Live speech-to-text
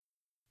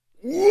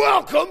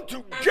Welcome to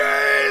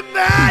Game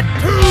That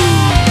Tune!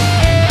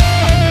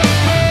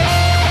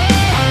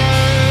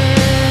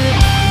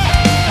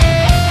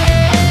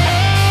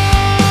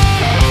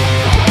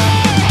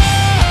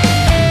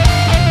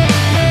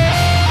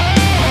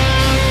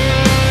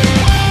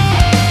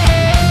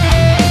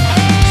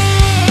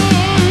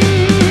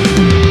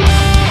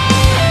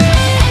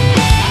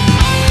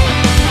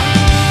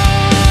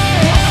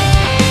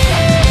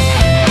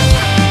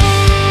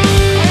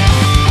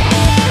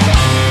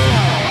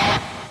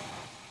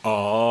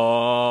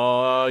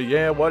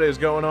 What is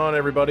going on,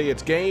 everybody?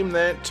 It's Game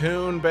That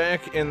Tune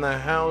back in the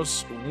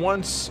house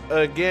once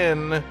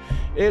again.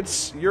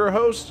 It's your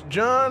host,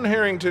 John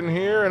Harrington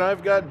here, and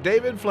I've got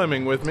David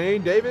Fleming with me.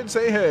 David,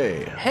 say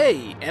hey.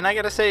 Hey, and I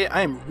gotta say,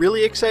 I'm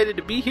really excited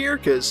to be here,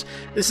 because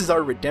this is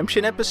our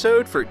redemption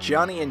episode for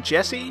Johnny and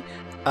Jesse.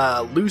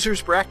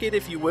 Loser's bracket,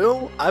 if you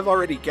will. I've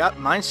already got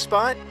my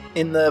spot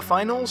in the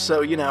finals,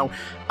 so, you know,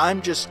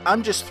 I'm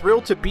just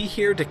thrilled to be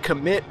here to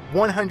commit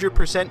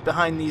 100%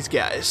 behind these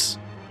guys.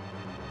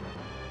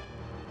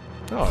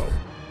 Oh,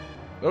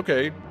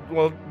 okay.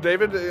 Well,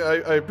 David,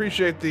 I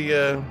appreciate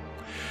the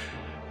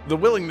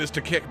willingness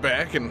to kick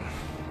back and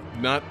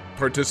not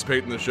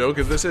participate in the show,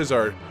 because this is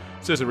a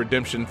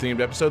redemption-themed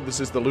episode. This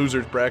is the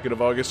Loser's Bracket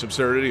of August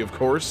Absurdity, of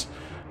course.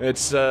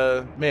 It's,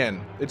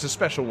 it's a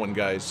special one,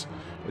 guys.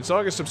 It's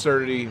August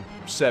Absurdity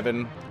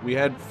 7. We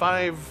had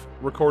 5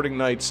 recording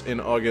nights in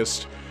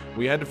August.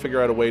 We had to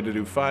figure out a way to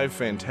do 5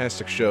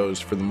 fantastic shows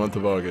for the month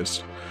of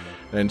August.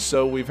 And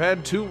so we've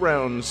had 2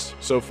 rounds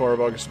so far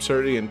of August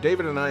Absurdity, and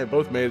David and I have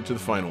both made it to the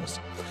finals.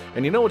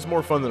 And you know what's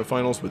more fun than a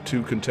finals with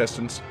 2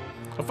 contestants?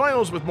 A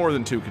finals with more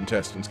than 2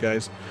 contestants,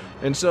 guys.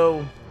 And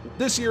so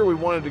this year we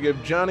wanted to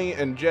give Johnny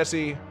and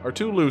Jesse, our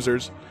 2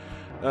 losers,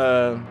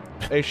 a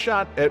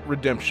shot at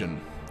redemption.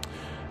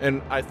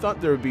 And I thought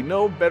there would be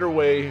no better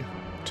way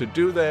to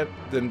do that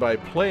than by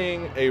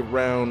playing a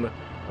round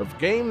of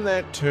Game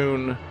That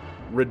Tune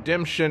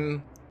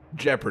Redemption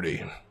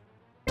Jeopardy!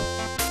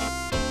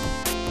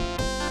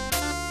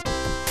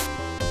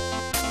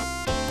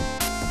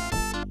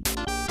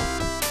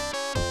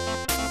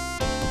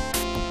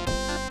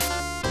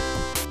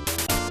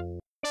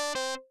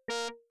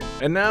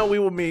 And now we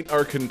will meet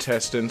our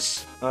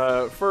contestants.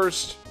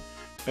 First,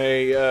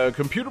 a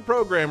computer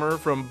programmer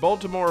from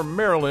Baltimore,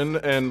 Maryland,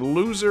 and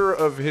loser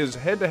of his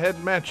head-to-head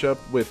matchup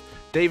with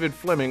David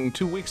Fleming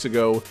 2 weeks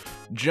ago,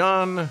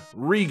 John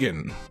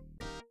Regan.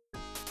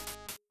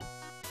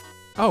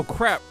 Oh,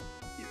 crap.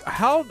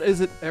 How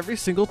is it every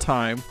single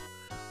time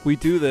we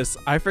do this,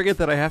 I forget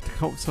that I have to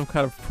come up with some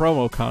kind of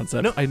promo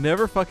concept? No, I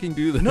never fucking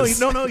do this. No,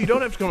 you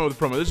don't have to come up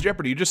with a promo. This is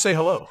Jeopardy. You just say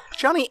hello.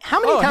 Johnny, how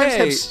many times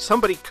has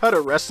somebody cut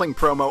a wrestling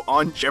promo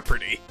on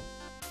Jeopardy?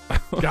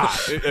 God,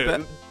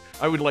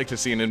 I would like to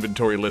see an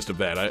inventory list of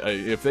that.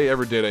 If they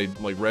ever did a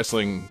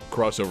wrestling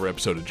crossover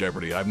episode of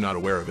Jeopardy, I'm not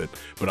aware of it,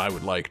 but I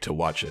would like to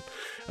watch it.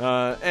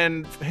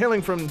 And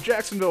hailing from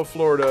Jacksonville,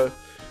 Florida,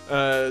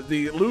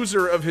 the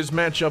loser of his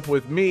matchup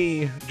with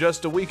me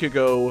just a week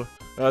ago,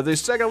 the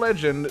Sega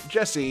legend,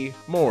 Jesse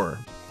Moore.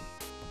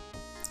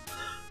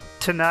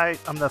 Tonight,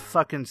 I'm the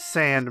fucking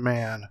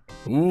Sandman.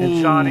 Ooh.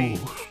 And Johnny,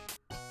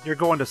 you're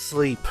going to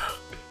sleep.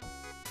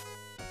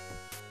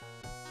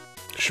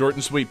 Short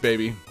and sweet,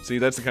 baby. See,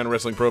 that's the kind of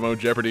wrestling promo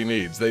Jeopardy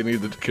needs. They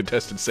need the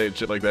contestants saying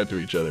shit like that to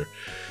each other.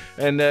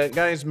 And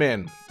guys,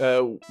 man,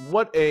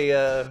 what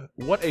a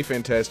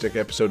fantastic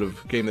episode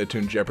of Game That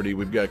Tune Jeopardy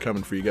we've got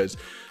coming for you guys.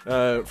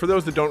 For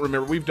those that don't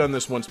remember, we've done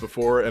this once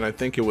before, and I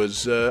think it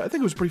was a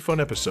pretty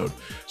fun episode.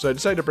 So I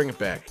decided to bring it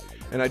back,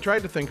 and I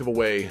tried to think of a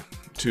way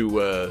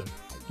to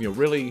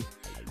really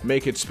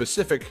make it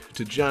specific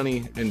to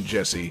Johnny and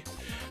Jesse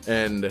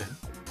and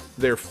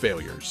their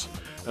failures.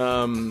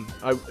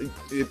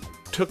 It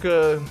took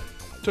a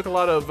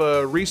lot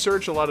of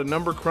research, a lot of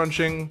number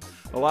crunching,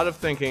 a lot of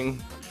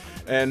thinking.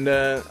 And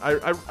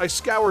I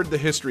scoured the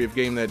history of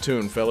Game That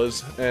Tune,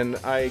 fellas, and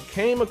I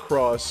came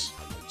across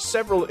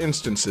several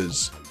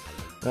instances.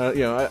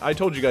 I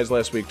told you guys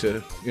last week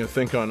to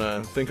think on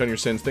your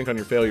sins, think on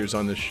your failures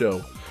on this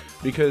show,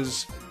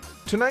 because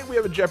tonight we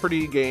have a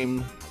Jeopardy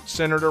game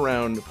centered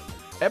around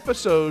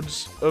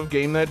episodes of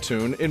Game That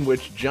Tune in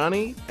which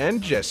Johnny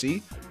and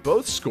Jesse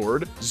both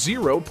scored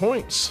 0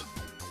 points.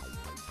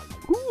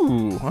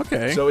 Ooh,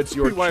 okay. So it's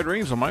your pretty wide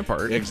range on my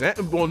part.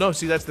 Exactly. Well, no,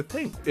 see, that's the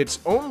thing. It's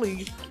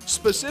only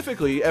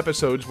specifically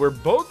episodes where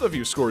both of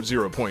you scored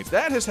 0 points.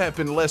 That has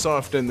happened less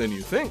often than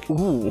you think.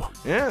 Ooh.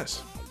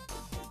 Yes.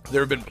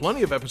 There have been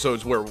plenty of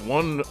episodes where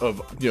one or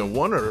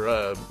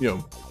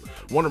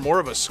more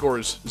of us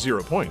scores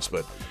 0 points,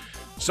 but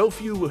so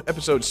few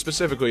episodes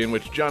specifically in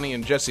which Johnny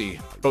and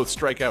Jesse both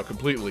strike out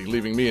completely,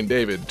 leaving me and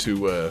David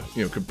to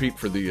compete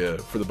for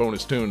the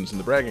bonus tunes and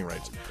the bragging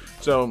rights.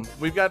 So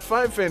we've got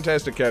 5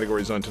 fantastic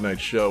categories on tonight's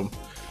show.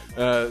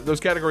 Those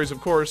categories, of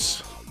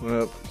course.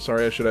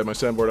 Sorry, I should have my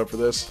soundboard up for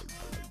this.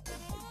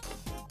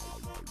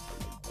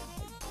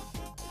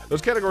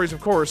 Those categories,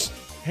 of course: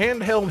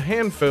 handheld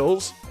hand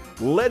fills,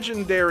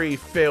 legendary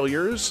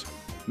failures,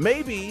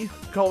 maybe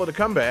call it a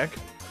comeback,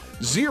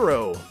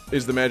 0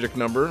 is the magic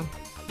number,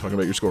 talking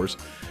about your scores.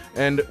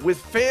 And with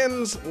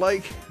fans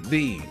like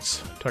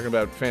these, talking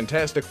about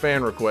fantastic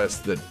fan requests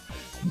that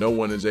no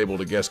one is able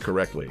to guess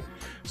correctly.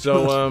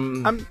 So,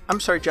 I'm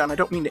sorry, John. I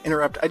don't mean to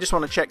interrupt. I just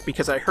want to check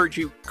because I heard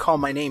you call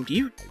my name. Do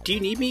you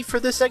need me for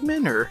this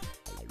segment, or?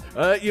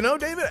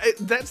 David,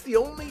 that's the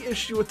only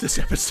issue with this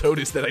episode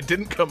is that I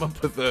didn't come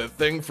up with a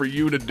thing for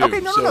you to do. Okay,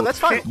 no, that's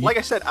fine. Like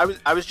I said,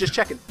 I was just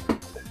checking.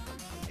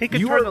 He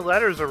could turn the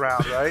letters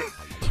around, right?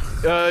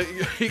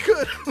 He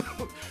could,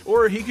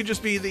 or he could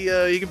just be the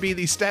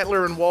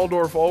Statler and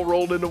Waldorf all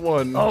rolled into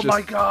one. Oh just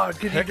my God!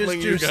 Can you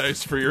heckling just you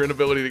guys for your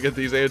inability to get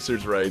these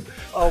answers right?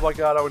 Oh my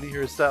God! I want to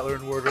hear Statler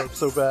and Waldorf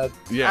so bad.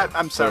 Yeah,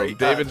 I'm sorry, so,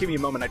 David. Give me a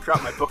moment. I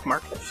dropped my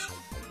bookmark.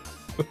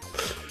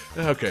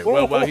 Okay,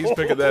 well, while he's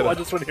picking that I up,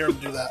 just want to hear him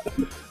do that.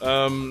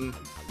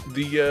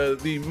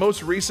 the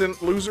most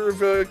recent loser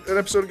of an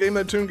episode of Game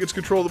That Tune gets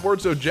control of the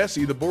board. So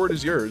Jesse, the board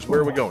is yours. Where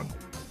are we going?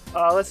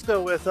 Let's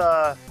go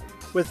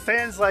with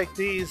fans like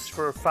these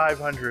for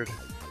 500.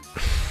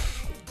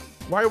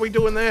 Why are we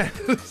doing that?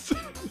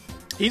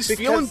 He's Because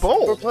feeling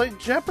bold. We're playing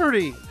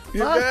Jeopardy. You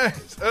Fuck.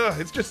 guys,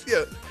 it's just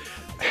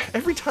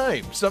every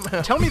time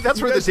somehow. Tell me that's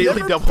You where the guys Daily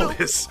never Double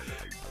build- is.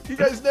 You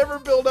guys never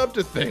build up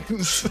to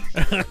things.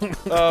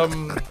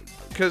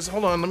 Because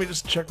hold on, let me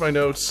just check my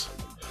notes.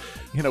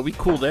 We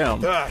cool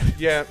down.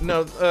 Yeah,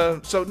 no.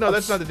 So no,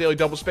 that's not the Daily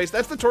Double space.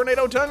 That's the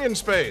Tornado Tunyon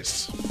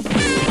space.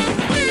 Tornado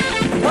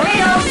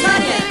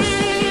Tunyon!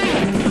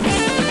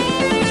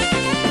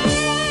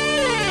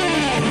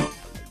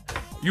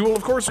 You will,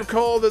 of course,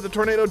 recall that the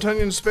Tornado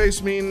Tunyon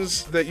space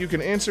means that you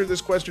can answer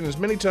this question as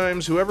many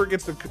times. Whoever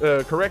gets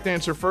the correct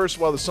answer first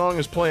while the song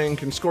is playing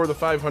can score the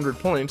 500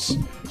 points.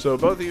 So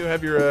both of you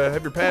have your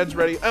pads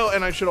ready. Oh,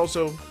 and I should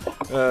also,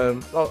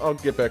 I'll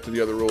get back to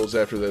the other rules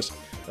after this.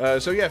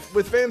 So yeah,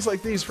 with fans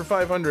like these for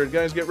 500,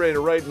 guys, get ready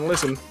to write and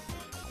listen.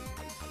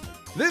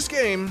 This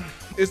game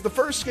is the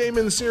first game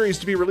in the series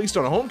to be released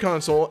on a home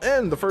console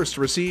and the first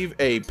to receive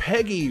a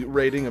PEGI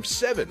rating of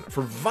 7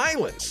 for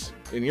violence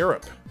in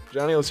Europe.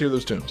 Johnny, let's hear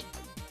those tunes.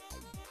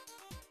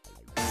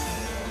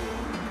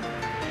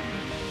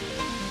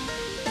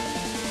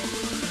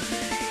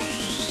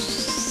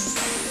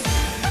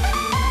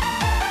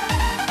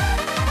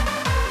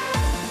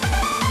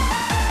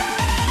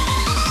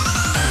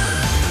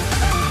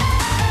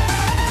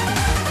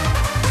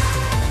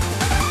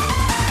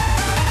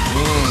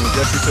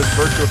 Jesse says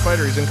Virtua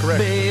Fighter. He's incorrect.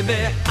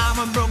 Baby, I'm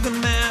a broken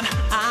man.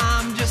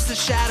 I'm just a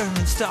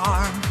shattering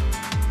star.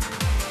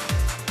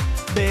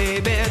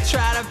 Baby,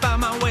 try to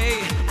find my way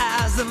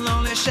as the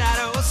lonely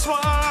shadow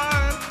swarm.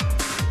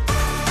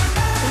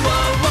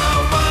 Whoa,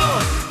 whoa,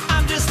 whoa,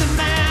 I'm just a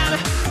man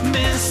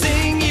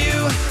missing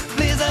you.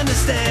 Please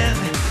understand,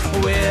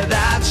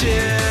 without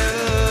you,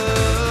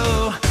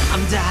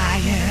 I'm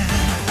dying.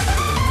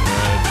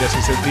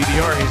 Jesse says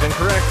DDR. He's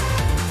incorrect.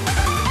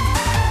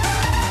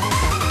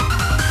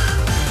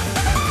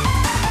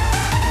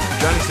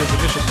 Johnny says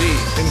Initial D.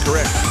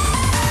 Incorrect.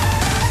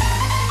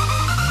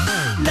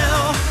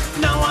 No,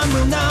 no one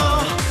will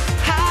know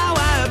how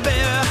I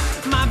bear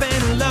my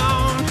pain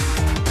alone.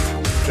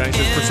 Johnny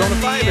says Persona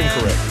 5.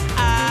 Incorrect.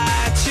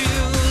 I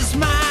choose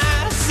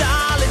my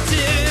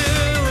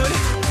solitude.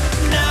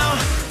 No,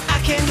 I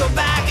can't go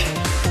back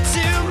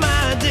to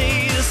my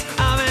days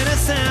of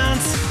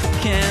innocence.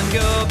 Can't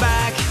go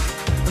back.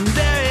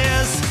 There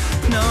is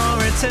no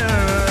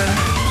return.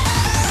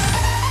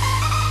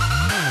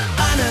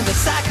 Under the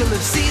cycle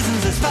of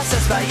seasons as fast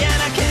as by,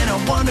 and I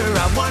cannot wonder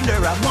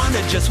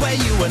just where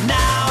you are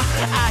now.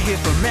 I hear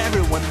from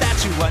everyone that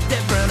you are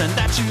different and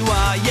that you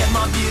are yet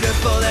more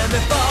beautiful than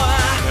before.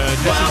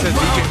 Jesse says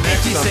DJ Max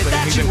if you say something,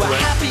 that he's you are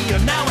incorrect. happier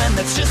now and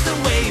that's just the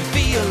way you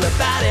feel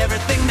about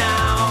everything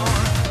now,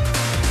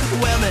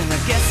 well then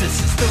I guess this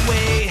is the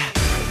way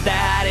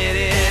that it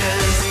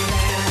is.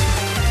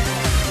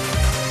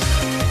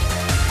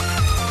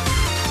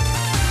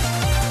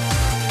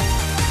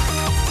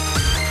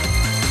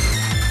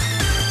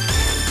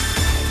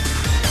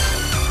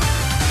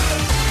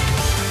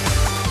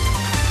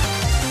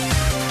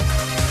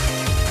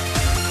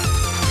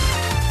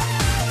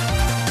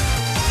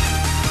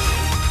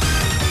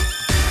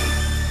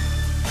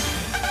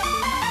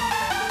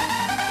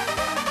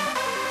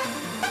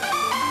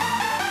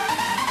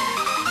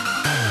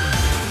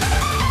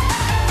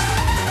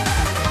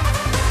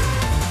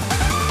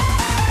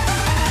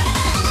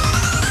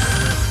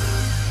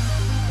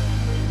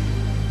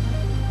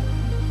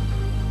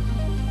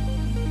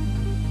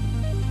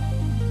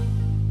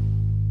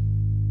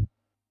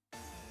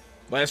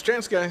 Last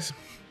chance, guys.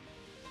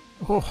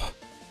 Oh,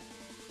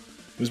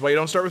 This is why you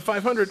don't start with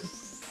 500.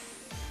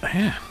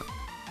 man.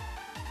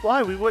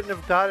 Why? We wouldn't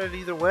have got it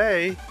either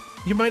way.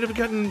 You might have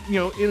gotten,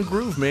 in a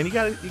groove, man. You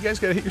guys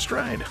gotta hit your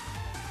stride.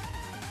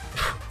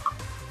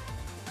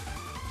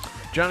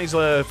 Johnny's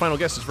final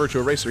guess is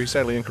Virtua Racer. He's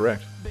sadly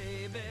incorrect.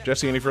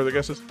 Jesse, any further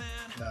guesses?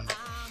 No.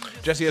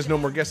 Jesse has no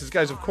more guesses.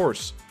 Guys, of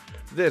course,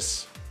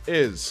 this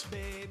is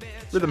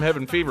Rhythm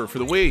Heaven Fever for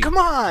the Wii. Come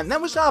on, that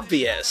was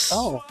obvious.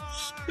 Oh.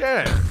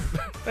 Yeah.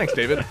 Thanks,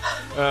 David.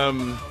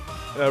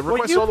 What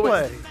Request you all the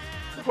way.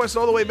 play? requested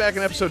all the way back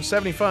in episode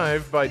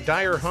 75 by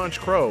Dire Haunch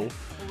Crow.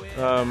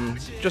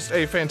 Just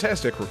a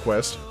fantastic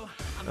request.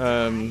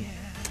 One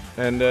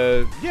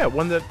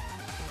that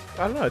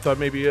I don't know. I thought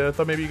maybe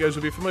you guys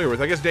would be familiar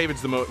with. I guess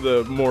David's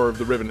the more of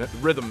the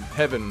rhythm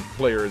heaven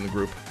player in the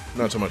group,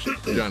 not so much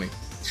Johnny.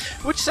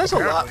 Which says a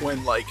lot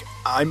when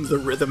I'm the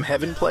rhythm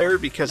heaven player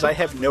because I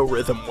have no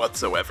rhythm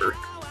whatsoever.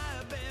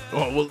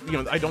 Oh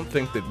well, I don't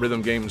think that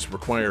rhythm games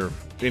require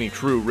any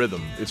true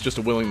rhythm. It's just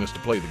a willingness to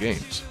play the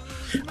games.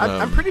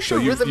 I'm pretty sure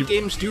rhythm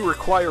games do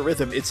require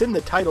rhythm. It's in the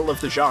title of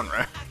the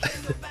genre.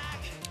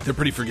 They're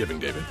pretty forgiving,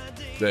 David.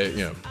 They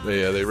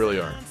really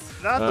are.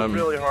 Not the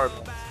really hard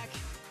ones.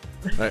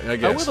 I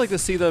guess. I would like to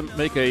see them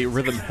make a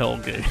Rhythm Hell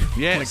game.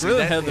 Yeah,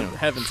 Rhythm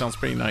Heaven sounds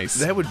pretty nice.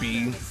 That would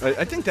be.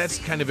 I think that's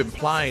kind of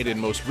implied in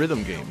most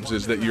rhythm games,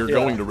 is that you're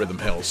going to Rhythm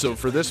Hell. So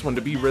for this one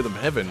to be Rhythm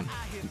Heaven,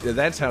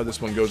 that's how this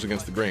one goes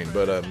against the grain.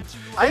 But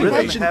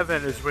Rhythm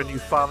Heaven is when you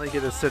finally get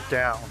to sit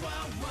down.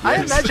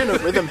 I imagine a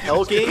Rhythm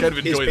Hell game kind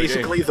of is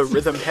basically the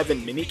Rhythm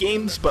Heaven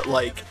minigames, but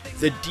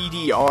the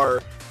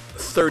DDR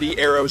 30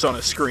 arrows on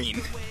a screen.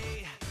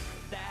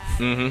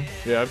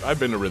 Mm-hmm. Yeah, I've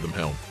been to Rhythm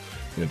Hell.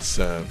 It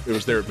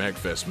was there at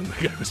MagFest when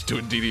the guy was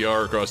doing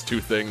DDR across two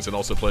things and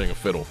also playing a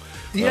fiddle.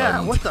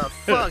 Yeah, what the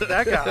fuck,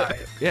 that guy?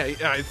 Yeah,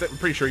 I'm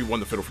pretty sure he won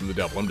the fiddle from the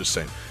devil. I'm just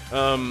saying.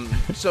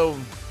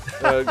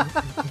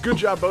 Good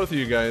job, both of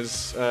you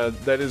guys.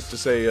 That is to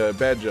say,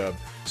 bad job.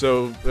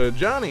 So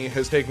Johnny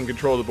has taken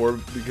control of the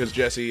board because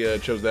Jesse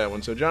chose that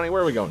one. So Johnny,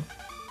 where are we going?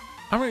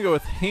 I'm going to go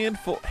with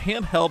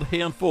handheld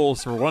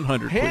handfuls for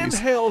 100, please.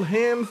 Handheld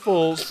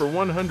handfuls for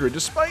 100,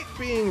 despite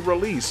being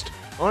released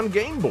on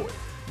Game Boy.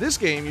 This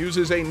game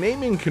uses a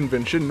naming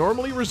convention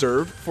normally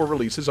reserved for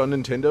releases on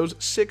Nintendo's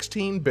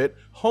 16-bit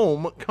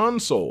home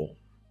console.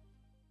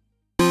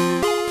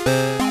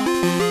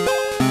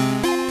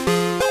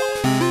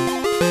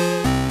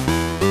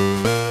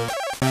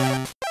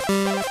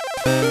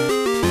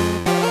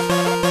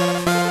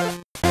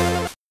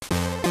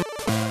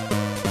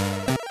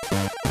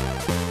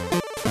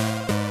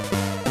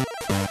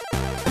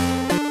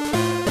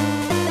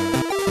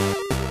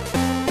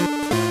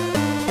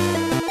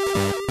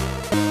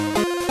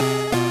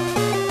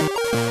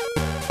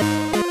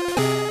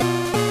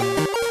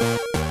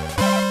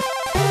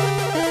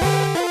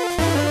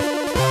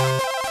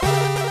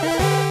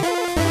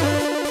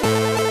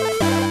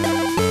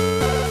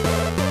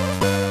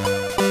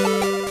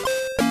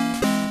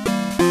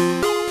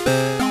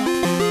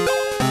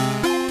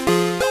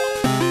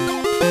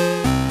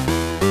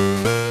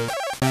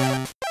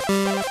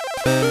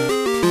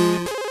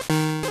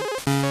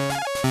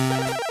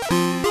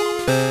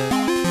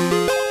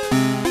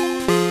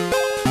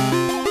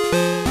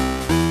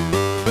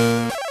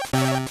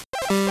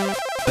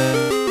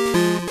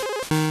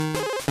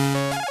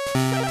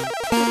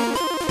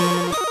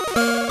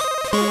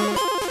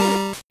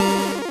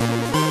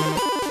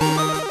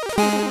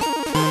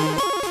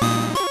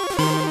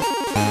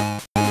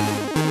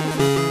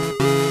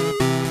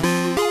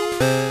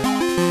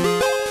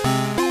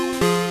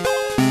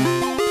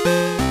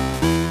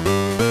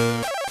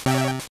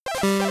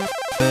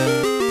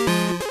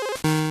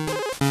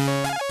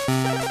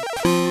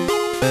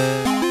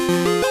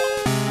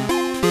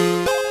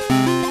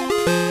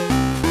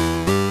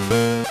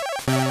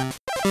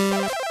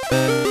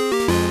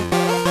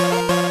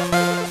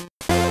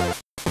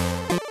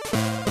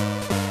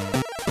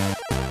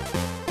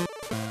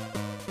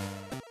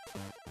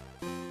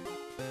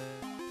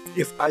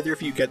 If either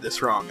of you get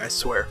this wrong, I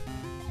swear.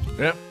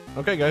 Yeah.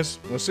 Okay, guys.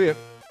 Let's see it.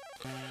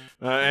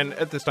 And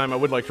at this time, I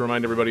would like to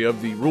remind everybody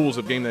of the rules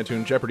of Game That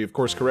Tune Jeopardy. Of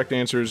course, correct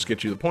answers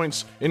get you the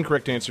points.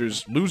 Incorrect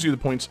answers lose you the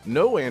points.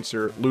 No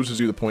answer loses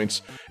you the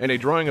points. And a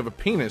drawing of a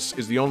penis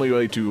is the only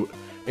way to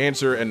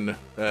answer and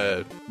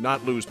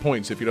not lose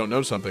points if you don't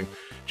know something.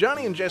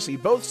 Johnny and Jesse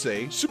both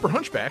say Super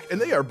Hunchback,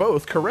 and they are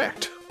both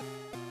correct.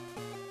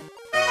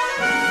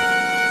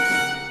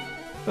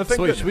 So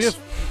wait,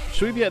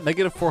 should we be at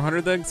negative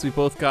 400 then? Because we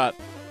both got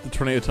the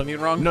Tornado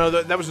Tunyon wrong? No,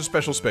 that was a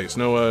special space.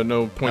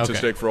 No points at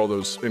stake for all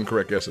those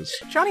incorrect guesses.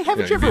 Johnny,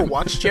 haven't you ever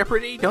watched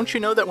Jeopardy? Don't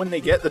you know that when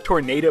they get the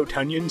Tornado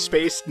Tunyon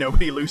space,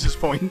 nobody loses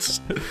points?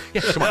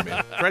 Yeah, come on,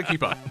 man. Try to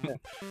keep up.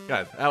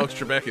 God, Alex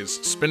Trebek is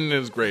spinning in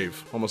his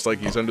grave, almost like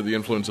he's under the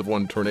influence of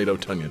one Tornado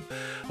Tunyon.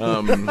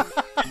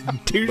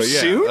 Too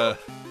soon?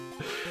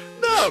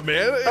 No,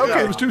 man.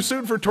 Okay. It was too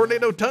soon for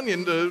Tornado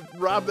Tunyon to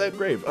rob that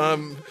grave.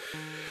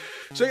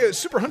 So yeah,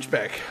 Super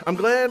Hunchback. I'm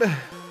glad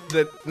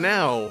that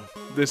now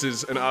this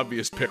is an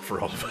obvious pick for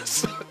all of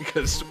us,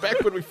 because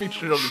back when we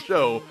featured it on the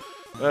show,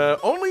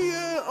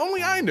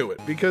 only I knew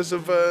it because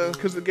of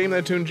the Game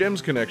That Tune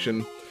Gems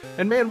connection.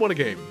 And man, what a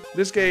game!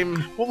 This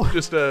game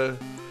just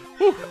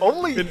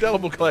only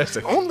indelible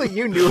classic. Only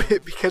you knew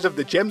it because of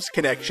the Gems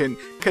connection,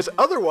 because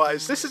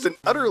otherwise this is an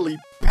utterly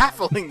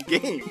baffling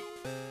game.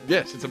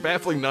 Yes, it's a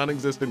baffling,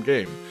 non-existent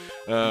game.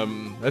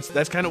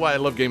 That's kind of why I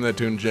love Game That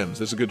Tune Gems.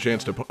 This is a good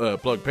chance to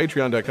plug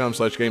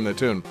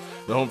patreon.com/GameThatTune,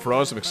 the home for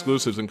awesome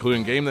exclusives,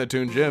 including Game That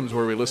Tune Gems,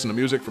 where we listen to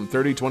music from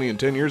 30, 20, and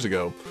 10 years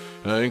ago,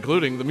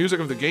 including the music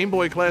of the Game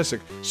Boy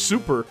Classic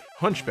Super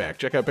Hunchback.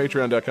 Check out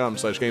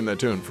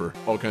patreon.com/GameThatTune for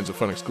all kinds of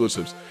fun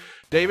exclusives.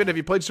 David, have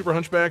you played Super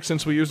Hunchback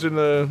since we used it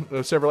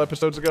in several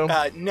episodes ago?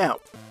 No.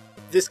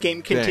 This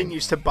game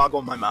continues to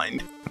boggle my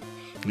mind.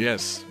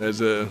 Yes,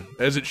 as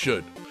it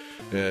should.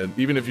 And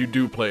even if you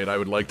do play it, I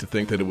would like to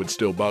think that it would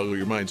still boggle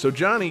your mind. So,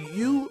 Johnny,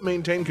 you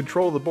maintain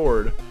control of the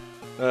board.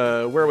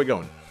 Where are we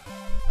going?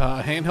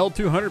 Handheld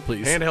 200,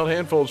 please. Handheld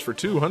handfolds for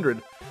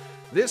 200.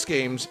 This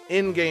game's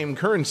in-game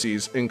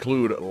currencies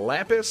include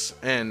lapis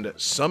and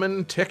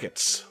summon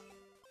tickets.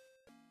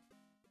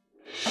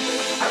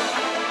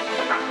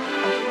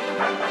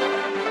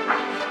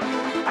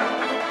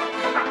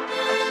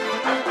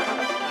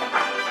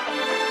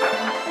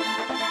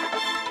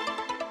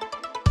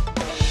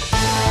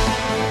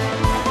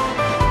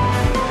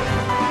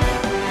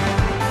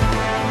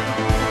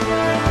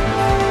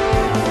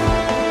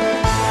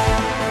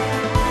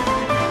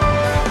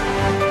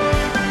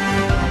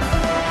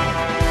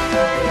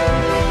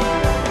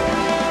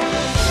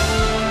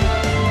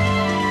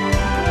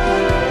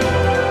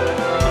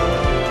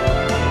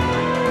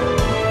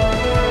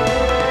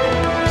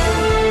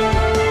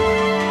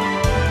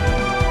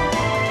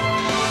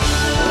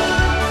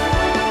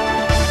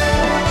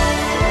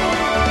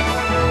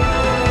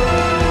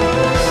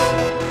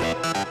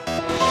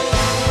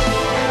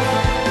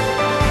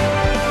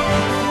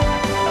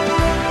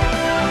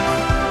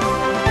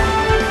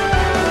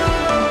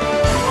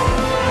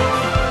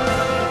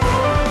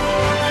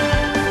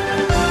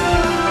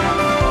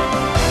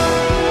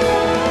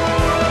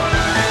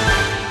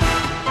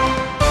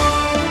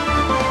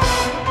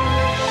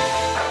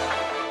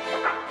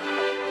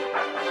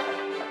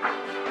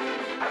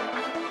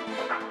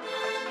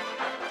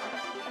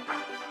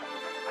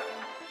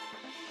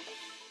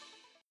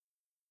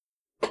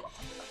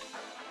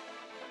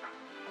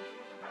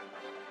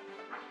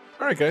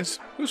 All right, guys.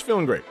 Who's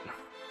feeling great?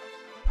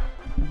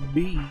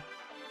 Me.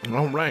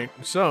 All right.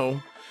 So,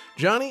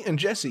 Johnny and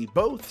Jesse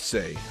both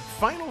say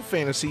Final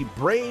Fantasy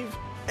Brave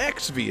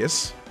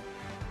Exvius,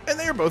 and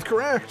they are both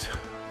correct.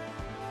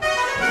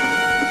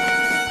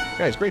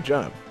 Guys, great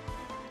job.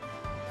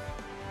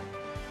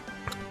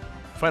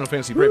 Final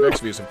Fantasy Brave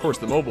Exvius, of course,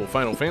 the mobile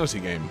Final Fantasy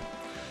game,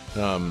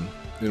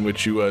 in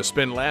which you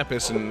spend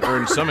lapis and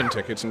earn summon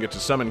tickets and get to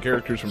summon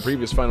characters from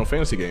previous Final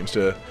Fantasy games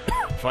to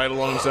fight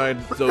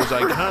alongside those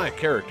iconic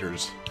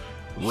characters,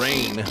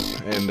 Rain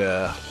and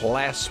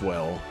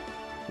Laswell.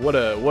 What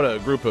a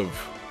group of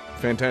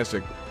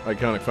fantastic,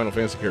 iconic Final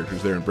Fantasy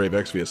characters there in Brave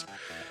Exvius.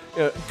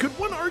 Could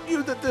one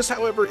argue that this,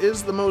 however,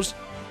 is the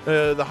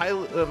the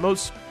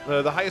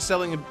highest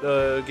selling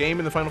game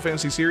in the Final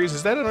Fantasy series?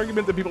 Is that an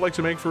argument that people like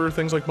to make for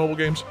things like mobile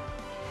games?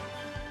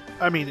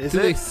 I mean, is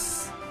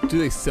Do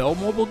they sell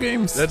mobile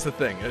games? That's the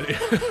thing.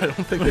 I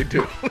don't think they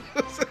do.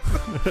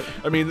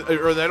 I mean,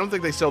 or I don't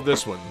think they sell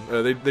this one.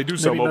 They do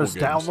sell maybe mobile those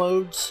games.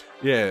 downloads?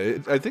 Yeah,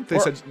 I think they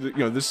said,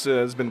 this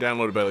has been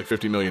downloaded by like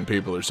 50 million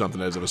people or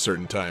something as of a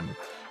certain time.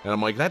 And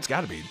I'm like, that's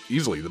got to be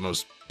easily the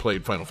most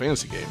played Final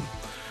Fantasy game.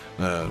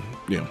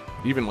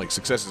 Even like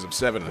successes of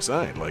 7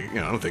 aside, like,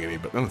 I don't think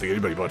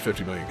anybody bought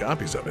 50 million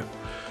copies of it.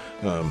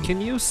 Can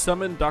you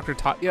summon Dr.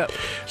 Tot yet?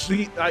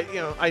 See,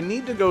 I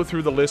need to go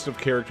through the list of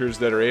characters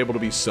that are able to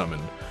be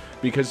summoned.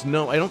 Because,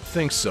 no, I don't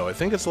think so. I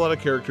think it's a lot of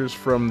characters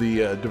from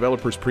the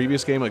developer's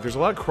previous game. Like, there's a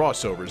lot of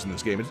crossovers in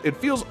this game. It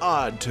feels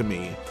odd to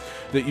me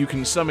that you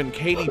can summon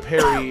Katy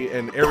Perry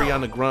and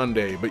Ariana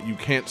Grande, but you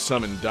can't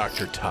summon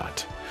Dr.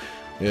 Tot.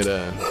 It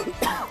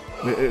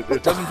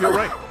doesn't feel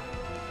right.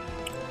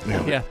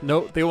 Yeah,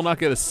 no, they will not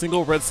get a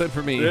single red cent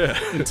from me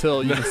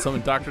until you can summon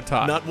Dr.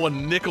 Tot. Not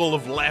one nickel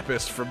of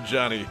lapis from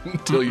Johnny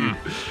until you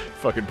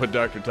fucking put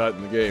Dr. Tot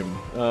in the game.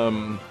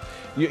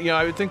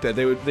 I would think that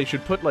they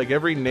should put like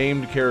every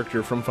named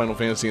character from Final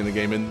Fantasy in the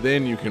game, and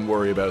then you can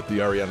worry about the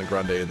Ariana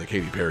Grande and the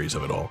Katy Perrys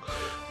of it all.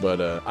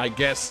 But I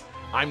guess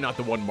I'm not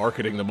the one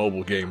marketing the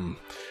mobile game.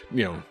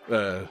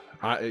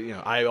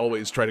 I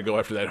always try to go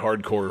after that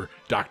hardcore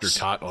Dr.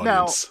 Tot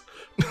audience.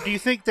 Now, do you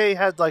think they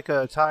had like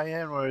a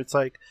tie-in where it's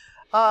like,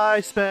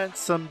 I spent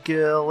some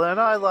gil and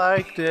I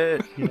liked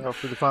it,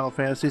 for the Final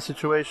Fantasy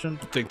situation?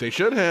 I think they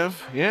should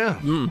have, yeah.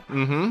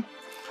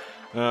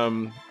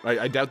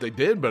 I doubt they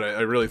did, but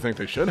I really think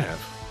they should have.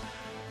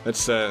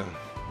 That's though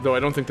I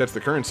don't think that's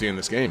the currency in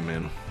this game,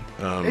 man.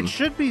 It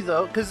should be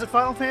though, because the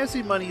Final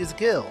Fantasy money is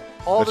gil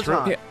all the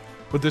time. Yeah.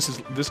 But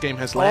this game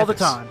has all lapis.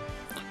 the time.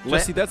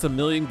 Jesse, that's a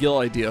million gil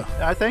idea.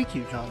 I thank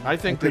you, John. I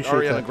think that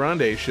Ariana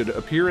Grande should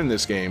appear in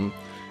this game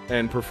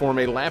and perform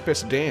a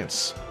lapis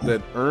dance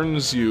that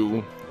earns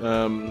you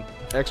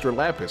extra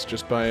lapis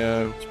just by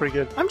it's pretty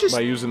good.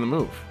 by using the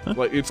move.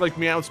 Like it's like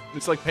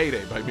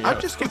Payday by Meowth.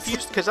 I'm just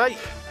confused because I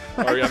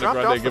Ariana dropped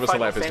Grande, off give the us a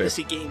Final lapis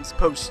Fantasy dance. games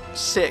post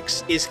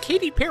 6. Is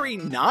Katy Perry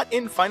not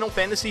in Final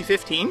Fantasy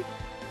 15?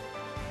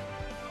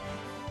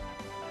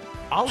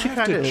 I'll She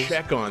have to kinda is.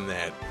 check on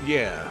that.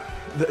 Yeah.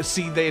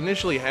 See, they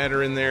initially had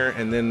her in there,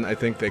 and then I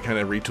think they kind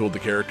of retooled the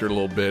character a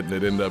little bit, and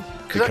it ended up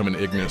becoming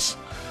Ignis.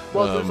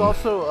 Well, there's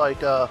also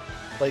like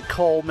like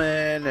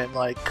Coleman and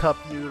like Cup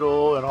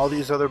Noodle and all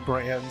these other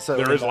brands.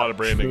 There is a lot of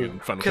branding in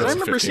Final Because I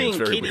Fantasy remember 15. seeing It's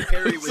very Katy weird.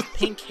 Perry with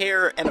pink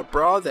hair and a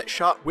bra that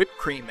shot whipped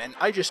cream, and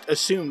I just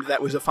assumed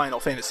that was a Final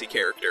Fantasy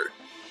character.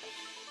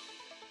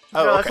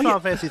 No, Oh, that's okay. Final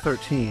Fantasy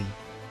 13.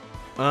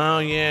 Oh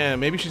yeah,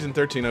 maybe she's in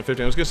 13 or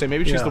 15. I was gonna say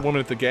maybe she's Yeah. the woman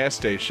at the gas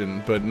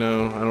station, but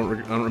no, I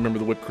don't remember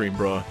the whipped cream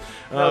bra.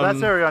 No, that's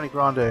Ariana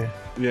Grande.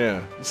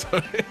 Yeah.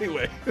 So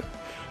anyway,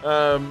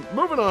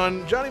 moving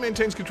on. Johnny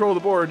maintains control of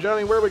the board.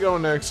 Johnny, where are we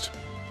going next?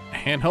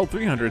 Handheld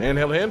 300.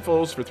 Handheld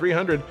handfuls for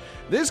 300.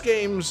 This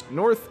game's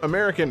North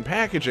American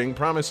packaging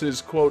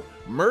promises, quote,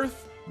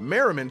 mirth,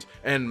 merriment,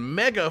 and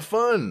mega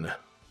fun.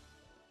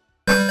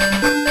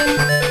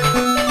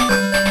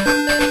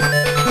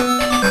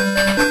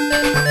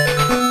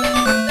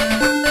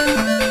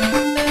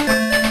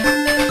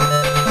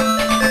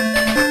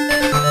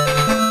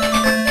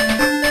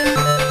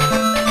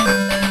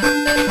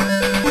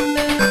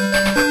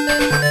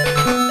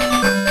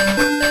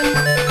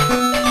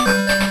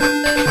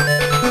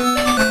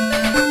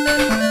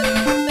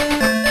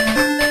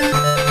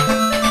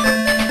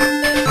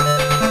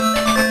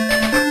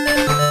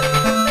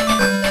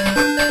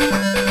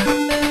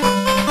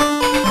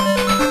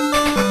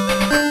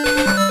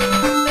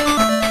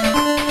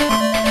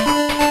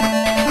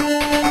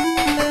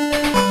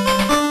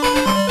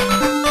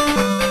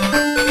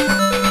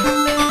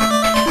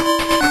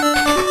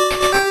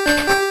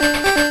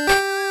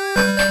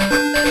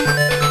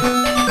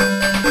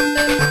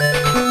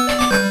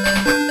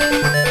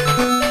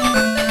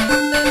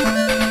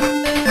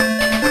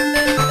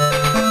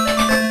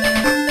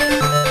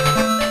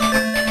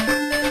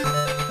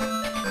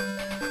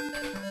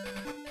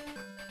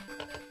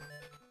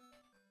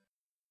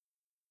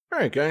 All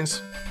right,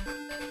 guys.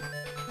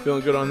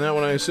 Feeling good on that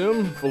one, I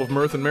assume? Full of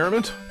mirth and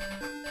merriment?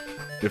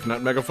 If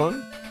not mega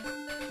fun?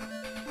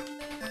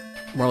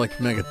 More like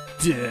mega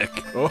dick.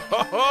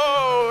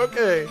 Oh,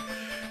 okay.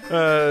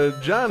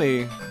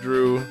 Johnny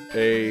drew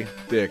a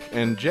dick,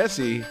 and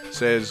Jesse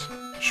says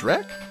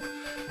Shrek?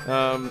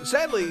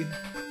 Sadly,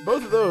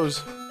 both of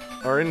those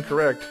are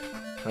incorrect.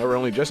 However,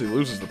 only Jesse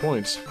loses the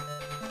points.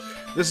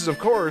 This is, of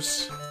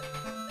course,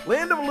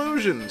 Land of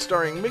Illusion,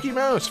 starring Mickey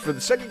Mouse for the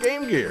Sega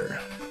Game Gear.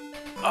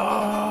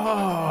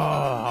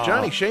 Oh.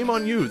 Johnny, shame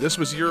on you. This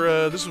was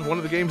your. This was one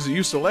of the games that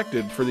you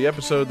selected for the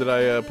episode that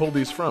I pulled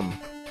these from.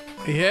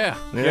 Yeah.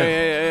 Yeah.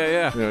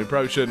 Yeah. You know, you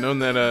probably should have known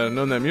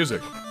that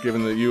music,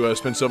 given that you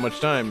spent so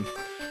much time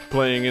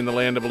playing in the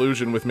Land of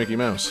Illusion with Mickey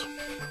Mouse.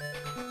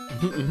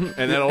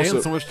 And that also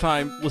And so much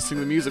time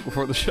listening to music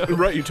before the show.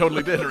 right, you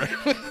totally did, right?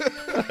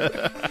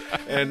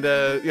 And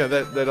yeah,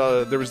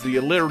 that there was the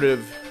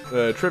alliterative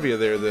trivia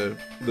there,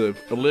 the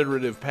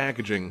alliterative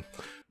packaging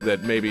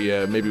that maybe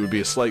would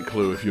be a slight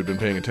clue if you'd been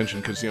paying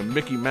attention, because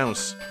Mickey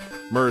Mouse,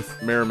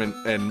 mirth, merriment,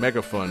 and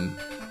mega fun.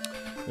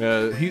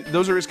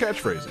 Those are his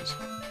catchphrases,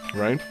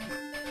 right?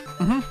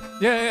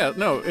 Yeah.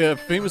 No,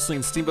 famously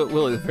in Steamboat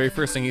Willie, the very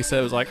first thing he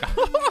said was like,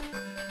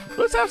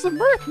 let's have some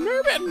mirth,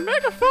 merriment, and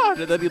mega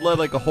fun. And then he led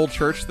like a whole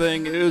church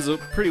thing. It was a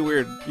pretty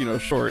weird,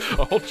 short.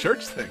 A whole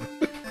church thing.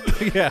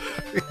 Yeah.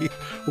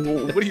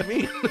 What do you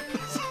mean?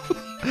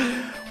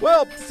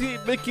 Well, see,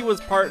 Mickey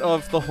was part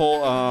of the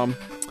whole,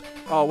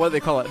 what do they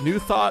call it? New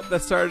Thought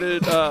that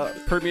started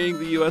permeating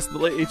the U.S. in the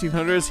late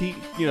 1800s. He,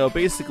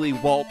 basically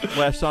Walt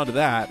latched onto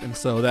that, and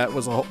so that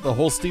was the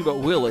whole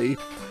Steamboat Willie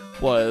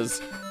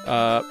was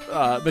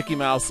Mickey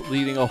Mouse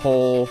leading a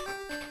whole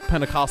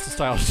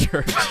Pentecostal-style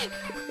church.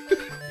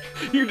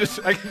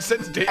 I can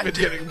sense David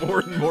getting more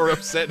and more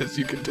upset as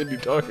you continue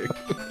talking.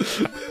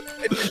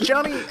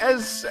 Johnny,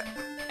 as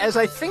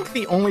I think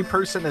the only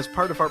person as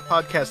part of our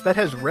podcast that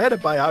has read a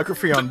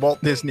biography on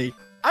Walt Disney,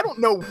 I don't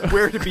know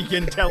where to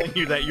begin telling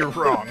you that you're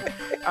wrong.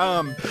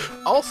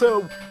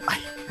 Also,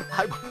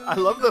 I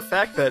love the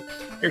fact that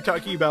you're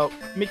talking about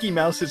Mickey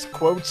Mouse's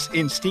quotes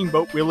in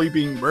Steamboat Willie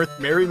being mirth,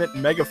 merriment,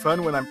 and mega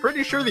fun, when I'm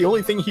pretty sure the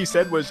only thing he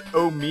said was,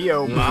 oh me,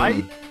 oh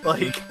my.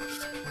 Like...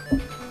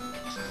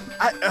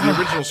 The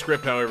original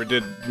script, however,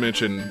 did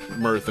mention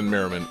mirth and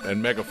merriment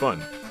and mega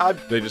fun.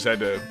 They just had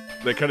to...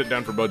 They cut it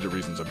down for budget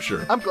reasons, I'm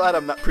sure. I'm glad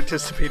I'm not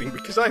participating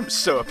because I'm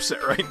so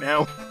upset right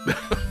now.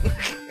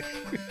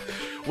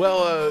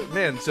 Well,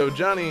 man, so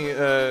Johnny,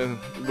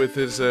 with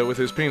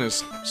his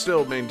penis,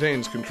 still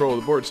maintains control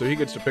of the board, so he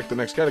gets to pick the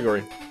next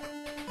category.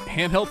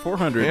 Handheld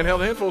 400.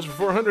 Handheld handfuls for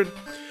 400.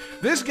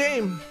 This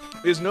game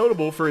is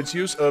notable for its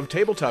use of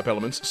tabletop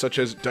elements such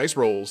as dice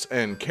rolls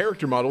and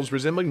character models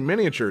resembling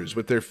miniatures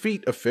with their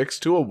feet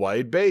affixed to a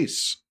wide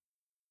base.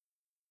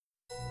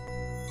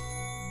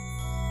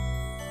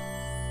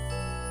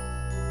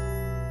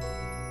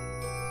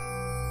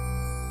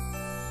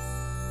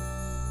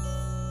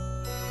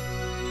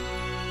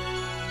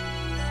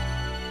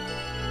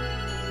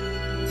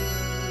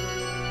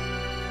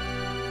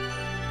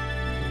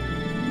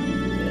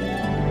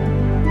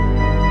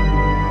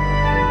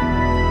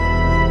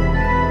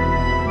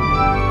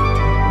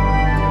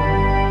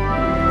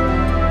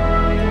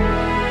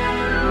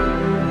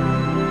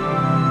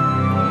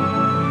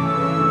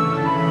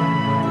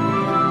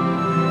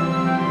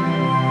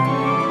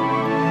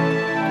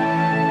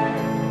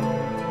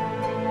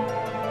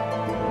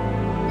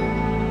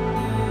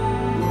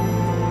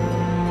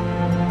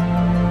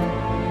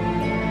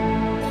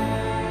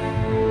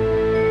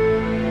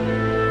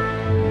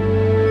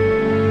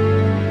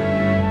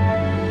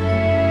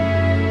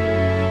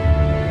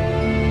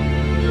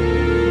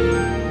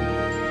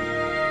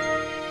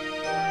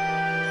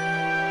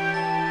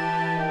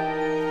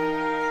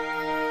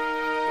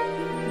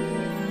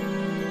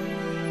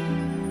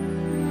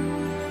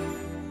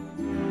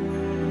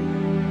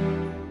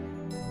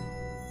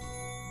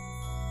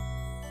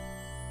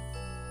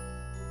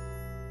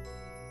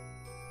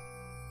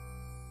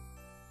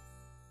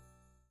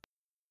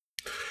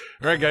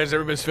 All right, guys,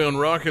 everybody's feeling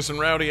raucous and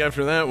rowdy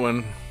after that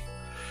one.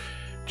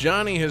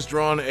 Johnny has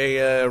drawn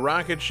a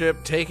rocket ship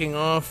taking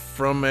off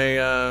from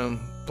a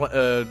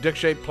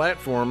dick-shaped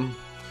platform,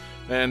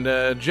 and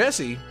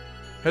Jesse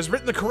has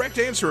written the correct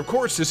answer. Of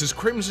course, this is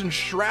Crimson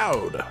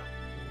Shroud.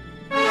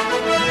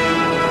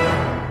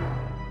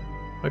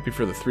 Might be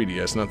for the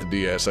 3DS, not the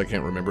DS. I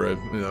can't remember. I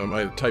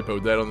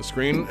typoed that on the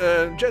screen.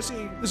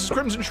 Jesse, this is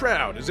Crimson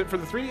Shroud. Is it for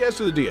the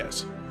 3DS or the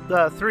DS?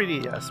 The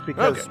 3DS,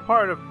 because Okay.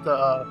 part of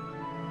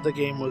the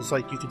game was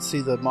like you could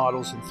see the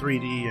models in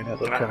 3D and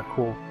it looked kind of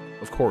cool.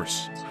 Of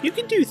course. You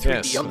can do 3D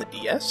Yes. on the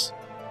DS.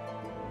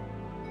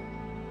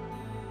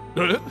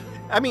 What?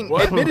 I mean,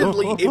 What?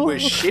 admittedly, it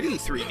was shitty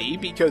 3D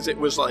because it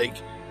was like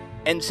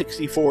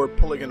N64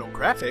 polygonal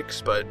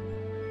graphics, but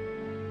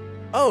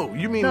Oh,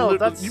 you mean No,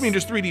 that's- you mean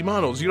just 3D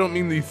models? You don't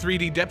mean the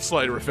 3D depth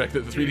slider effect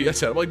that the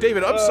 3DS had? I'm like,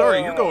 David, I'm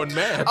sorry, you're going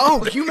mad.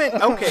 oh, you meant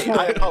okay.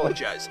 I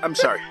apologize. I'm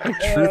sorry.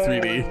 True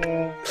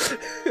 3D.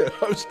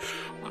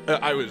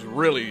 I was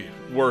really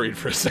worried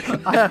for a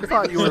second. I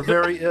thought you were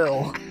very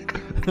ill.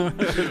 Why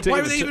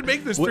would they even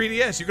make this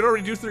 3DS? You could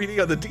already do 3D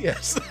on the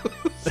DS.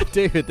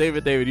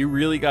 David, you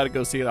really got to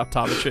go see an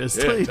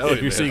optometrist Yeah, I'm telling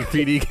if you, you're man.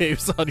 seeing 3D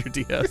games on your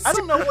DS. I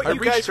don't know what I you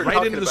guys reached are right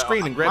talking into the about.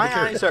 screen and grabbed My the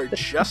character. eyes are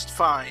just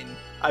fine.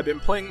 I've been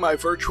playing my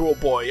Virtual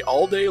Boy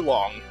all day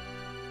long.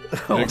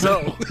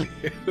 Exactly.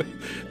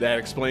 That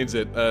explains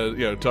it.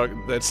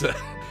 That's.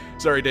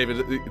 Sorry,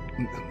 David.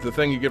 The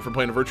thing you get from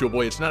playing a Virtual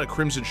Boy, it's not a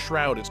Crimson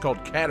Shroud. It's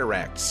called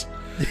Cataracts.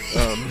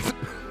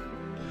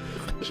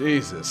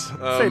 Jesus.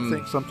 Same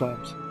thing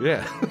sometimes.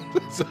 Yeah.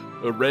 It's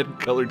a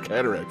red-colored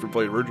cataract for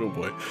playing Virtual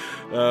Boy.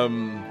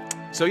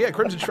 So yeah,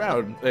 Crimson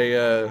Shroud,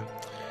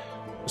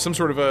 some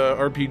sort of a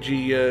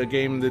RPG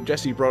game that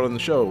Jesse brought on the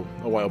show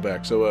a while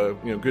back. So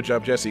good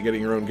job, Jesse,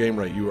 getting your own game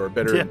right. You are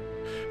better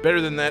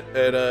than that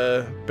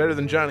better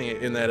than Johnny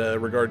in that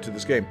regard to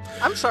this game.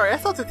 I'm sorry, I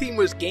thought the theme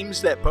was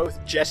games that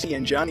both Jesse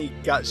and Johnny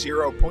got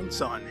 0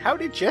 points on. How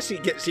did Jesse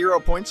get 0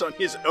 points on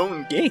his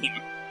own game?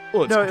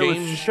 Well, it's No, it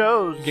games, was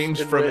shows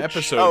games in from which-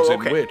 episodes Oh, in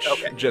okay, which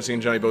okay. Jesse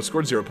and Johnny both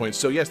scored 0 points.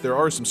 So yes, there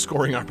are some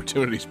scoring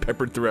opportunities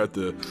peppered throughout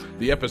the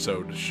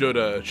episode. Should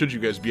you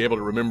guys be able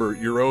to remember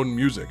your own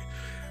music,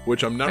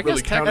 which I'm not I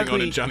really guess counting on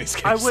technically, in Johnny's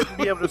case. I wouldn't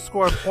be able to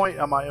score a point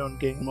on my own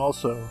game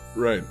also.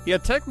 Right. Yeah,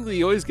 technically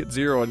you always get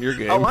 0 on your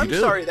game. Oh, I'm do.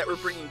 sorry that we're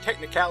bringing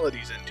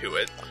technicalities into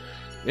it.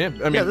 Yeah. I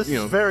mean, Yeah, this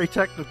is very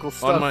technical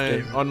stuff.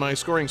 David. on my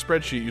scoring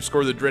spreadsheet, you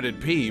score the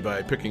dreaded P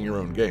by picking your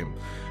own game.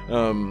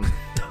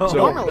 So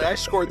Normally, I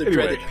score the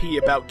Anyway. dreaded P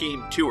about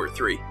game 2 or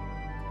 3.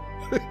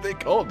 they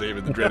call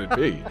David the dreaded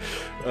P.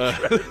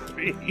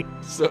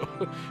 So,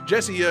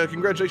 Jesse,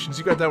 congratulations,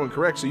 you got that one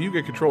correct. So you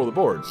get control of the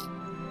board.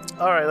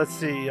 All right, let's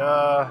see.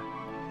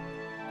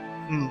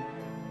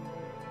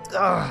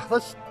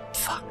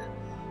 Fuck.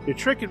 You're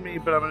tricking me,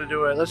 but I'm going to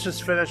do it. Let's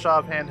just finish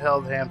off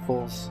handheld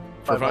handfuls.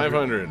 For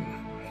 500.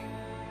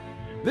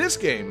 This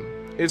game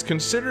is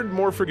considered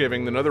more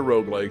forgiving than other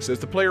roguelikes, as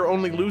the player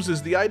only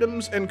loses the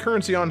items and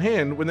currency on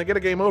hand when they get a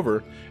game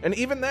over, and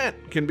even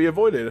that can be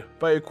avoided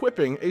by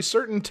equipping a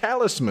certain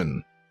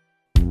talisman.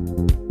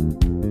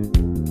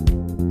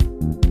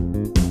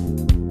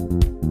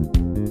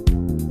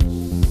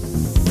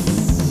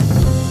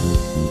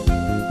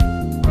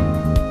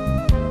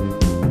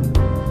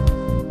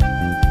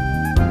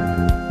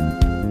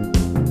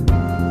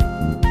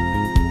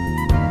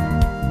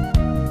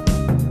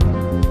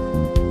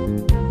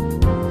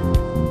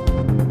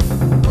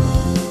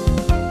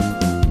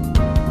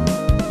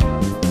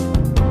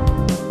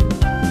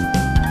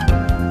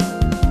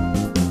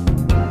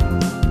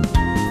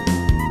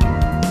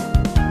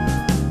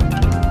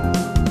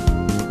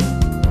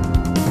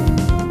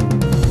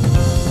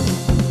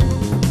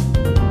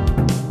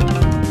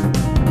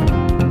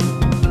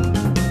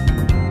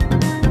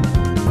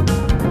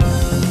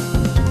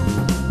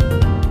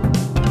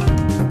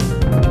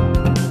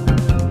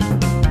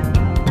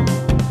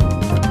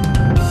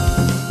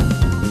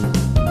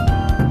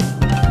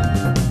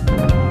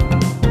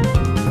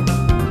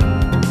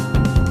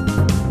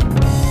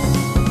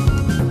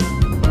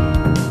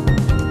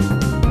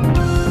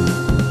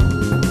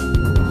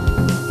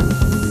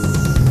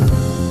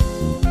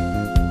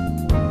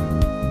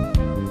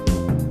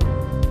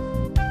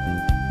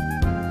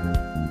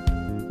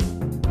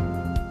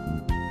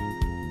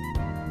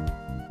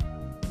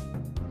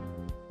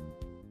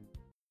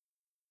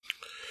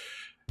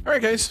 All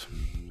right, guys,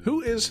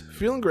 who is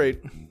feeling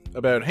great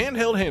about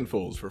handheld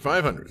handfuls for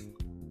 500?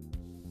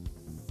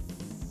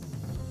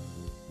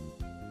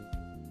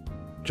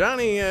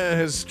 Johnny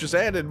has just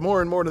added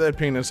more and more to that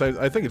penis.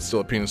 I think it's still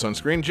a penis on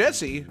screen.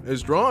 Jesse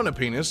has drawn a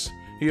penis.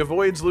 He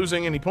avoids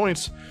losing any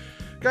points.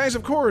 Guys,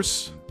 of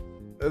course,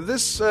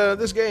 this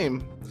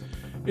game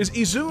is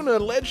Izuna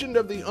Legend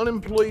of the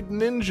Unemployed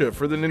Ninja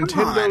for the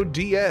Nintendo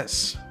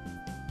DS.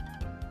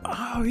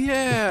 Oh,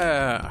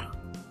 yeah.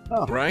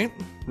 Right?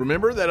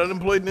 Remember that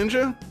Unemployed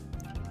Ninja?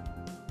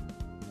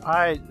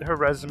 Her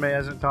resume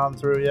hasn't gone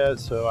through yet,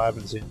 so I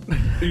haven't seen it.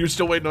 You're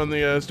still waiting on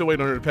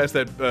her to pass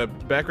that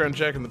background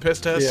check and the piss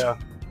test? Yeah.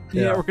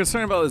 Yeah, we're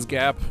concerned about this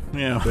gap.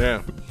 Yeah.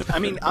 Yeah. I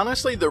mean,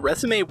 honestly, the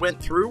resume went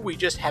through. We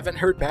just haven't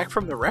heard back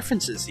from the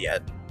references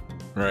yet.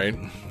 Right?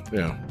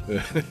 Yeah.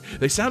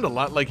 They sound a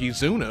lot like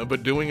Izuna,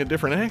 but doing a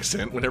different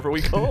accent whenever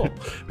we call.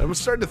 I'm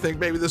starting to think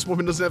maybe this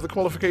woman doesn't have the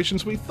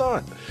qualifications we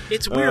thought.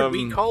 It's weird.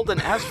 We called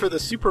and asked for the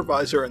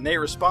supervisor, and they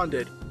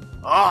responded,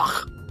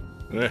 "Ugh."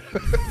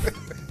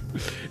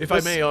 If I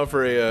may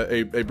offer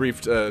a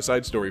brief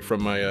side story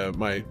from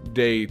my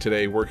day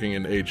today working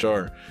in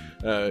HR,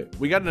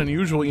 we got an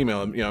unusual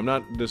email. You know, I'm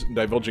not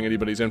divulging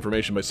anybody's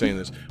information by saying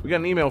this. We got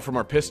an email from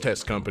our piss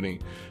test company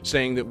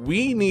saying that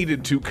we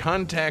needed to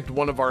contact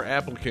one of our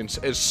applicants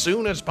as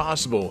soon as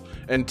possible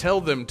and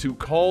tell them to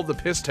call the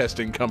piss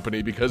testing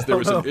company because there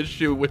was an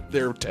issue with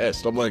their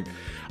test. I'm like,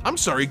 I'm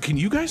sorry, can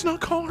you guys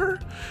not call her?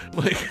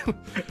 Like,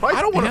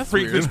 I don't want to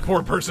freak this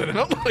poor person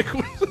out. Like,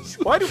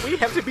 why do we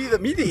have to be the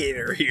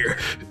mediator here?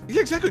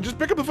 Yeah, exactly. Just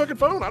pick up the fucking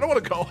phone. I don't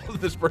want to call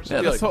this person.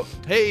 Yeah, and be like,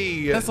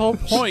 hey, that's the whole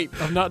point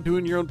of not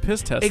doing your own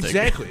piss testing.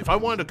 Exactly. If I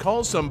wanted to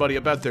call somebody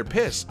about their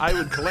piss, I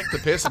would collect the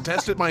piss and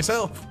test it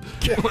myself.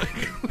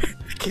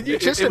 Can you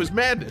just? It was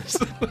madness.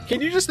 Can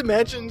you just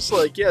imagine? It's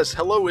like, yes,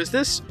 hello, is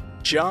this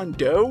John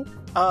Doe?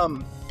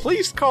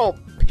 Please call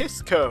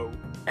Pisco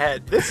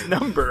at this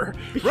number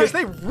because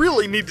they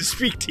really need to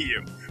speak to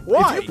you.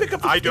 Why? If you pick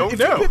up I don't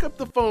know. If you pick up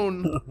the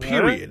phone,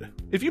 period.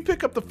 If you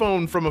pick up the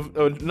phone from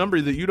a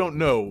number that you don't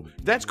know,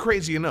 that's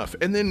crazy enough.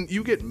 And then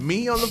you get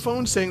me on the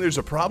phone saying there's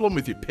a problem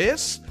with your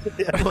piss?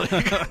 Like,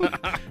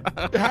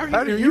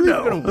 how do you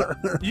know?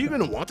 You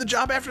gonna want the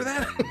job after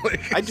that?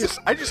 Like, I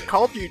just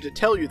called you to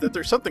tell you that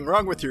there's something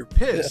wrong with your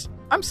piss.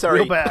 I'm sorry.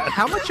 Real bad.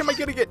 How much am I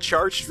going to get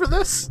charged for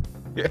this?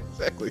 yeah,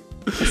 exactly.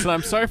 Listen,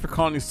 I'm sorry for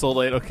calling you so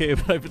late, okay,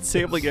 but I've been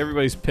sampling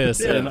everybody's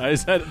piss, and I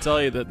just had to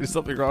tell you that there's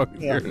something wrong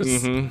with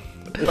yours.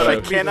 But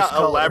I cannot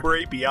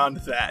elaborate beyond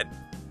that.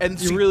 And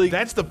see, really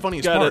that's the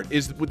funniest part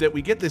is that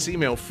we get this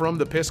email from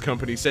the piss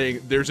company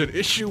saying there's an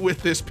issue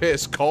with this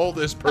piss. Call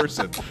this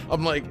person.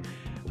 I'm like,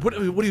 what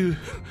do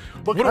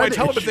I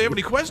tell them if they have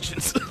any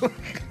questions?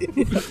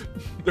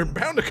 They're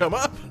bound to come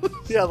up.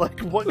 Yeah, like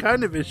what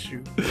kind of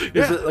issue?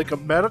 Is it like a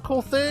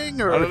medical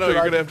thing, or I don't know. should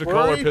You're gonna have to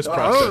call our piss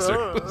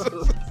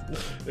processor.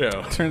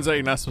 Yeah. Turns out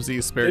you're not supposed to eat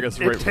asparagus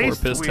right before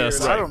tastes piss weird.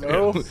 test. I don't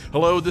know.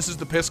 Hello, this is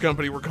the piss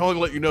company. We're calling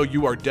to let you know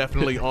you are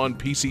definitely on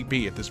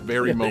PCP at this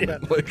very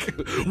moment. Like,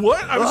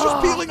 what? I was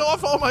just peeling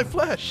off all my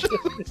flesh.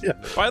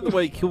 By the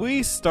way, can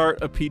we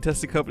start a pee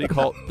testing company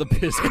called the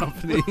Piss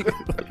Company?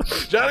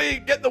 Johnny,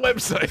 get the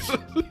website.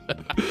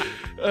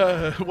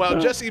 While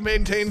Jesse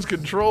maintains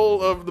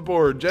control of the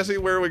board. Jesse,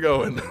 where are we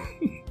going?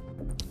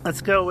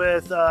 Let's go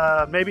with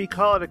maybe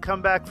call it a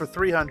comeback for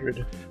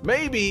 300.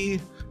 Maybe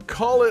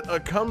call it a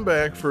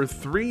comeback for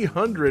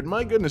 300.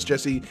 My goodness,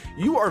 Jesse,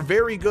 you are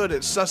very good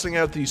at sussing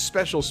out these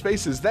special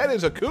spaces. That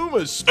is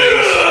Akuma's space.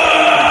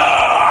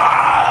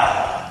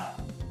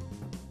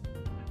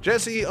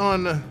 Jesse,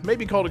 on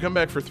maybe call to come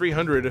back for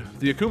 300,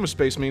 the Akuma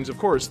space means, of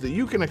course, that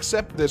you can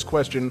accept this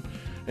question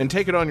and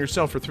take it on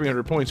yourself for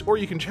 300 points, or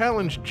you can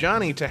challenge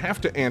Johnny to have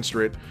to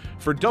answer it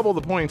for double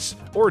the points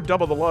or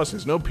double the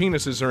losses. No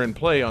penises are in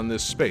play on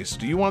this space.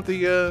 Do you want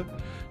the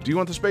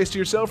space to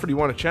yourself, or do you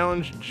want to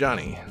challenge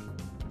Johnny?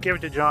 Give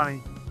it to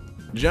Johnny.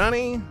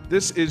 Johnny,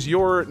 this is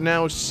your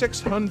now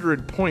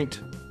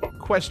 600-point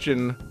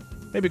question.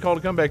 Maybe call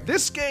to come back.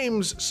 This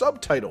game's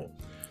subtitle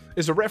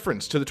is a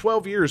reference to the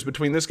 12 years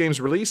between this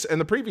game's release and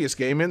the previous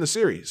game in the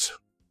series.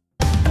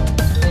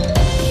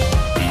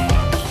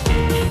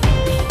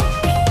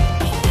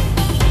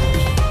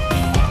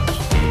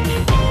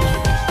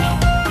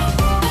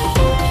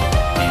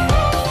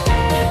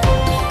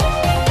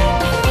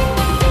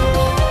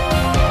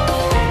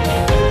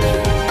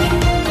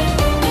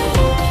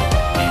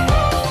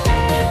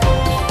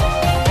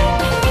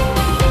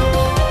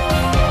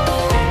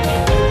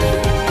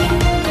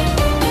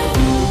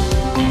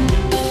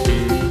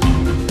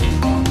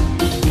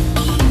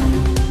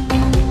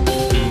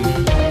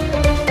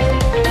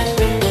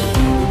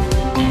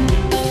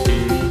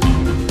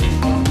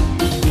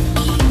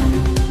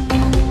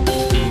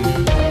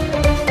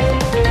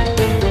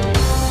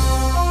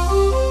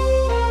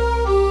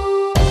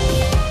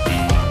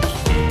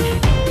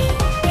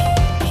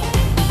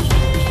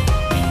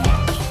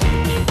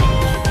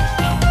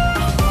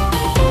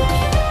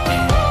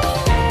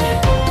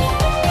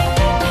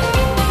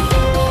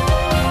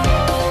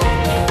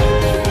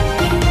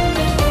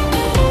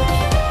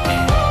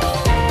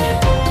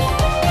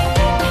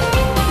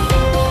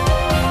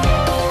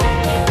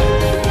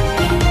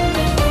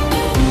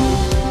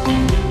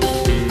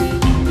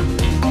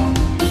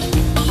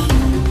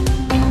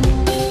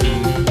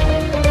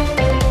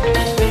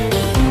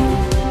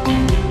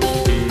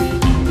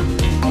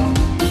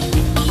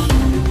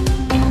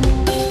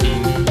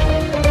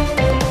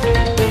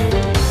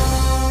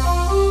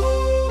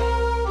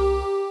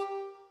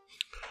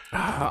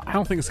 I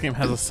don't think this game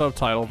has a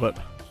subtitle, but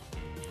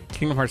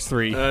Kingdom Hearts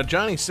 3.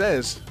 Johnny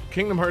says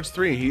Kingdom Hearts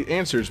 3. He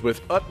answers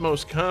with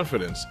utmost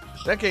confidence.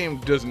 That game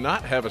does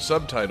not have a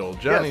subtitle.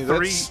 Johnny, yeah,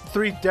 that's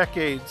three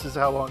decades is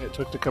how long it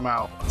took to come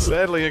out.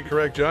 sadly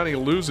incorrect. Johnny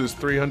loses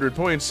 300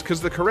 points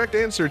because the correct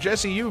answer,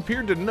 Jesse, you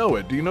appeared to know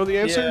it. Do you know the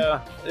answer?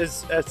 Yeah,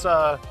 it's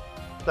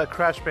the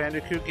Crash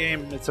Bandicoot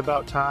game. It's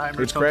about time.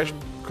 Or It's something.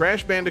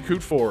 Crash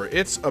Bandicoot 4.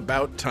 It's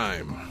about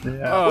time.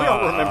 Yeah. We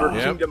all remember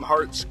Yep. Kingdom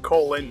Hearts: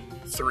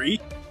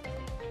 3.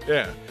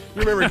 Yeah.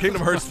 You remember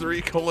Kingdom Hearts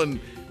 3,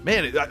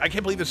 man, I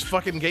can't believe this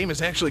fucking game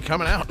is actually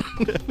coming out.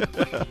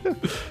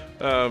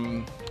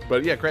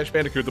 But yeah, Crash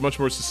Bandicoot, the much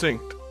more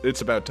succinct. It's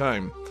about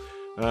time.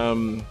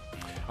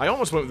 I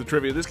almost went with the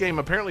trivia. This game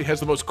apparently has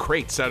the most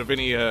crates out of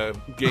any game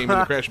in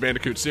the Crash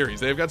Bandicoot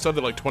series. They've got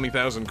something like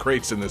 20,000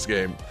 crates in this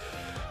game.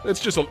 It's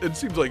just, it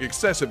seems like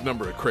excessive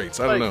number of crates.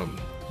 I don't know.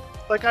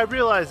 Like, I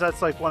realize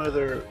that's like one of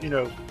their,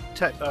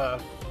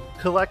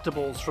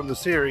 collectibles from the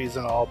series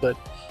and all, but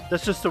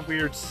that's just a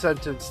weird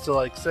sentence to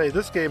like say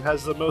this game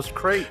has the most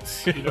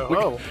crates. We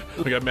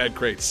got mad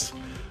crates.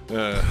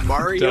 Tell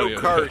Mario you.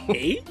 Kart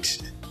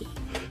 8?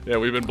 Yeah,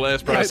 we've been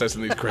blast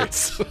processing these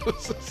crates.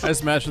 I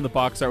just imagine the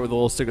box art with a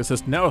little sticker that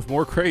says, now with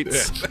more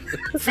crates.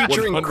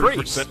 Featuring 100%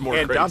 Crates more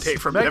and crates. Dante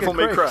from Mega Devil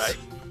May Cry.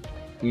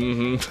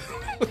 crates.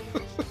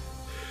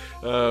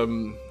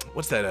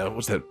 What's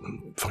that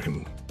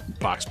fucking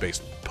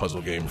box-based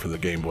puzzle game for the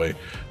Game Boy?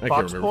 I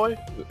Box can't Boy?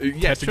 remember.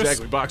 Yes, Tetris?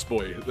 exactly. Box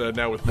Boy.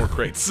 Now with more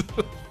crates.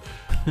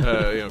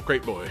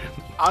 Crate Boy.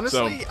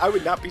 Honestly, So- I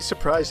would not be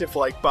surprised if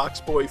like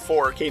Box Boy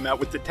 4 came out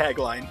with the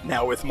tagline,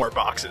 now with more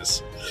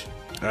boxes.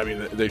 I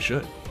mean, they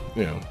should.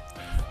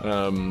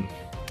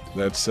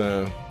 That's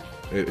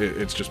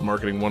it's just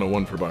marketing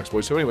 101 for Box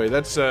Boy. So anyway,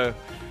 that's gonna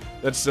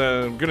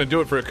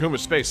do it for Akuma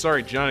Space.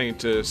 Sorry, Johnny,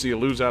 to see you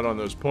lose out on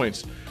those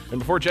points. And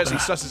before Jesse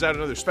susses out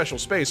another special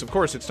space, of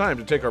course, it's time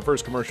to take our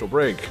first commercial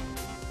break.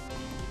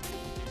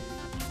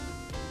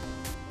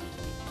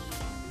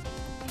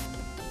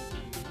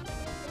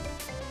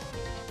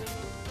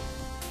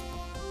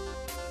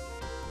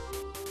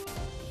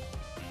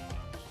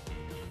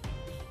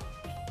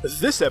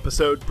 This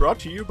episode brought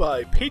to you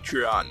by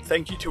Patreon.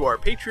 Thank you to our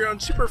Patreon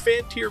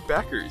Superfan tier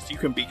backers. You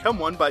can become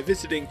one by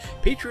visiting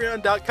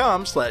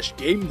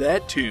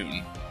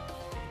patreon.com/GameThatTune.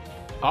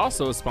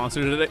 Also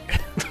sponsored today.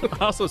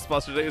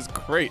 Is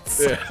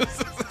crates.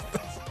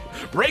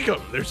 Break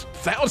them! There's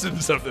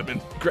thousands of them in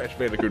Crash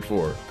Bandicoot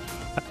 4.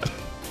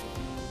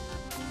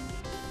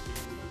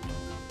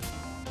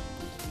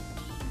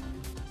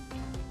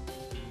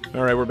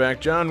 All right, we're back.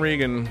 John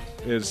Regan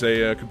is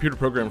a computer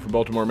programmer from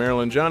Baltimore,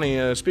 Maryland.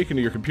 Johnny, speaking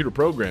to your computer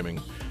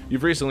programming,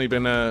 you've recently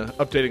been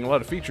updating a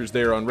lot of features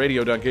there on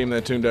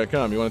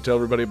radio.gamethattune.com. You want to tell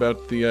everybody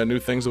about the new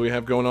things that we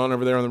have going on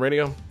over there on the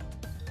radio?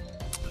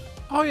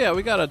 Oh yeah,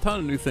 we got a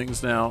ton of new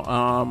things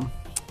now.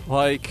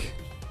 Like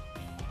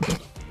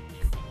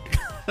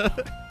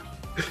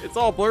it's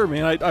all blur,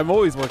 man. I'm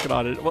always working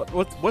on it.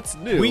 What's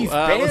new? We've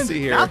let's banned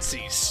see here.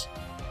 Nazis.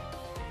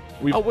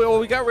 We've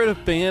We got rid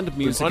of banned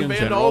music in unbanned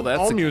general.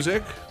 all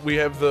music. We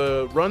have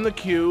the run the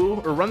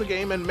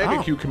game and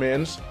mega queue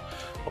commands.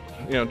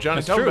 Johnny,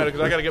 That's tell me true. about it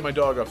because I got to get my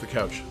dog off the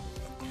couch.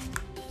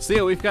 So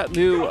yeah, we've got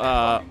new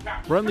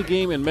run the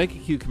game and mega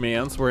queue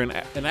commands where an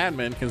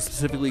admin can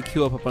specifically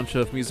queue up a bunch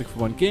of music for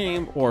one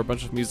game or a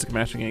bunch of music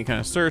matching any kind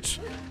of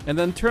search, and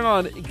then turn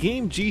on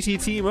Game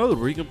GTT mode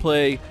where you can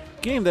play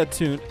Game That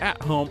Tune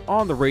at home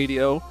on the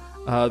radio.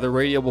 The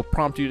radio will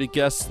prompt you to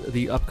guess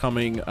the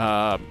upcoming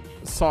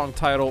song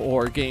title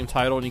or game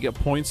title, and you get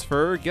points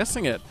for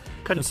guessing it.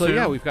 And so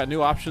yeah, we've got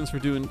new options for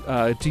doing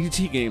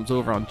GTT games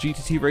over on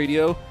GTT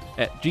Radio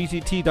at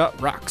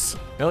gtt.rocks.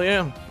 Hell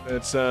yeah.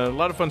 It's a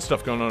lot of fun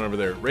stuff going on over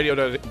there.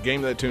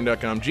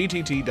 Radio.gamethattune.com,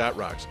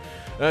 gtt.rocks.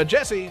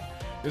 Jesse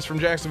is from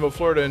Jacksonville,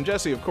 Florida, and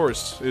Jesse, of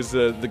course, is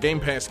the Game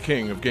Pass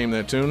king of Game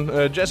That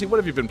Tune. Jesse, what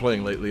have you been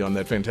playing lately on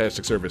that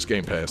fantastic service,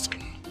 Game Pass?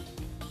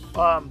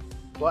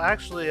 Well,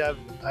 actually, I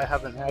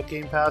haven't had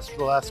Game Pass for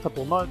the last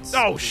couple of months.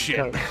 Oh,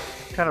 shit.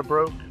 Kind of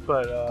broke,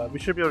 but we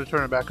should be able to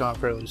turn it back on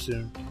fairly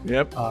soon.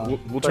 Yep.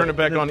 We'll turn it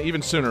back on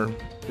even sooner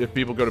if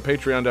people go to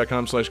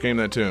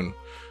patreon.com/GameThatTune.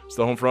 It's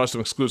the home for awesome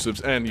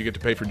exclusives, and you get to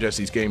pay for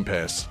Jesse's Game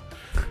Pass.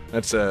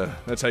 That's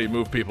how you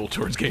move people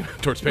towards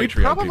Patreon.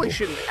 We probably people.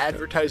 shouldn't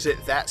advertise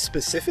it that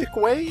specific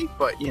way,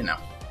 but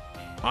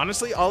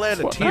Honestly, I'll add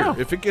a What tier now?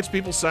 if it gets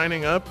people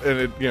signing up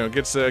and it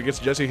gets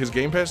Jesse his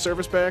Game Pass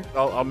service back.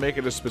 I'll make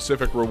it a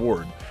specific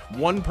reward.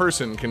 One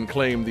person can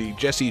claim the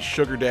Jesse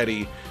Sugar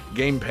Daddy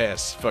Game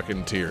Pass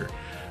fucking tier.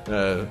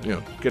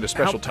 Get a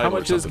special title. How or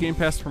much is something. Game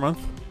Pass per month?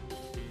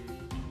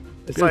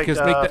 It's Good, like because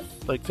make that-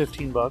 like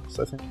 $15,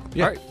 I think.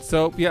 Yeah. All right,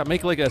 so yeah,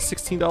 make like a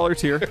 $16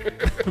 tier.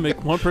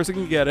 Make one person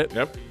can get it.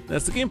 Yep.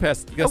 That's the Game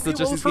Pass. That's the well,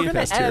 Jesse's if we're Game gonna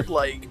Pass tier. add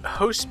like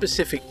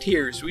host-specific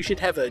tiers, we should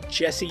have a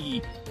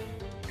Jesse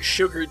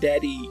Sugar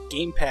Daddy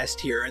Game Pass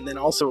tier, and then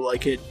also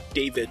like a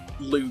David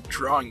Lou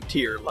drawing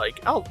tier. Like,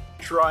 I'll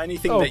draw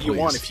anything Oh, that you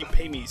want please. if you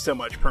pay me so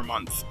much per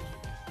month.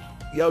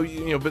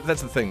 But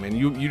that's the thing, man.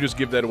 You just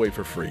give that away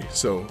for free.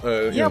 So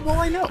Yeah, well,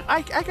 I know.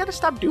 I gotta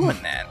stop doing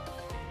that.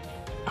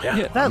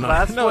 Yeah. That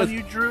last no, one it's-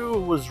 you drew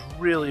was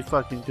really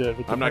fucking good.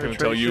 With the I'm not going to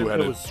tell you how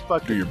penetration. It was to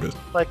fucking, do your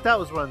business. Like, that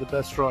was one of the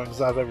best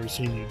drawings I've ever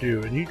seen you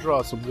do, and you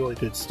draw some really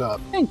good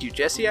stuff. Thank you,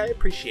 Jesse. I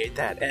appreciate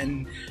that.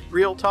 And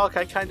real talk,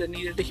 I kind of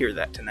needed to hear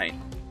that tonight.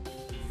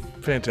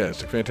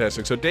 Fantastic,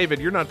 fantastic. So, David,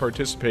 you're not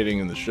participating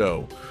in the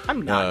show.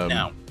 I'm not,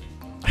 no.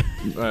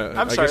 I'm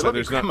I sorry, guess let me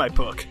there's grab not, my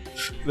book.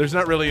 there's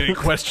not really any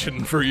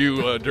question for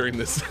you during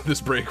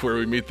this break where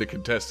we meet the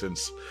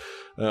contestants.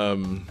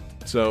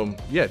 So,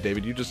 yeah,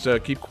 David, you just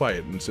keep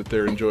quiet and sit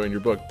there enjoying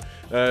your book.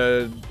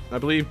 I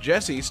believe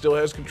Jesse still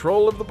has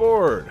control of the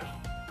board.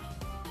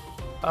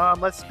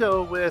 Let's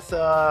go with,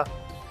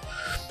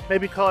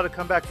 maybe call it a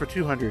comeback for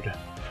 200.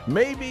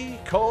 Maybe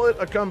call it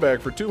a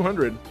comeback for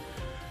 200.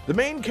 The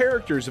main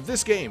characters of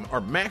this game are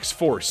Max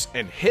Force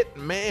and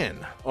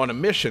Hitman on a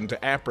mission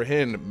to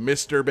apprehend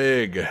Mr.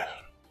 Big.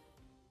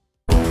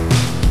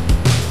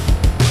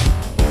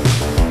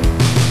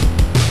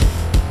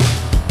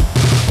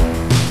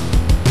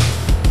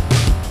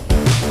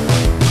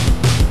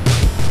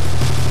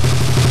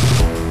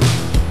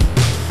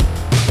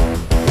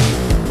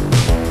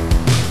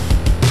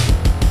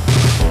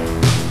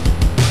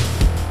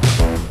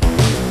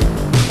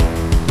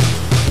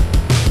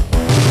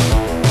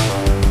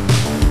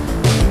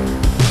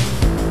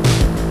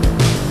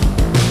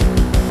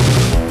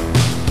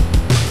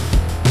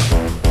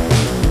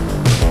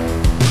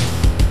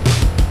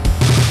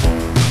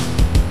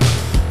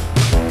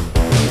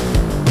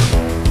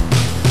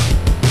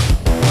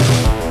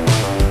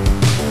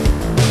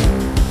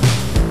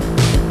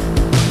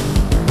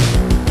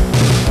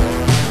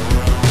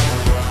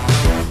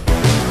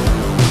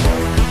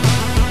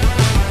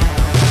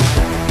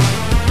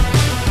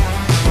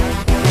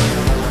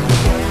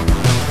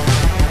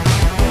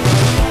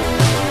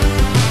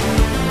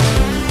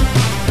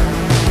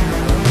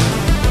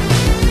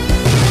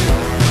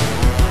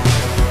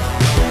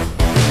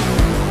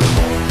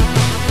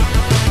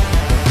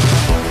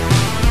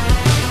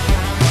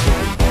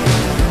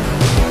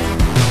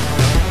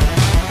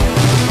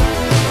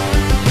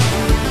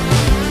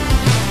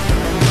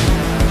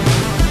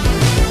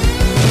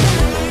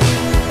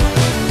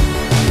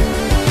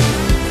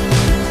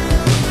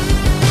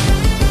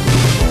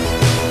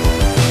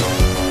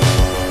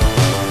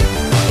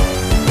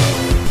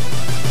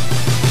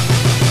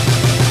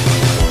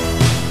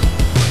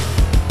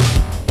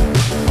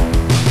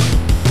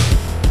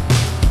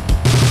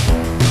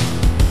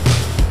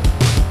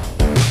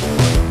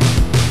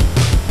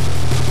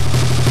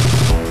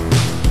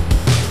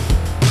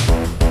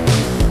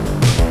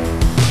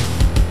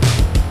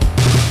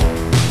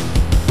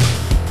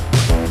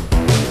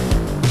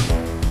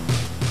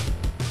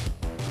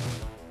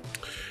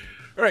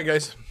 All right,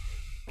 guys.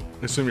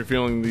 I assume you're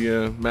feeling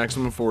the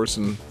maximum force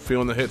and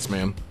feeling the hits,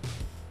 man.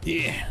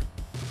 Yeah.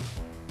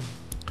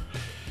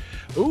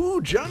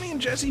 Ooh, Johnny and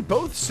Jesse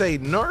both say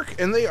narc,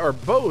 and they are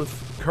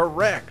both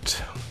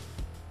correct.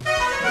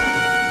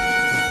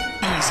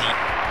 Easy.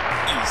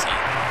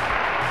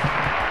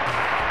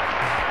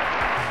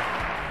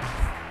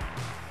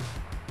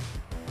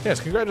 Yes,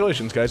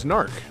 congratulations, guys.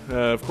 Narc.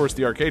 Of course,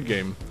 the arcade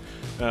game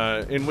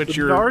in which The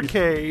you're...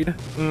 arcade.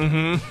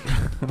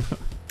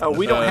 Oh,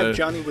 we don't have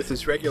Johnny with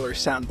his regular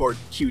soundboard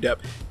queued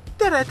up.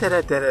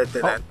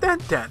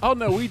 Da-da-da-da-da-da-da-da-da. Oh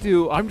no, we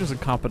do. I'm just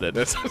incompetent.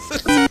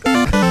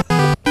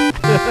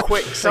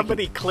 Quick,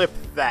 somebody clip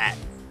that.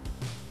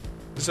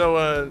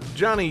 So,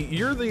 Johnny,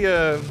 you're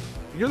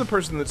the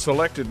person that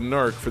selected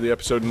Narc for the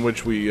episode in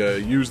which we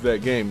used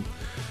that game.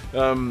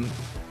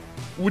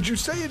 Would you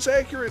say it's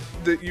accurate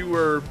that you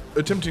were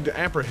attempting to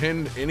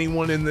apprehend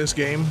anyone in this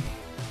game?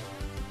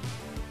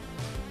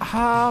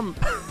 I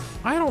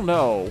don't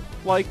know.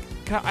 Like,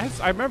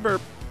 I remember,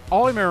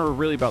 all I remember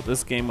really about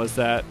this game was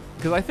that,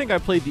 because I think I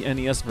played the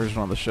NES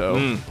version on the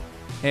show,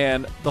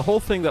 and the whole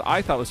thing that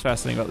I thought was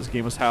fascinating about this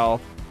game was how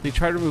they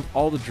tried to remove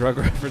all the drug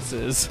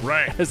references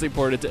Right. as they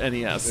ported it to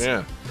NES.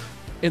 Yeah.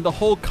 And the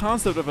whole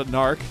concept of a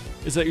narc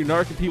is that you're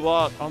narking people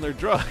out on their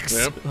drugs.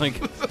 Yep. Like,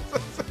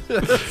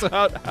 so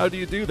how do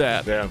you do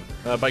that? Yeah.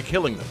 By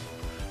killing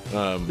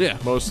them. Yeah.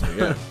 Mostly,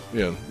 yeah.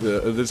 Yeah.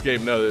 This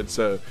game, no, it's,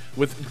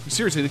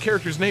 seriously, the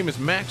character's name is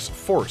Max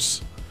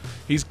Force.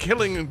 He's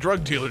killing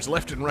drug dealers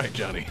left and right,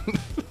 Johnny.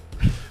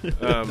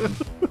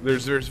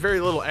 There's very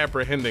little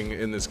apprehending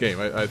in this game.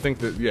 I think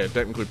that, yeah,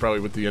 technically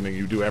probably with the ending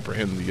you do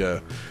apprehend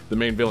the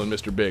main villain,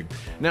 Mr. Big.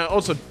 Now,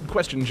 also,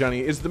 question, Johnny,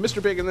 is the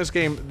Mr. Big in this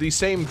game the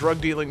same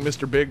drug-dealing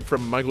Mr. Big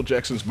from Michael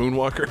Jackson's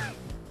Moonwalker?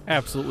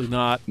 Absolutely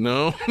not.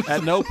 No?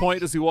 At no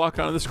point does he walk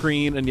onto the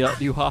screen and yell at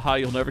you, haha,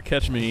 you'll never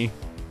catch me,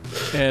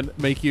 and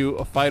make you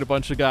fight a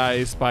bunch of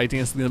guys by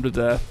dancing them to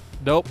death.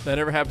 Nope, that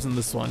never happens in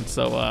this one.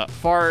 So,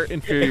 far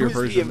inferior It was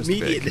version the of Mr.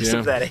 Big. immediateness Yeah.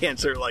 of that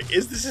answer. Like,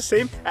 is this the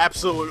same?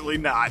 Absolutely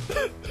not.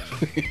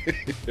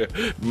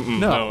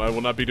 No, I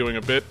will not be doing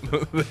a bit.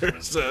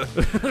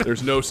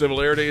 There's no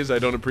similarities. I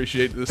don't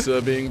appreciate this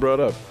being brought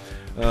up.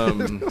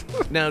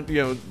 Now,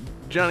 you know,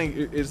 Johnny,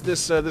 is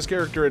this this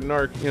character in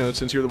Narc, you know,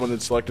 since you're the one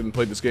that selected and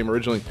played this game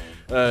originally,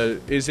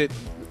 is it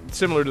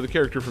similar to the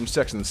character from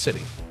Sex and the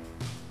City?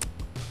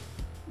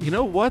 You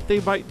know what?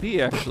 They might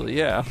be, actually,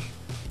 yeah.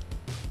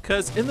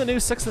 Because in the new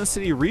Sex and the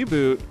City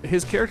reboot,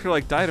 his character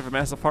died of a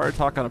massive heart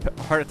attack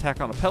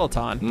on a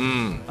Peloton.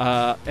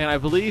 And I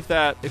believe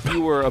that if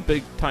you were a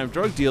big time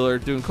drug dealer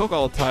doing coke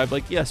all the time,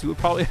 yes, you would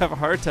probably have a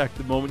heart attack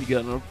the moment you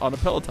get on a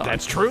Peloton.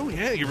 That's true.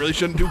 Yeah, you really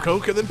shouldn't do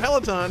coke and then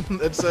Peloton.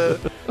 That's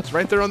it's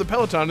right there on the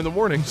Peloton in the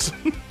mornings.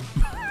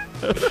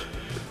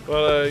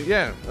 Well,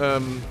 yeah.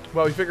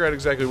 While we figure out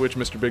exactly which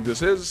Mr. Big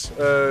this is,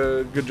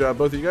 good job,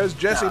 both of you guys.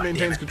 Jesse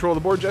maintains control of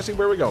the board. Jesse,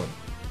 where are we going?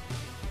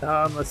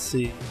 Let's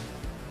see.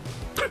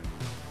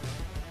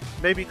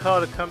 Maybe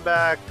call it a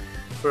comeback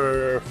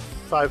for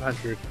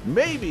 500.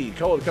 Maybe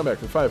call it a comeback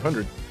for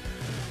 500.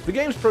 The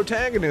game's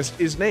protagonist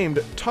is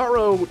named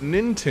Taro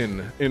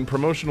Nintin in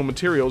promotional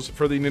materials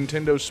for the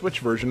Nintendo Switch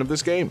version of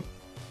this game.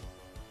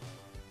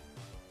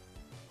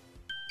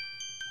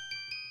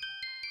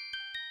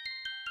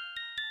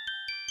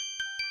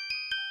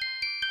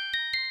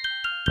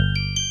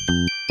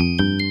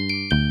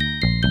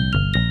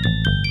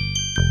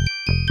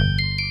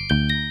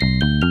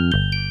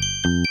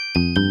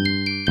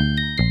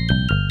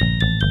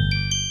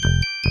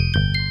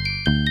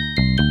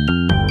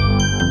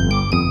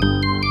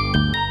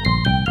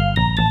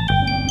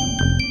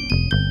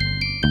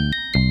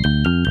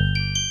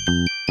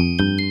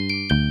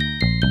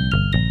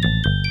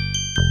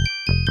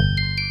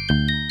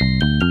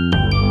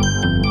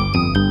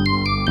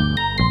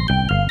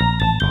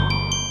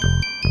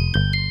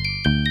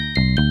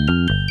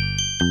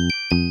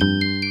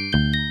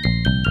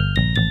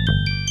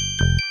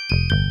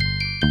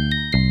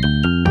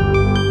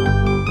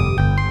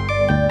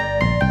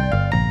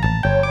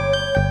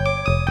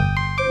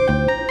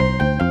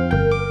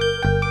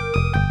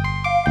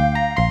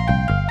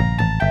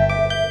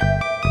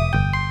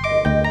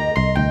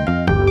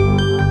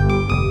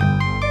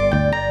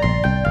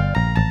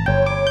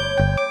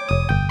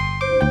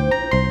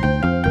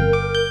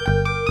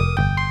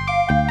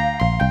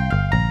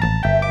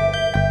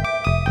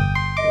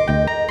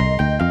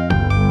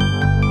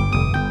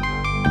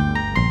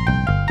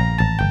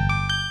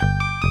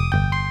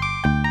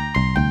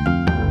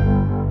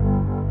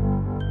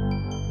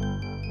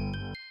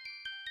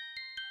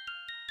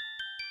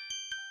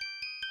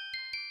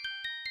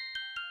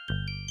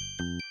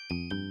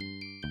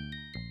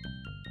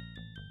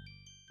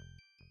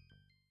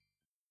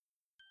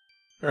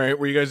 All right,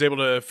 were you guys able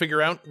to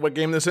figure out what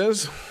game this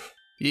is?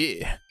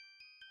 Yeah.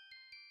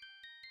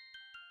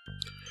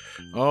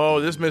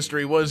 Oh, this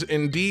mystery was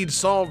indeed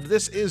solved.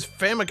 This is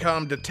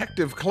Famicom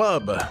Detective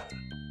Club.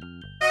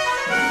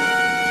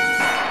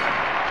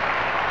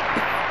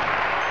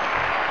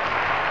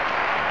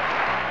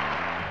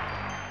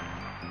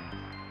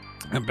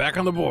 I'm back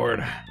on the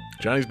board.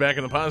 Johnny's back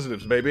in the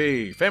positives,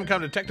 baby. Famicom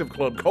Detective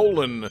Club,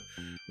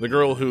 the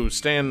girl who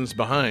stands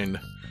behind.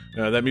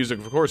 That music,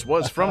 of course,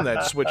 was from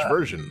that Switch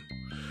version.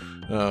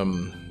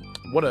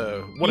 What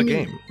a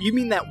game. You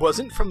mean that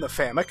wasn't from the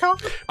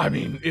Famicom? I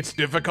mean, it's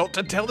difficult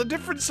to tell the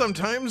difference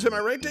sometimes. Am I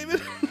right, David?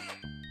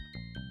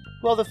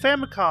 Well, the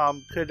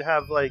Famicom could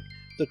have,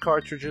 the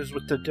cartridges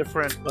with the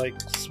different,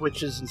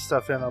 switches and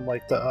stuff in them,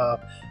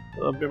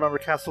 remember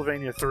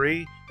Castlevania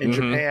 3 in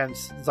Japan?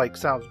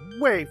 Sounds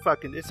way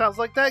fucking. It sounds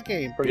like that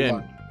game pretty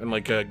much. And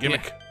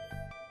Gimmick. Yeah.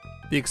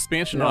 The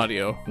expansion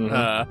audio in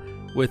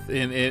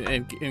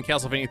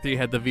Castlevania 3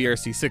 had the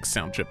VRC6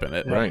 sound chip in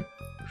it. Right.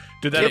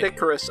 Kid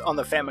Icarus on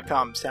the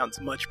Famicom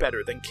sounds much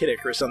better than Kid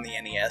Icarus on the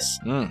NES.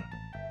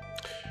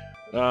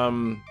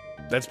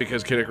 That's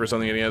because Kid Icarus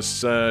on the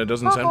NES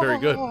doesn't sound very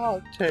good.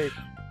 Take.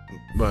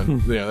 But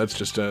yeah, that's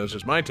just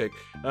my take.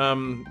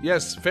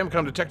 Yes,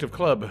 Famicom Detective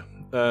Club.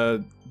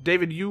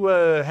 David, you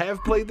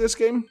have played this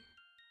game?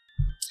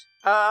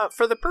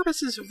 For the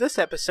purposes of this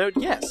episode,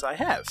 yes, I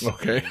have.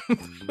 Okay.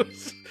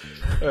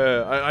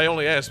 I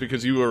only asked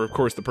because you were, of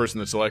course, the person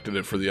that selected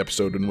it for the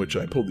episode in which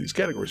I pulled these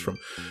categories from.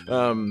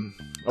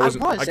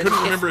 I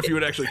couldn't remember if you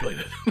had actually played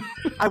it.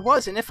 I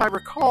was, and if I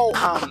recall,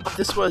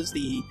 this was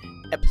the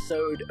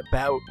episode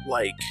about,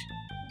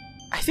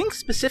 I think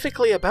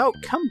specifically about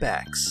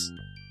comebacks.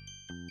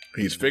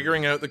 He's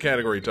figuring out the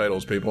category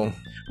titles, people.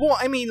 Well,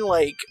 I mean,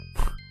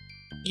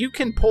 you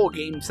can pull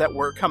games that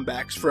were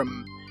comebacks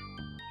from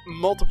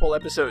multiple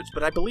episodes,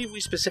 but I believe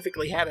we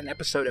specifically had an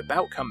episode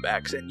about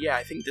comebacks, and yeah,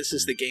 I think this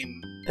is the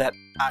game that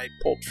I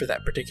pulled for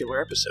that particular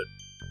episode.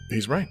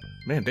 He's right.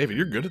 Man, David,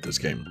 you're good at this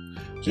game.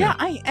 Yeah,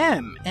 I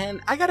am,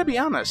 and I gotta be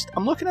honest,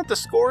 I'm looking at the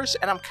scores,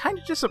 and I'm kind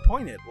of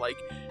disappointed.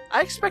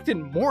 I expected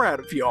more out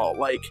of y'all.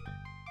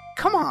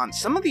 Come on,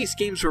 some of these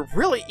games were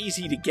really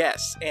easy to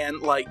guess,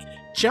 and,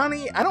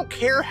 Johnny, I don't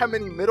care how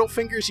many middle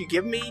fingers you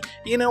give me,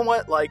 you know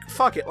what,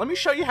 fuck it, let me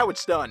show you how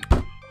it's done.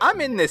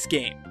 I'm in this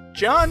game.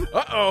 John,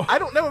 I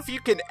don't know if you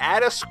can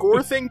add a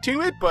score thing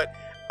to it, but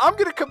I'm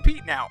gonna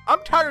compete now.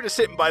 I'm tired of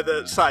sitting by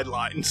the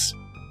sidelines.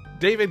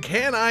 David,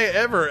 can I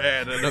ever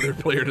add another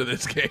player to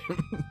this game?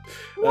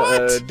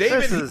 What?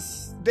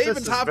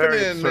 David's hopping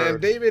in, man.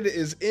 David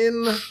is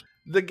in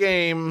the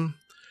game.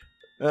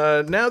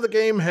 Now the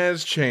game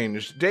has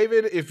changed.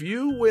 David, if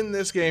you win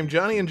this game,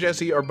 Johnny and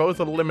Jesse are both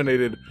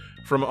eliminated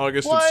from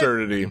August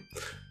Absurdity.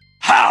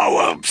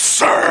 How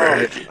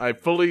absurd! I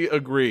fully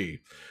agree.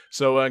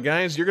 So,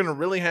 guys, you're going to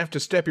really have to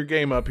step your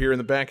game up here in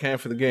the back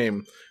half of the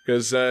game,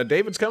 because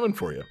David's coming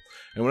for you.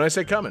 And when I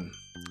say coming,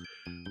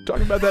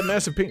 talking about that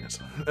massive penis.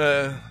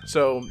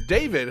 So,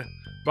 David,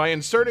 by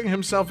inserting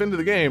himself into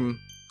the game,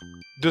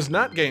 does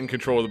not gain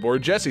control of the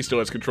board. Jesse still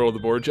has control of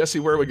the board. Jesse,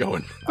 where are we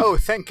going? Oh,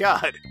 thank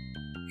God.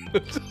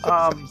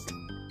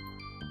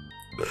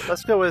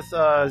 Let's go with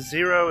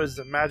 0 is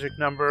the magic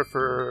number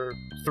for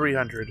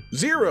 300.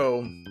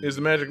 0 is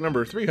the magic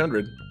number,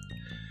 300.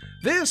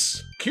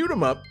 This Cute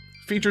 'em Up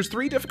features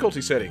 3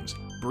 difficulty settings: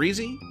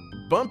 breezy,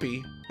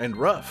 bumpy, and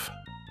rough.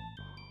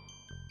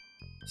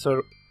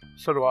 So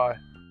do I.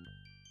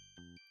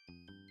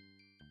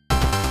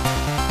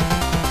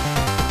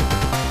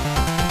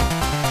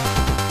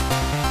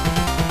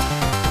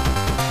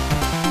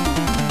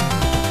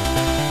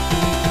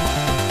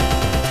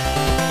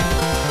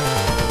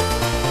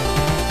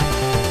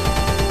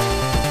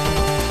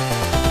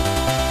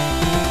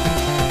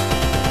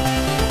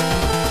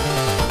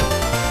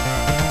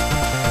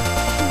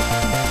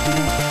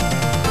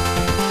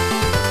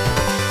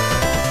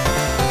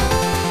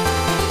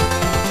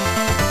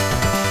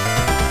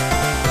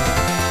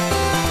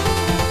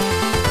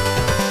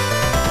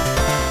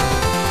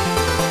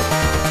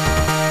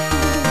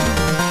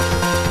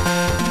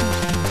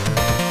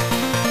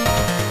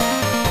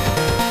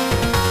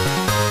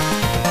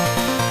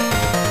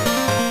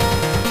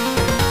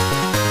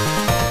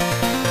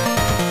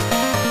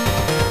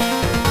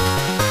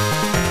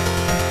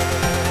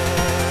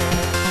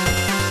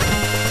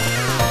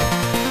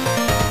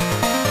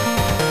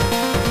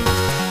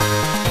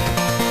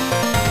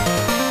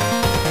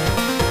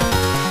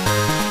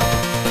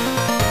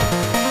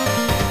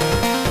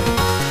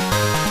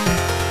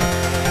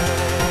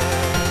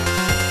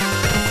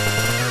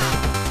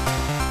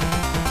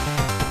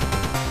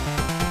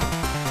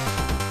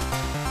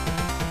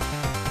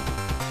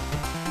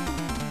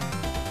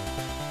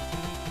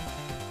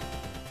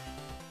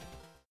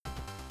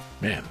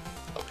 Man,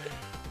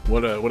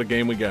 what a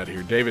game we got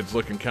here. David's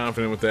looking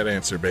confident with that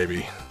answer,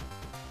 baby.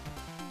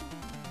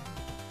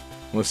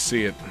 Let's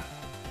see it.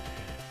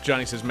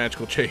 Johnny says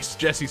Magical Chase.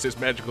 Jesse says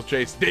Magical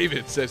Chase.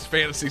 David says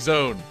Fantasy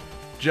Zone.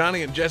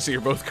 Johnny and Jesse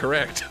are both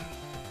correct.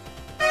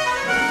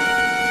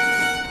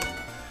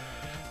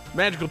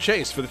 Magical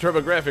Chase for the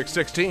TurboGrafx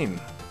 16.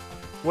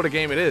 What a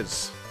game it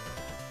is.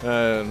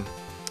 Does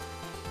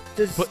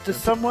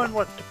someone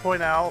want to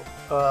point out,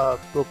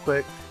 real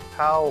quick,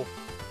 how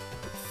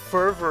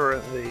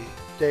fervently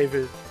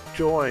David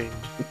joined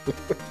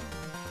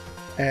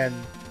and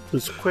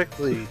was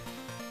quickly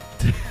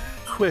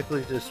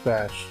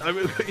dispatched? I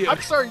mean, yeah.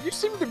 I'm sorry, you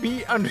seem to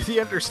be under the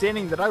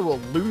understanding that I will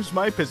lose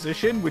my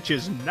position, which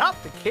is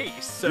not the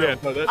case. So Yeah,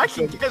 no, I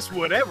can guess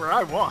whatever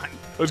I want.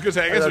 I was going to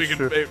say, I guess we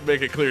That's can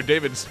make it clear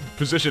David's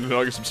position in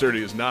August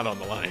Absurdity is not on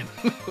the line.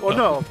 Well,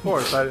 no, of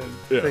course, I didn't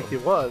Yeah. think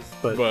it was,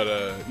 but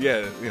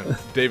yeah,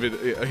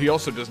 David, he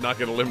also does not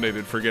get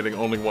eliminated for getting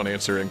only one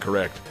answer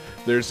incorrect.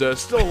 There's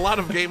still a lot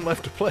of game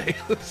left to play.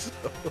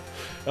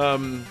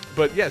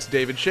 But yes,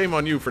 David, shame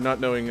on you for not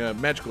knowing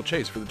Magical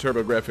Chase for the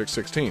TurboGrafx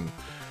 16.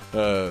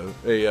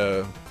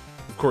 Of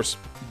course,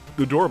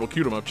 adorable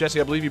Cute 'em Up.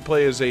 Jesse, I believe you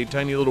play as a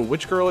tiny little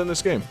witch girl in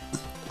this game.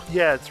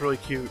 yeah, it's really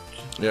cute.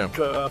 Yeah.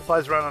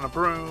 Flies around on a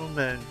broom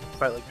and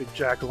fight like big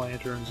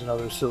jack-o'-lanterns and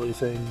other silly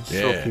things.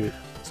 Yeah. So cute.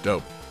 It's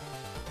dope.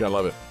 Gotta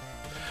love it.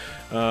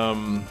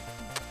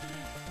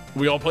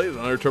 We all played it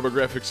on our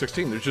TurboGrafx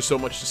 16. There's just so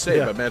much to say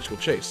Yeah. about Magical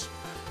Chase.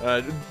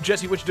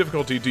 Jesse, which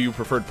difficulty do you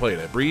prefer to play it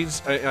at?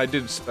 Breeze? I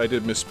did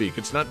misspeak.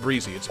 It's not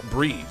breezy. It's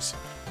breeze,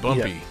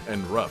 bumpy,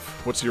 and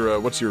rough. What's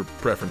your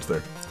preference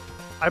there?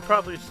 I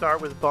probably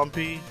start with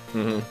bumpy,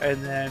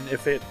 and then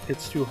if it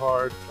hits too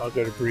hard, I'll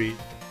go to breeze.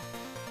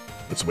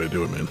 That's the way to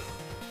do it, man.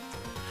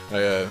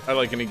 I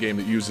like any game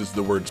that uses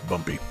the words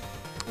bumpy.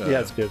 Yeah,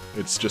 it's good.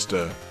 It's just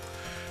a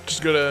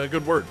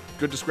good word,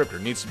 good descriptor.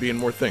 It needs to be in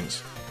more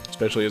things,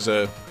 especially as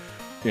a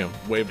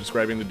way of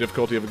describing the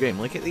difficulty of a game.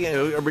 Like, are we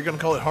going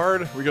to call it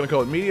hard? Are we going to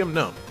call it medium?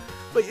 No,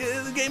 but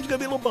the game's going to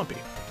be a little bumpy.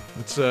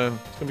 It's going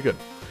to be good.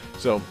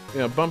 So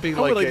bumpy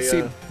like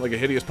a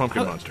hideous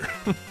pumpkin monster.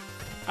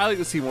 I like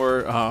to see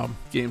more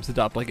games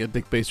adopt like a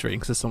big base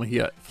rating system. You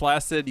got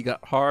flaccid, you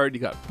got hard,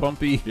 you got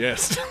bumpy.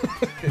 Yes.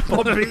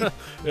 Bumpy.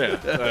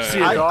 Yeah. See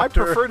a I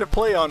doctor. prefer to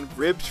play on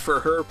ribs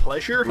for her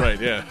pleasure. Right.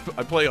 Yeah.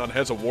 I play on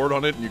has a wart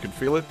on it, and you can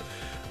feel it.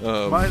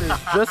 Mine is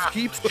just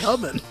keeps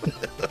coming.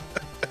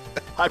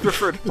 I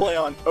prefer to play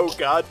on, oh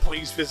God,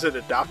 please visit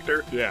a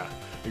doctor. Yeah.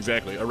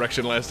 Exactly.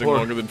 Erection lasting Or-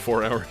 longer than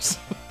 4 hours.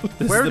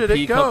 This Where is the did it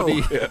pee go?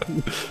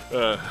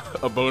 Company.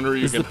 A boner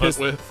you Is can the hunt piss-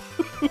 with.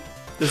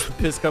 This is the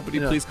piss company.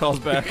 Please call us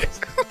back.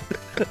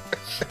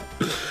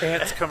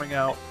 Ants coming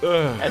out.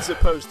 As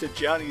opposed to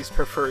Johnny's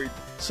preferred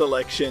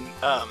selection,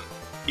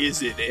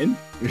 is it in?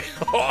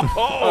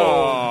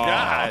 Oh,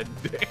 God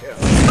damn.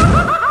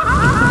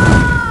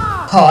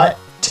 Hot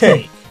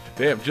take.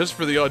 Damn, just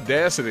for the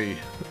audacity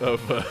of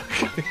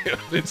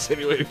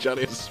insinuating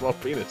Johnny has a small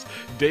penis,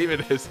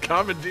 David has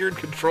commandeered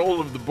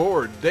control of the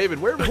board. David,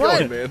 where are we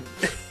going, man?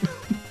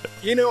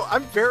 You know,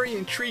 I'm very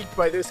intrigued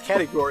by this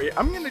category.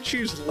 I'm going to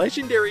choose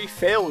legendary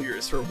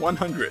failures for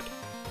 100.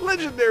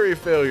 Legendary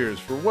failures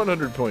for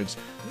 100 points.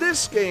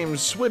 This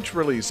game's Switch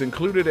release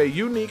included a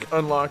unique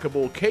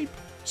unlockable cape,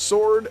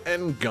 sword,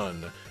 and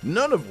gun,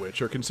 none of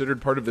which are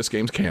considered part of this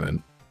game's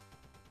canon.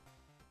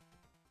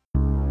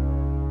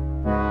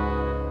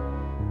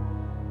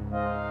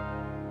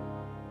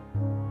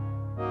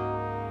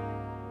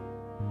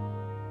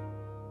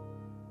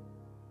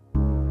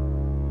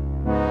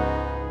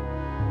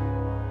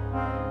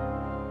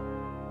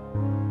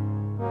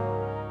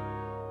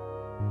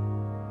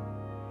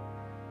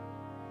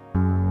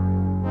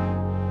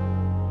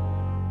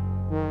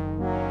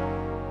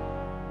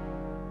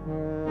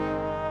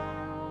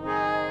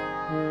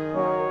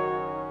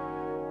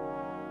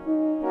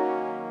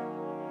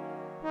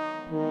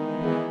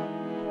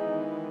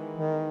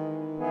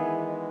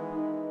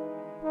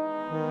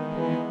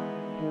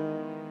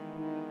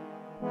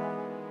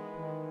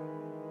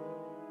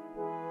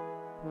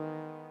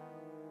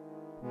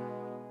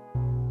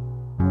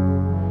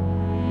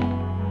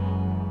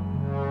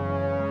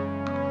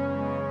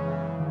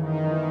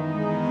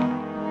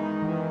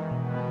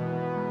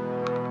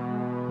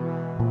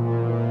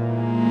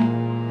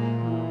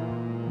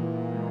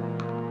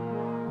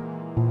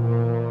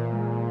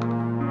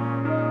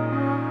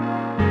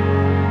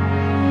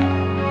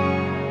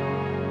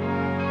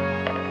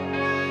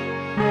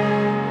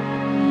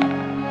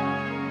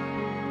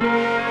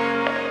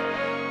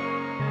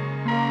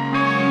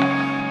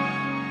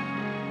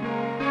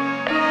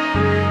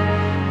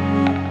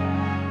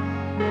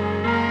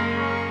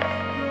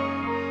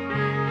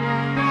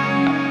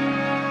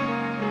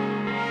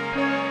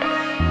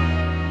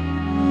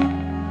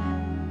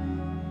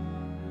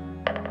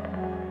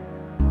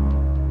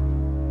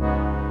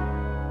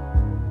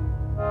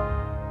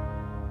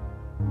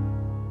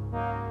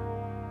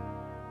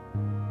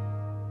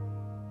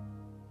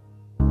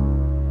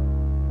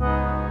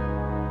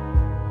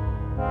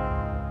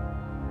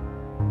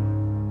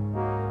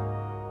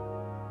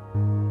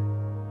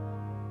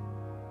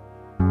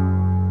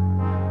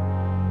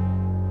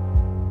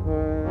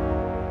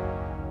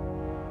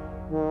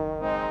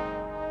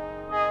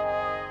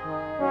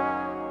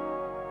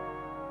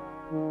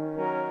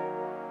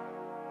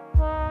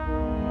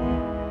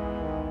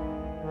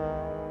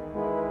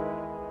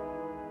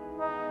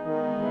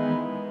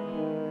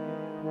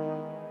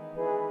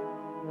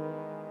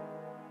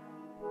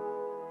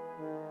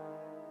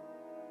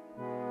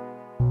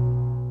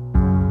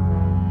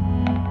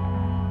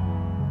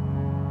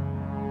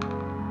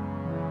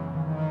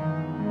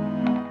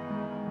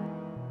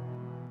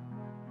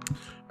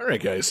 All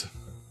right, guys.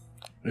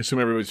 I assume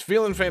everybody's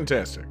feeling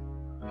fantastic.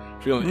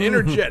 Feeling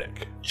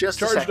energetic. Just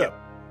charged a second.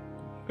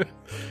 up.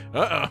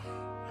 Uh-oh.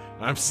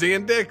 I'm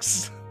seeing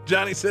dicks.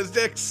 Johnny says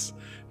dicks.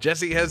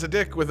 Jesse has a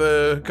dick with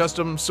a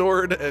custom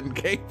sword and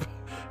cape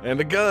and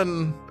a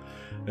gun.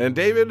 And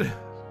David,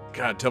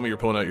 God, tell me you're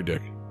pulling out your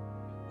dick.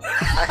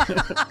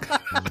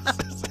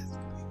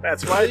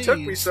 That's why it took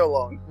me so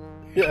long.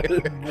 Here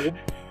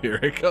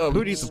it comes.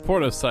 Who needs a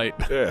porno site?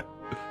 Yeah.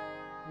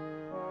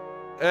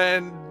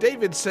 And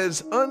David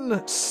says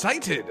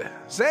unsighted.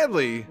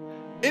 Sadly,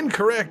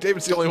 incorrect.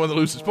 David's the only one that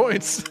loses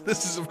points.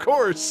 This is, of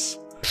course,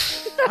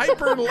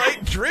 Hyper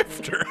Light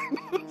Drifter.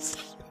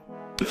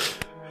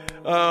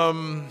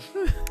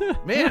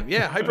 Man,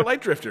 yeah, Hyper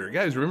Light Drifter.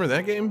 Guys, remember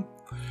that game?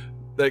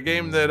 That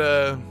game that,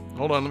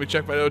 hold on, let me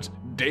check my notes.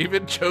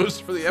 David chose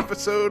for the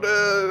episode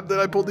that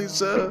I pulled these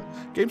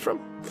games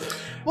from?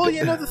 Well,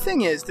 you know, the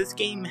thing is, this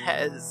game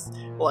has,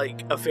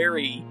 like, a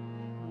very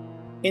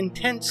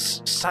intense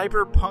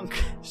cyberpunk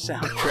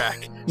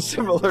soundtrack,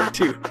 similar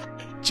to...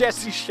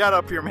 Jesse, shut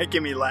up, you're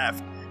making me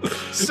laugh.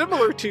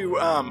 Similar to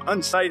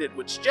Unsighted,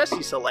 which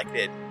Jesse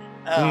selected.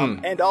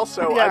 And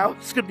also... Yeah, I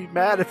was going to be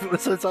mad if it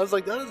was... I was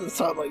like, that doesn't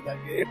sound like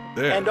that game.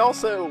 Yeah. And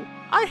also,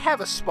 I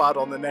have a spot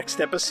on the next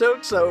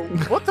episode, so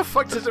what the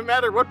fuck does it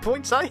matter what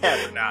points I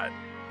have or not?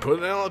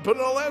 Put it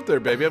all out there,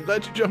 baby. I'm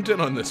glad you jumped in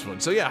on this one.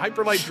 So yeah,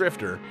 Hyper Light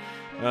Drifter.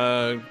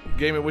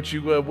 Game in which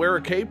you wear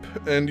a cape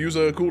and use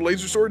a cool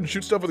laser sword and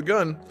shoot stuff with a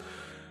gun.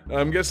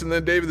 I'm guessing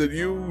then, David, that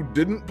you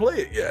didn't play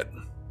it yet.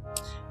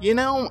 You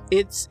know,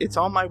 it's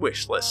on my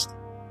wish list.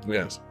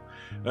 Yes.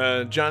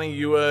 Johnny,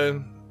 you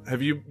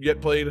have you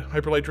yet played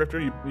Hyper Light Drifter?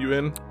 You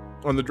in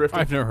on the Drifter?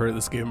 I've never heard of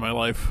this game in my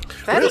life.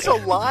 That is a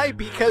lie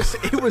because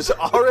it was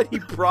already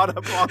brought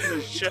up on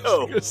the show.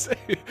 I was gonna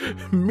say,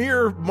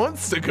 mere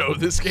months ago,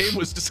 this game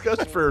was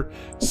discussed for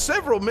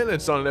several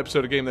minutes on an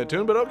episode of Game That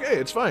Tune, but okay,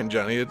 it's fine,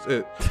 Johnny. If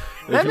you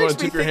want to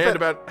tip your hand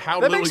about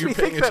how little you're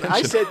paying attention. That makes me think that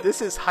I said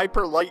this is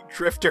Hyper Light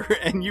Drifter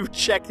and you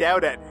checked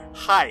out at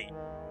hi.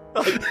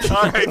 Like,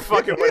 alright,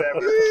 fucking whatever.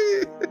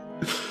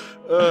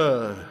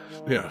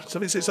 Yeah,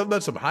 somebody say something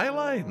about some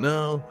highlight?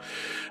 No.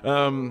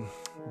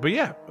 But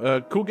yeah,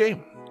 cool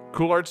game.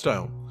 Cool art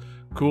style.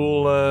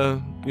 Cool,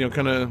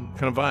 kind of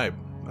vibe.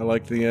 I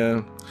like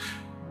the,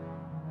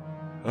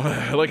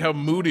 I like how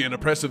moody and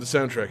oppressive the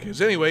soundtrack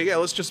is. Anyway, yeah,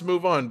 let's just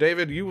move on.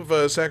 David,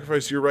 you've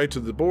sacrificed your right to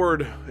the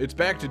board. It's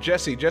back to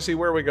Jesse. Jesse,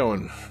 where are we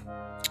going?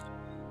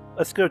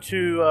 Let's go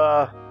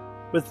to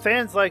With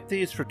fans like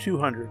these for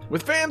 200.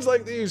 With fans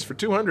like these for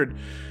 200,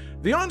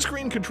 the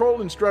on-screen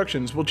control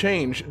instructions will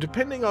change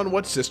depending on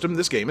what system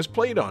this game is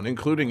played on,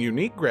 including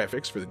unique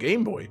graphics for the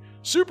Game Boy,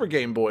 Super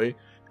Game Boy,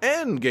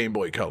 and Game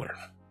Boy Color.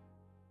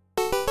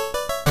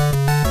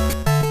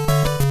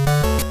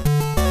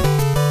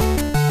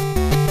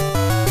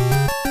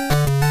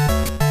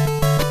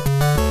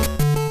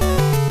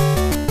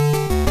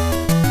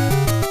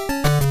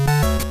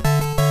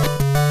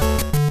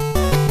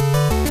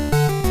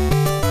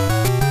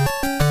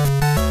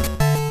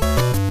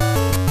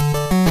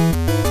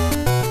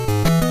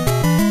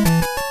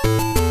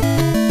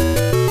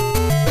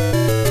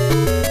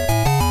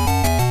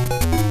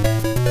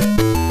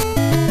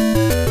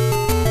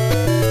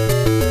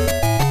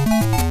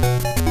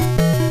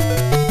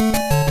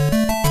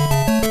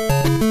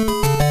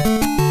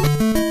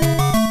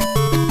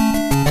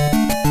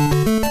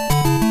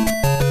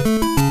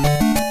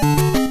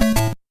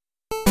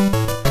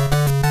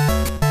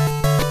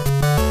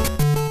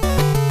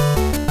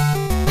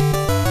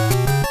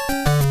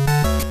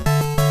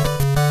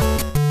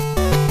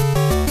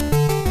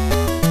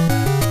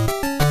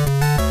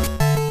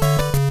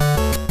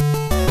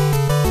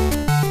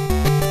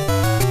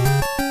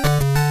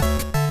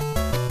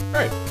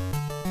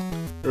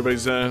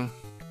 Everybody's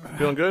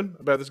feeling good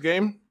about this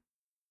game?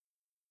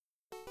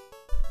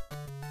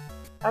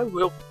 I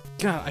will.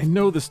 God, I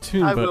know this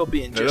tune, I but will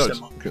be in just a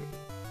moment.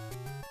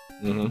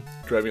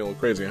 Driving you a little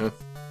crazy, huh?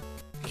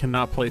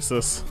 cannot place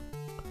this.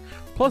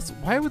 Plus,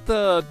 why would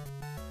the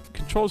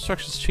control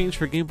instructions change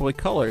for Game Boy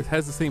Color? It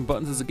has the same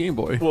buttons as a Game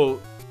Boy.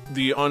 Well,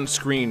 the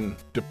on-screen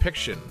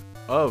depiction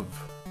of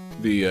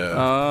the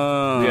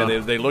yeah,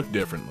 they look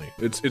differently.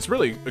 It's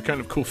really a kind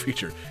of cool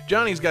feature.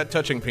 Johnny's got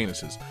touching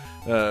penises.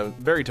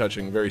 Very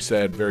touching, very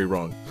sad, very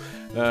wrong.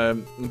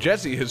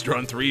 Jesse has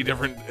drawn 3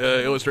 different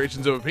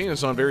illustrations of a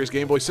penis on various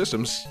Game Boy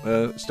systems.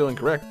 Still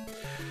incorrect.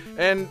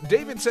 And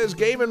David says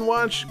Game &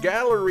 Watch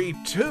Gallery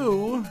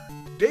 2.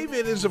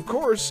 David is, of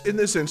course, in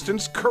this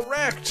instance,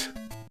 correct.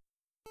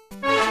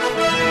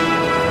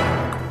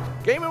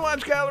 Game &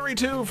 Watch Gallery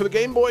 2 for the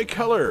Game Boy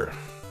Color.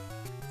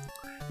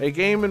 A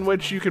game in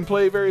which you can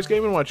play various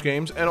Game & Watch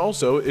games, and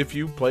also, if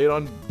you play it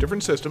on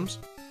different systems,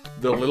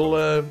 the little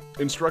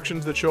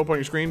instructions that show up on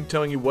your screen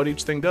telling you what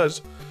each thing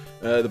does,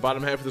 the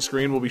bottom half of the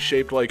screen will be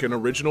shaped like an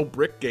original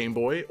brick Game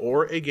Boy,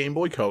 or a Game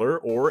Boy Color,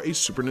 or a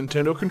Super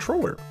Nintendo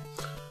controller.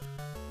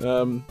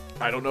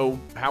 I don't know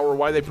how or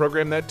why they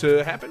programmed that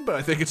to happen, but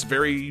I think it's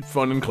very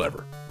fun and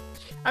clever.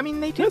 I mean,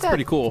 they did That's that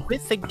pretty cool.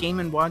 with the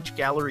Game & Watch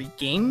Gallery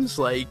games.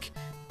 Like,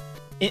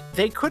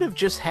 they could have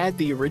just had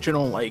the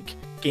original, like,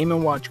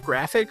 Game & Watch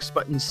graphics,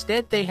 but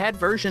instead they had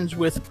versions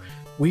with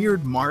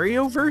weird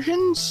Mario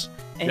versions.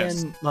 And,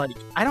 Yes. like,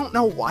 I don't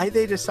know why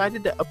they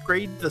decided to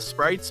upgrade the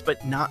sprites,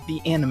 but not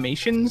the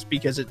animations,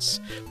 because it's,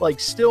 like,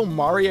 still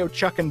Mario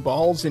chucking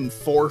balls in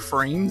 4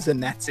 frames,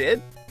 and that's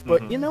it.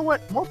 But you know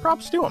what? More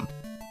props to them.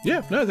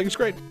 Yeah, no, I think it's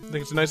great. I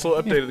think it's a nice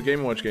little update of the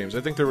Game & Watch games.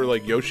 I think there were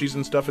like Yoshis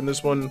and stuff in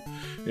this one.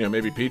 You know,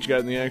 maybe Peach got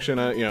in the action.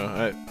 I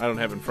don't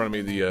have in front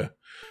of me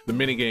the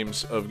mini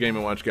games of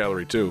Game & Watch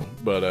Gallery 2,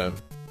 but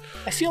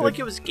I feel like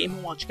it was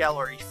Game & Watch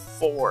Gallery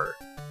 4,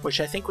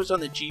 which I think was on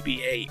the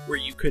GBA, where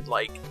you could,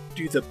 like,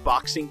 do the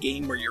boxing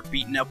game where you're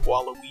beating up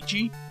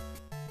Waluigi.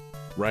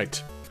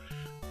 right.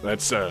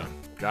 That's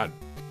God,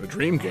 a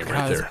dream game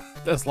right there.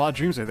 That's a lot of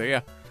dreams right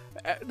there,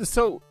 yeah.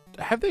 So,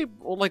 have they,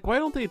 like, why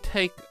don't they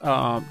take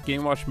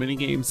Game & Watch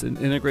minigames and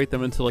integrate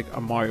them into, like, a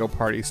Mario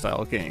Party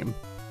style game?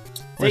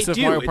 They Instead of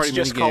do, Mario it's Party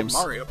just minigames- called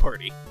Mario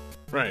Party.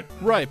 Right.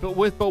 Right, but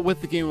with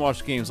the Game &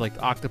 Watch games, like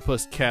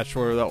Octopus Catch,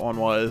 whatever that one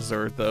was,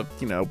 or the,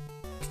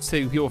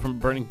 saving people from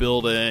burning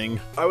building.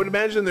 I would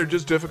imagine they're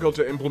just difficult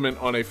to implement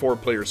on a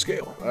 4-player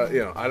scale.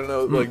 I don't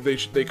know. Like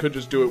they could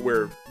just do it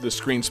where the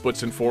screen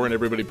splits in 4 and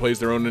everybody plays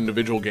their own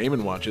individual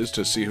Game & Watches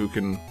to see who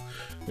can,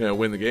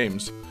 win the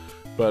games.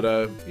 But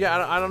I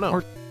don't know.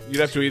 Or You'd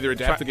have to either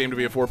adapt the game to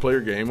be a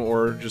 4-player game,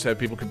 or just have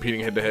people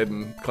competing head-to-head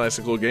in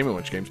classical Game &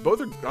 Watch games.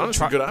 Both are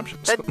honestly good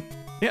options.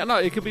 Yeah, no,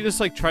 it could be just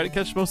like try to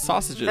catch most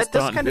sausages. That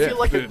does done. kind of feel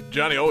like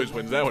Johnny always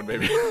wins that one,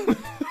 baby.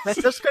 that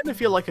does kind of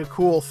feel like a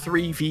cool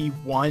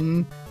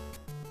 3v1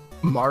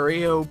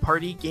 Mario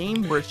Party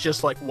game, where it's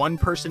just like one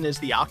person is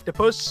the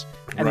octopus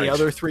and Right. the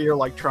other 3 are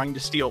like trying to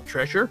steal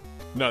treasure.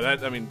 No,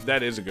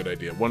 that is a good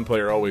idea. One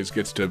player always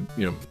gets to,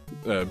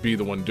 be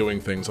the one doing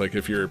things. Like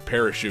if you're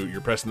parachute, you're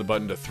pressing the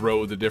button to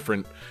throw the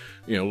different,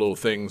 little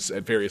things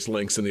at various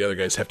lengths, and the other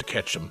guys have to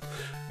catch them.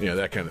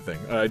 That kind of thing.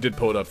 I did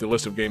pull it up. The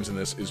list of games in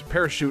this is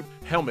Parachute,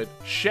 Helmet,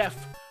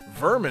 Chef,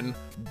 Vermin,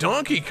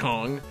 Donkey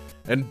Kong,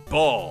 and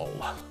Ball.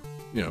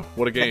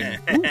 What a game.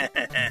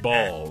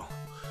 Ball.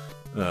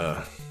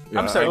 I'm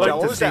sorry, I John, like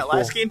what the was that sequel.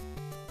 last game?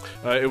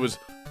 It was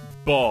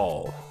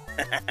Ball.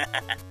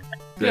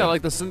 Yeah,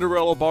 like the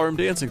Cinderella Ballroom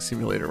Dancing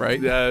Simulator,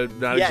 right?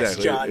 Not Yes,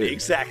 exactly. John,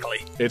 exactly.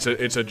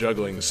 It's a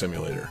juggling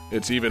simulator.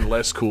 It's even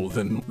less cool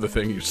than the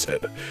thing you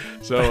said.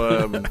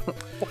 So,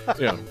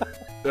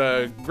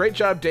 great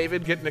job,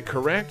 David, getting it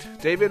correct.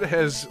 David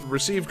has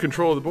received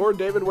control of the board.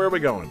 David, where are we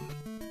going?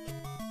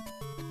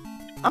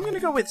 I'm going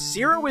to go with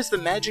 0 is the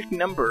magic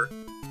number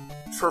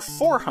for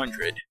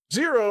 400.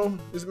 0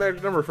 is the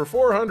magic number for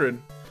 400.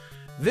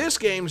 This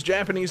game's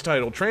Japanese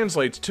title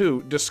translates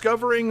to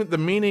Discovering the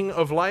Meaning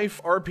of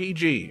Life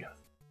RPG.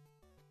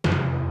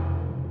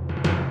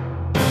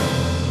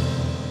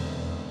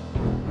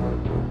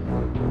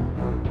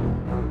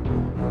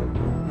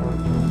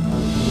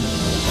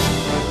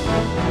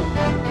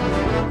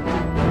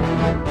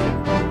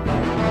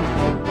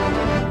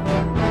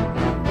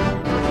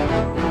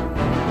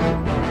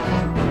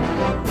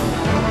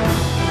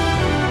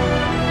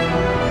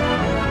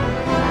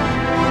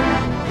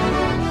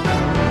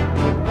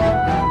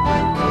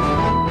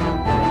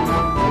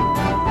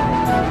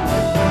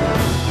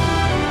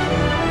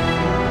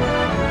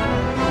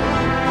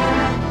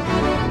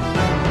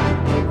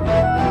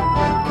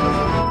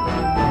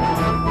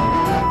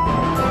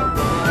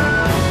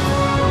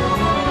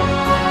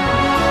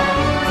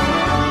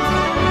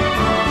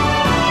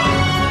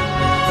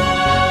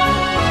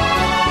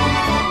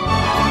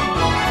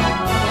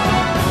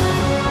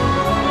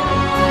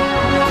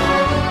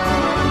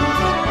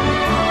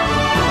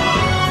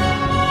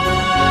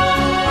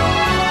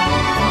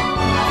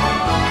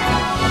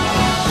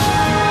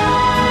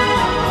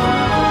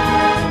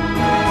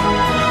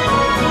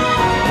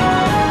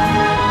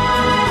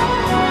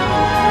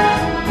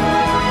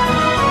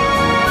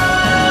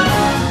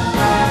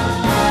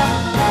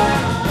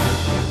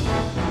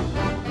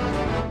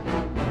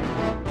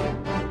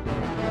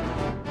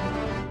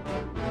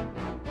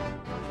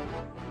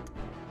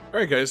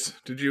 Alright guys,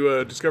 did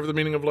you discover the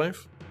meaning of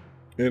life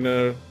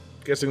in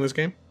guessing this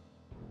game?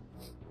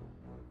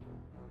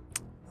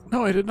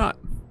 No, I did not.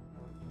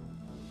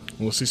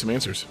 We'll see some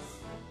answers.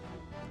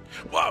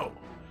 Whoa!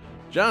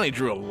 Johnny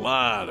drew a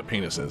lot of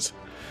penises.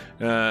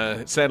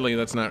 Sadly,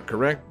 that's not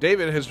correct.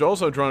 David has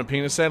also drawn a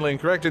penis, sadly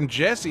incorrect, and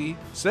Jesse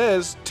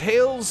says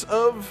Tales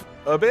of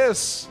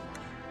Abyss.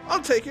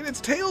 I'll take it,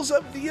 it's Tales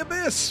of the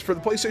Abyss for the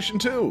PlayStation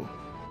 2.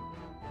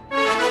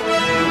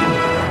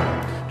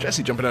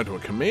 Jesse jumping out to a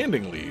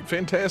commanding lead.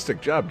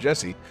 Fantastic job,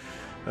 Jesse.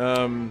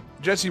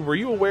 Jesse, were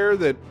you aware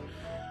that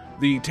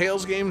the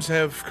Tales games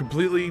have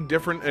completely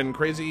different and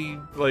crazy,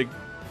 like,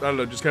 I don't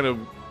know, just kind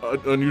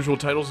of unusual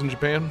titles in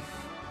Japan?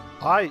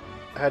 I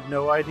had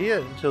no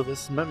idea until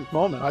this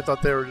moment. I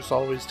thought they were just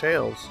always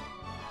Tales.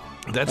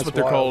 That's what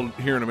they're called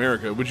here in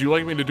America. Would you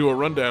like me to do a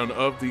rundown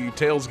of the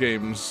Tales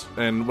games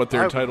and what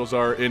their titles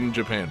are in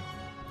Japan?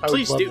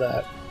 Please would do.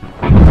 love that.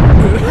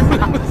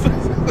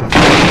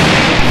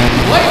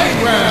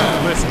 Lightning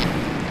round! Listen,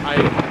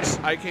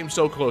 I came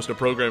so close to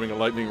programming a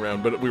lightning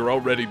round, but we were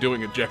already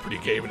doing a Jeopardy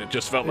game, and it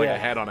just felt like a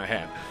hat on a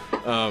hat.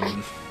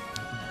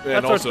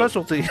 That's our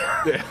specialty.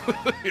 Yeah,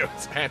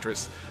 it's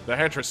Hatris, the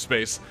Hatris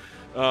space.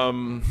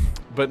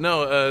 But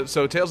no,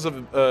 so Tales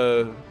of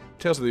the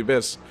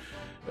Abyss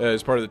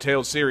is part of the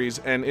Tales series,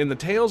 and in the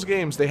Tales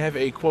games, they have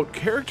a, quote,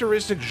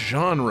 characteristic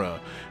genre,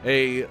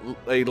 a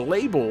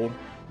label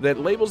that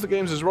labels the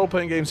games as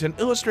role-playing games and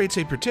illustrates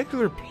a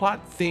particular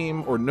plot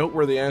theme or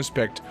noteworthy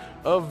aspect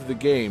of the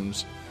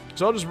games.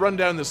 So I'll just run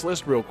down this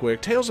list real quick.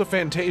 Tales of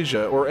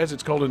Fantasia, or as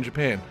it's called in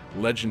Japan,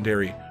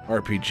 Legendary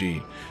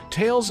RPG.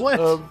 Tales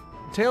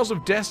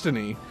of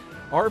Destiny,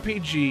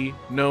 RPG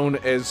known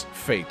as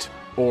Fate,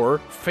 or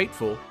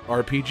Fateful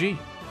RPG.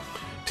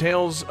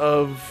 Tales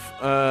of,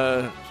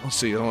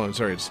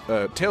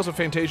 Tales of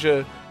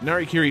Fantasia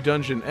Narikiri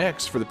Dungeon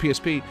X for the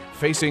PSP,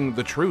 Facing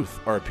the Truth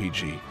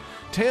RPG.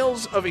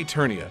 Tales of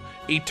Eternia,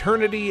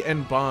 Eternity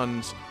and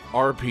Bonds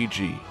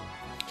RPG.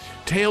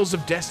 Tales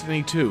of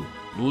Destiny 2,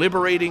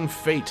 Liberating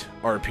Fate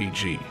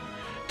RPG.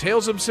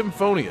 Tales of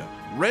Symphonia,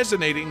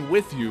 Resonating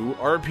with You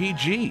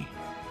RPG.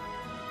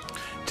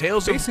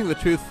 Tales of... Facing the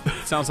Truth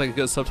sounds like a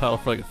good subtitle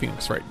for like a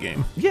Phoenix Wright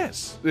game.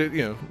 Yes,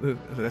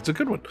 that's a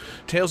good one.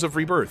 Tales of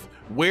Rebirth,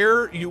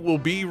 Where You Will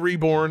Be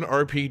Reborn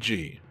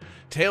RPG.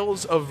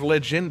 Tales of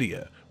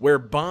Legendia, Where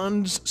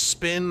Bonds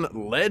Spin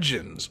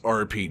Legends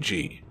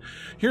RPG.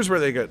 Here's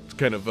where they got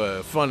kind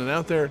of fun and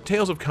out there.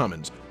 Tales of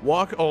Commons,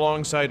 Walk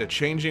Alongside a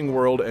Changing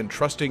World and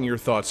Trusting Your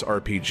Thoughts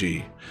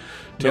RPG.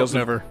 Tales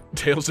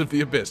of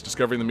the Abyss,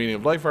 Discovering the Meaning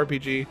of Life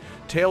RPG.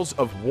 Tales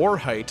of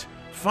Warhite,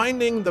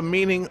 Finding the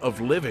Meaning of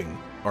Living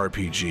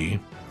RPG.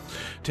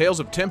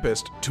 Tales of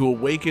Tempest, To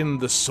Awaken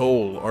the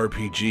Soul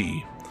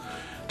RPG.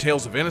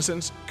 Tales of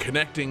Innocence,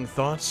 Connecting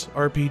Thoughts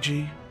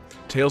RPG.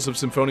 Tales of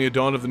Symphonia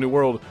Dawn of the New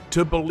World,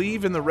 To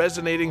Believe in the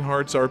Resonating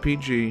Hearts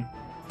RPG.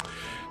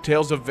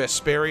 Tales of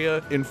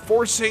Vesperia,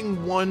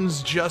 Enforcing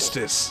One's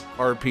Justice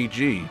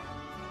RPG.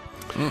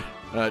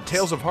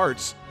 Tales of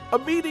Hearts, A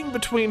Meeting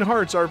Between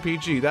Hearts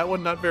RPG. That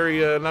one not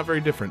very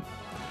different.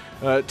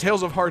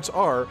 Tales of Hearts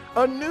R,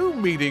 A New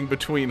Meeting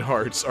Between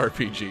Hearts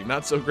RPG.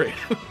 Not so great.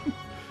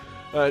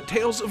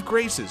 Tales of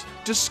Graces,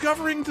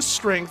 Discovering the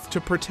Strength to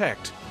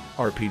Protect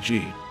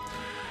RPG.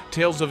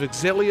 Tales of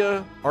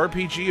Exilia,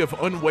 RPG of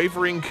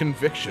Unwavering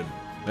Conviction.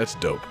 That's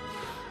dope.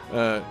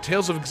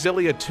 Tales of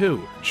Exilia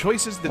 2,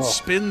 Choices That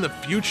Spin the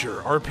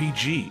Future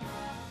RPG.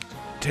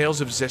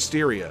 Tales of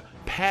Zestiria,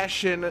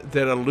 Passion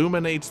That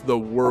Illuminates the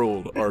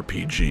World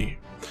RPG.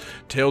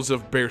 Tales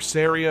of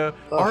Berseria,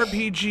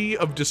 RPG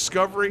of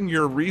Discovering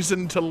Your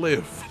Reason to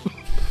Live.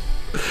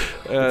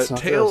 It's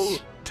not this.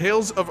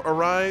 Tales of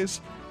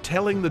Arise,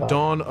 Telling the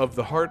Dawn of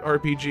the Heart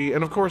RPG,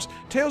 and of course,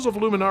 Tales of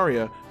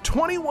Luminaria,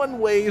 21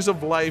 Ways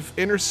of Life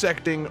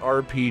Intersecting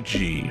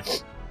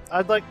RPG.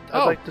 I'd like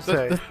to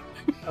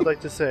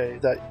say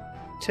that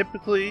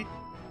typically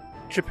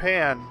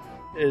Japan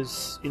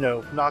is,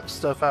 knocks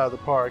stuff out of the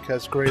park,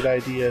 has great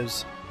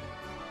ideas,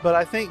 but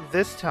I think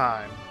this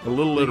time A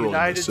little literal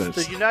in this sense.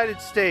 the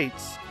United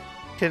States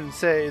can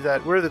say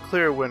that we're the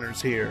clear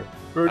winners here.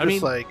 We're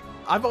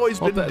I've always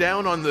been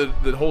down on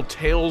the whole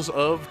Tales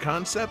of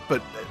concept,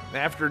 but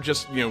after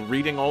just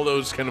reading all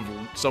those kind of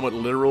somewhat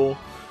literal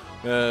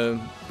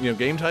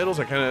game titles,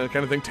 I kind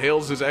of think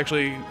Tales is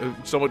actually a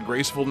somewhat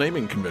graceful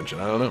naming convention.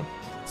 I don't know.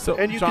 So,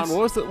 John,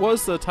 what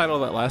was the title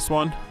of that last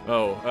one?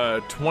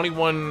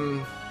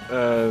 21.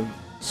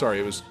 Sorry,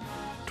 it was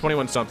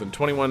 21 something.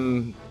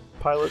 21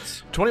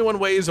 pilots. 21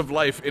 Ways of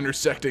Life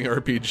Intersecting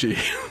RPG.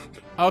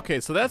 Okay,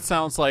 so that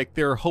sounds like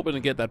they're hoping to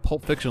get that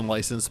Pulp Fiction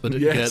license, but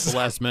didn't get it at the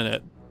last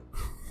minute.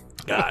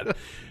 God.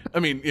 I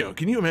mean,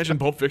 can you imagine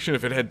Pulp Fiction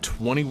if it had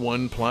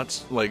 21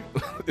 plots? Like,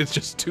 it's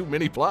just too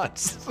many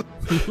plots.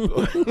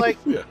 Like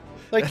you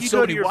so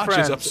go to many your watches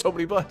friends. up so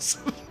many butts.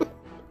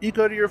 You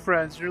go to your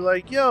friends, you're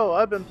like, yo,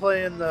 I've been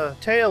playing the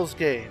Tales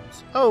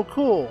games. Oh,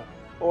 cool.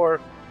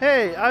 Or,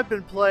 hey, I've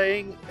been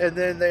playing, and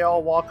then they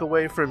all walk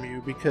away from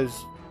you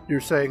because you're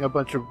saying a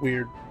bunch of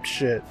weird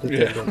shit that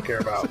they don't care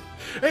about.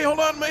 Hey, hold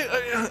on, mate.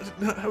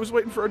 I was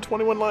waiting for our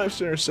 21 lives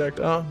to intersect.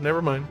 Oh,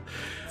 never mind.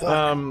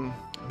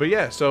 But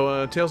yeah,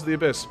 so Tales of the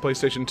Abyss,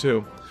 PlayStation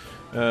 2.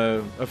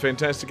 A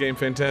fantastic game,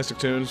 fantastic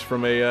tunes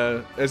from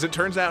as it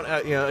turns out,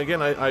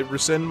 again, I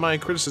rescind my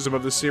criticism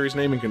of this series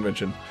naming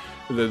convention.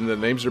 The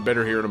names are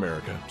better here in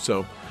America.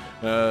 So,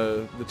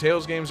 the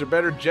Tales games are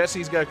better.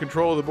 Jesse's got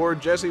control of the board.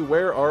 Jesse,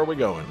 where are we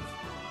going?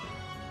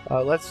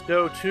 Let's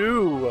go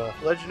to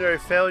Legendary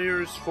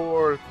Failures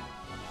for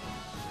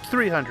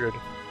 300.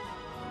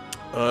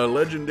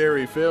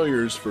 Legendary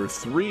Failures for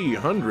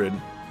 300.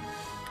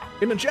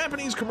 In a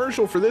Japanese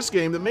commercial for this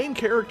game, the main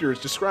character is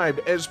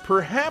described as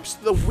perhaps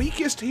the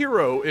weakest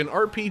hero in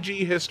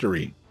RPG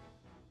history.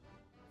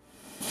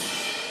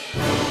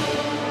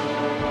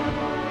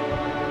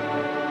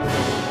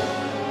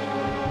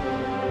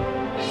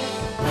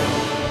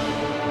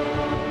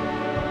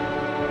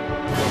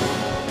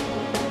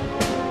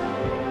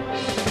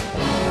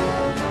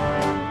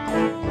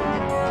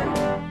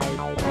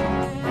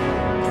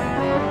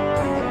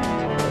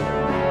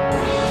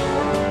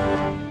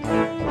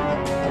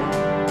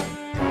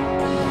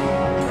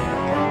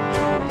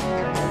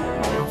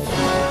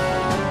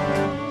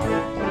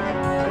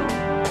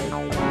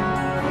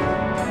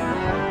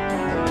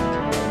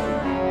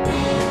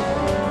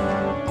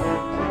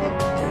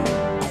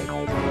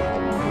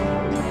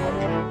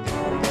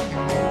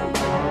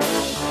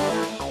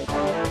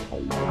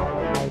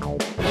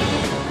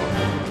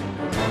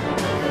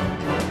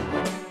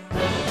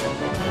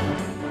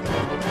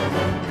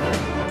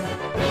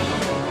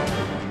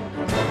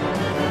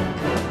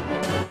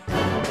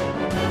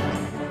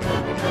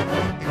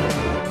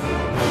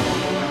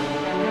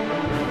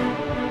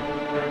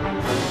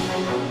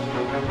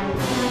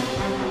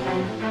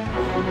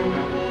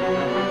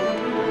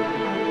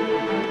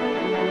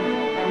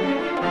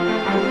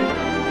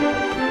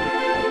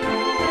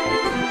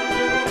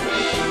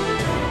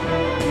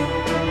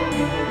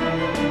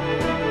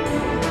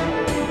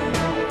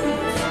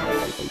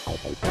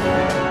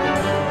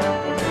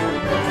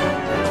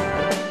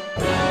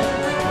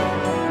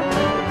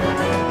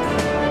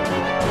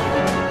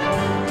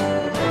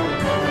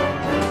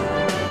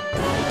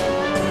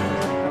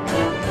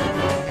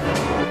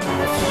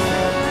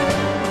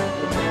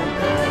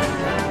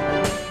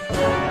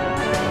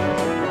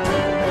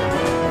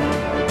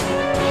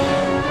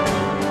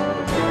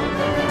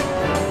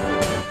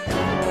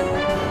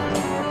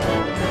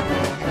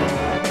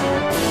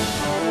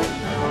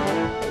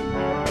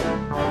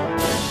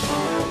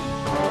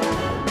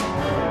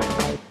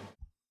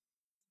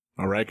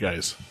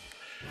 Guys,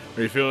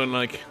 are you feeling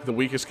like the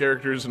weakest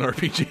characters in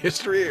RPG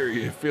history, or are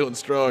you feeling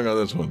strong on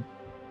this one?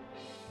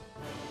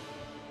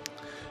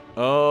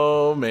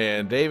 Oh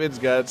man, David's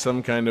got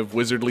some kind of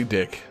wizardly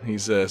dick.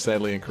 He's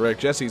sadly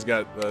incorrect. Jesse's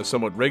got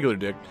somewhat regular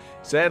dick.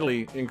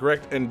 Sadly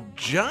incorrect. And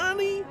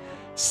Johnny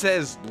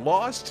says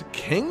Lost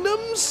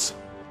Kingdoms,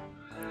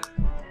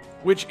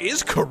 which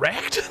is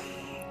correct.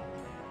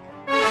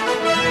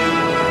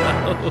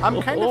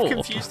 I'm kind of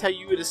confused how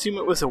you would assume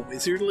it was a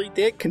wizardly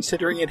dick,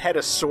 considering it had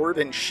a sword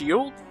and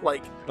shield.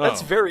 Like,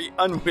 that's very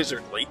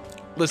unwizardly.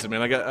 Listen,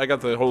 man, I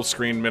got the whole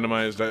screen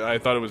minimized. I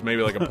thought it was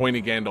maybe like a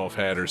pointy Gandalf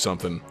hat or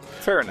something.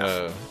 Fair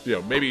enough.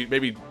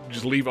 Maybe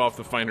just leave off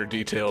the finer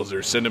details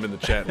or send them in the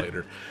chat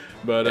later.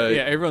 But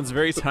yeah, everyone's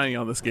very tiny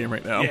on this game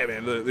right now. Yeah,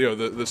 man.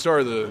 The star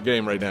of the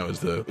game right now is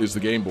the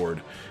game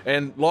board,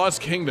 and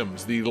Lost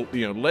Kingdoms, the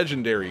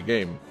legendary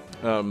game.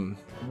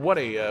 What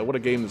a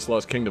game that's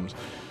Lost Kingdoms.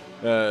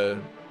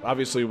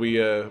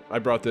 Obviously, I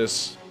brought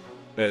this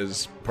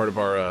as part of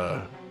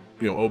our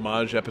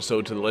homage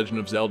episode to The Legend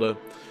of Zelda,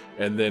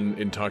 and then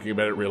in talking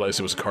about it, realized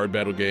it was a card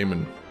battle game,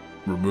 and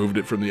removed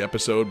it from the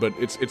episode, but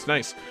it's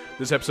nice.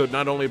 This episode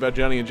not only about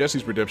Johnny and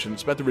Jesse's redemption,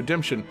 it's about the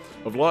redemption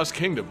of Lost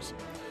Kingdoms.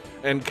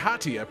 And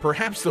Katia,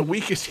 perhaps the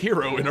weakest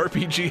hero in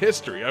RPG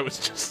history. I was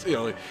just,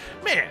 like,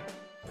 man,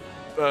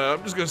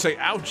 I'm just going to say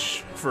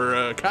ouch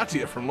for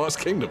Katia from Lost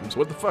Kingdoms.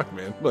 What the fuck,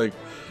 man? Like,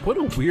 what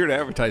a weird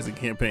advertising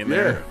campaign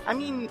there. I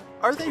mean,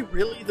 are they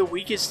really the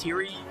weakest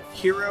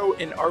hero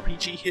in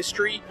RPG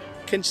history,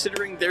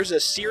 considering there's a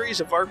series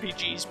of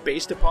RPGs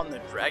based upon the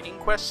Dragon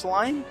Quest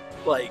line?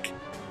 Like,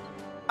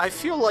 I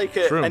feel like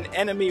an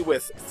enemy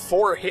with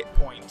 4 hit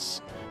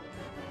points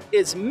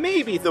is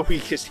maybe the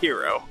weakest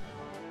hero.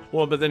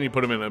 Well, but then you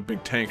put them in a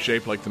big tank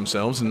shape like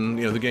themselves, and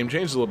the game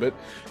changes a little bit.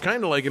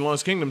 Kind of like in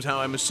Lost Kingdoms, how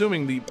I'm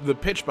assuming the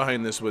pitch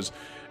behind this was,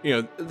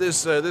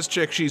 this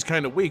chick, she's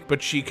kind of weak,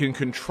 but she can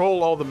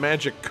control all the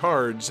magic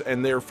cards,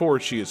 and therefore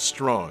she is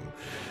strong,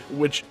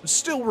 which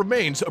still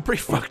remains a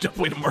pretty fucked up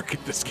way to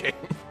market this game.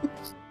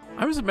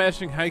 I was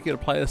imagining how you could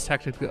apply this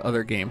tactic to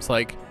other games,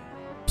 like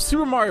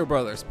Super Mario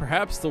Brothers,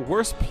 perhaps the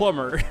worst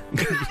plumber in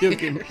video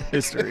game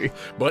history.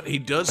 But he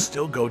does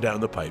still go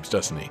down the pipes,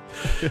 doesn't he?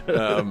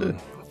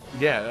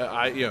 Yeah,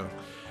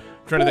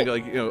 trying to think,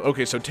 like,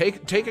 okay, so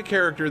take a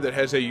character that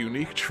has a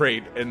unique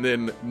trait and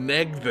then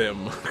neg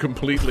them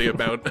completely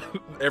about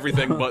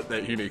everything but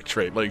that unique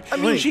trait. Like, I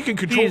mean, she can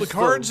control the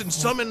cards and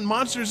summon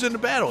monsters into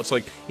battle. It's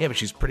like, yeah, but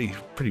she's pretty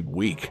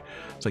weak.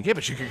 It's like, yeah,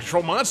 but she can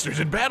control monsters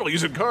in battle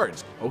using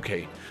cards.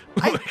 Okay.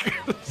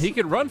 He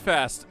can run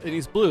fast, and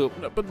he's blue,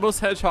 but most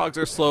hedgehogs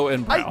are slow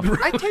and brown.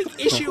 I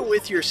take issue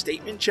with your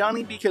statement,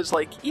 Johnny, because,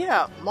 like,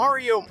 yeah,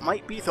 Mario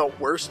might be the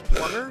worst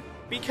plumber,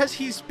 because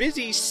he's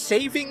busy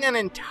saving an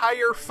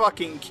entire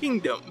fucking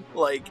kingdom.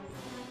 Like,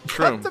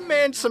 cut the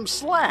man some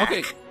slack.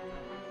 Okay.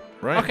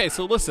 Right. Okay,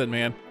 so listen,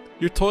 man.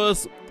 Your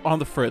toilet's on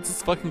the fritz.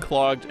 It's fucking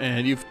clogged,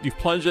 and you've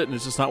plunged it, and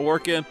it's just not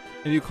working.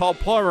 And you call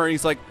plumber, and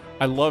he's like,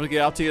 "I'd love to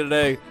get out to you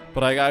today,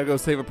 but I gotta go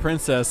save a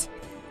princess."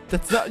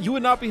 That's not. You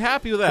would not be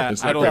happy with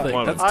that. I don't think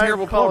plumber. that's a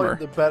terrible plumber.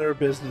 The Better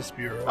Business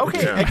Bureau.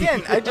 Okay,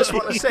 again, I just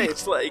want to say,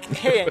 it's like,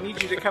 hey, I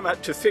need you to come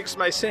out to fix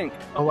my sink.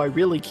 Oh, I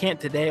really can't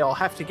today. I'll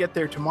have to get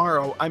there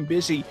tomorrow. I'm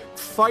busy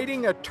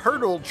fighting a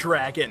turtle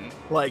dragon.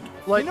 Like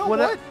you know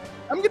what?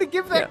 I'm going to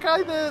give that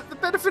guy the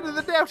benefit of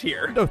the doubt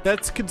here. No,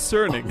 that's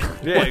concerning.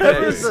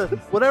 Yeah,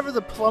 whatever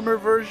the plumber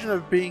version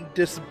of being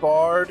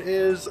disbarred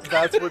is,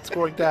 that's what's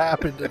going to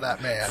happen to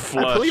that man.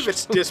 Flushed. I believe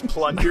it's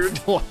displundered.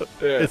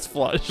 It's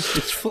flushed.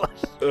 It's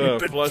flushed.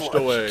 Flushed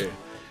away.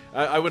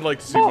 I would like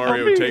to see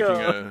Mario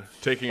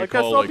taking a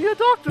call. I'll be a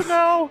doctor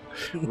now.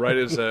 right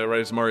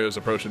as Mario's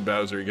approaching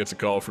Bowser, he gets a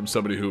call from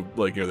somebody who,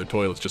 like, their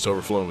toilet's just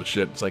overflowing with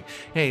shit. It's like,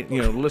 hey,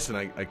 listen,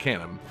 I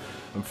can't.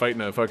 I'm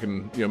fighting a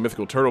fucking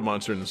mythical turtle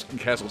monster in this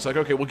castle. It's like,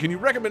 okay, well, can you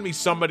recommend me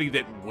somebody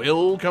that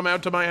will come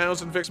out to my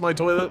house and fix my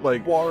toilet?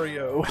 Like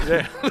Wario.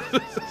 Yeah.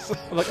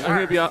 Look,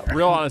 I'm gonna be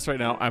real honest right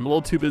now. I'm a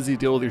little too busy to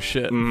deal with your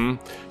shit.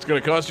 Mm-hmm. It's gonna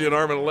cost you an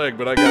arm and a leg,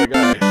 but I got a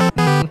guy.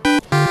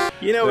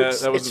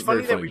 It's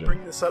funny that we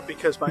bring this up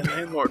because my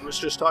landlord was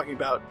just talking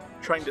about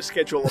trying to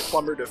schedule a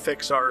plumber to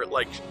fix our,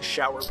 like,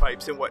 shower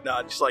pipes and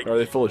whatnot. Just like, are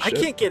they full of shit?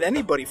 I can't get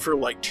anybody for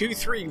like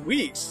 2-3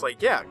 weeks.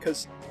 Like, yeah,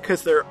 because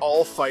they're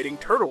all fighting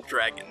turtle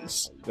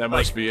dragons. That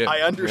must be it.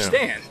 I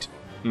understand.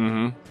 Yeah.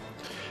 Mm-hmm.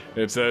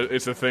 It's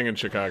a thing in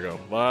Chicago.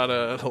 A lot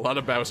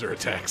of Bowser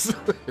attacks.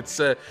 It's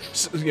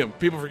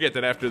people forget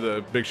that after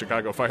the big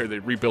Chicago fire, they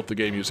rebuilt the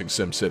game using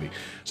SimCity.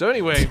 So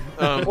anyway,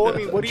 well, I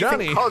mean, what do you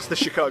think caused the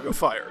Chicago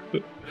fire?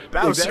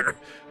 Bowser.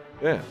 Exactly.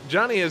 Yeah,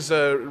 Johnny has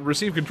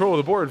received control of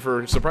the board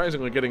for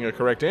surprisingly getting a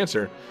correct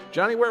answer.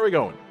 Johnny, where are we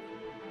going?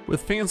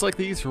 With fans like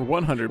these for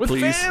 100, With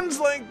please. With fans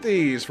like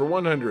these for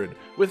 100.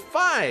 With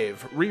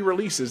 5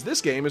 re-releases,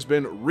 this game has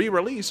been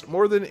re-released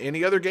more than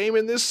any other game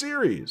in this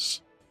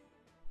series.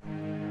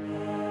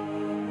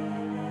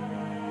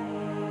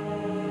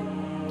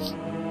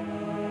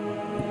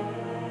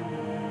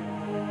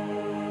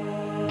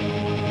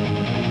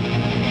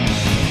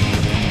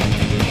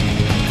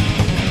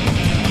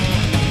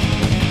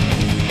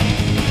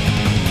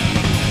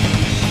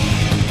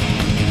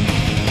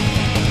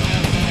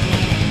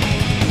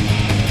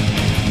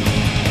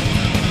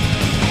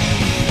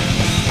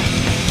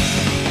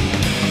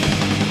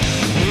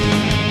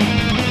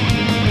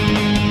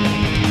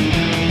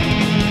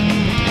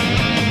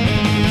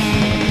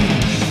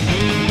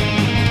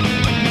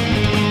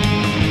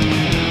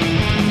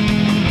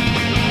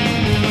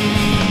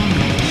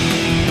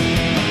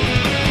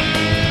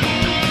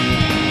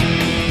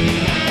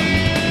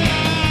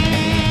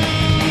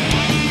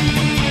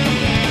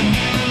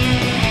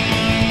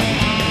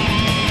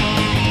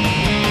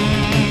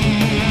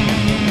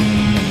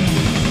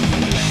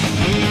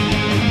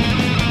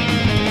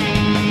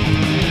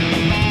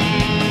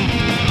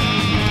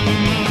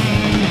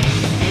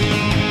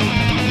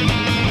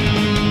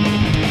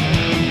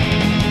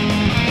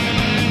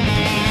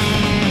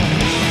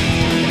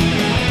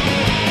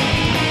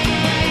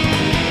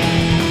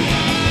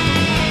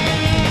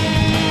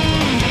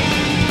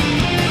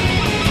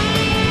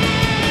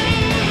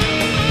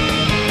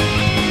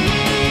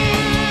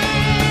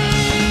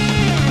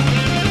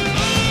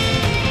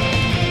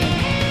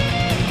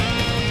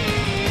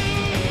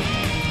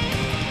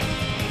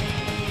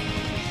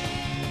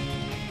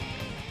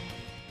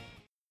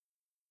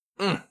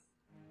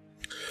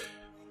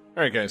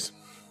 All right, guys.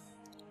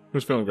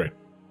 Who's feeling great?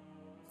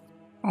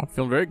 Oh, I'm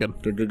feeling very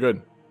good.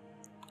 Good.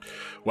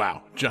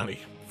 Wow, Johnny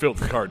filled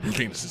the card with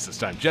penises this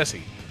time.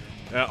 Jesse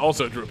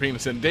also drew a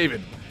penis, and David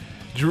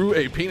drew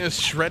a penis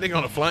shredding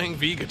on a Flying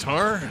V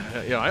guitar.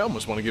 I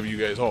almost want to give you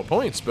guys all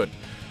points, but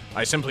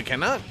I simply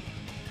cannot.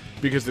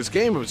 Because this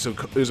game is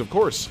of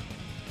course,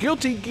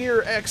 Guilty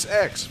Gear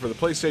XX for the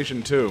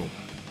PlayStation 2.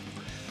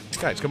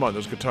 Guys, come on,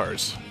 those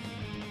guitars.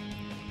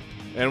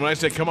 And when I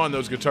say come on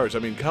those guitars, I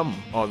mean come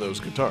on those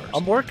guitars.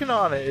 I'm working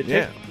on it.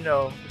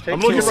 I'm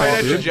looking right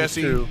at you,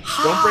 Jesse. Don't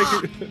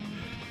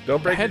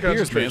break your Head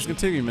beers, man. It's concentration. gonna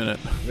take me a minute.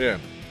 Yeah.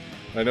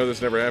 I know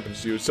this never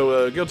happens to you.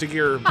 So, Guilty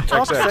Gear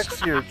Talk XX.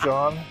 sexier,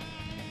 John.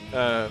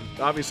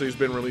 Obviously, it's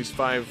been released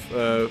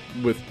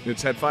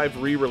it's had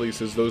 5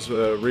 re-releases. Those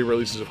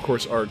re-releases, of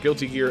course, are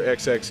Guilty Gear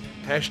XX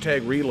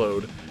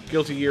 #Reload,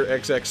 Guilty Gear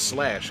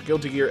XX /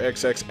 Guilty Gear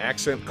XX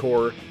Accent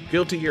Core,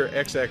 Guilty Gear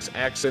XX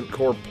Accent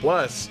Core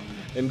Plus,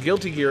 and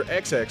Guilty Gear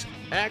XX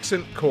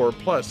Accent Core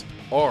Plus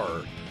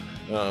R.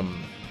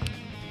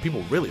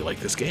 People really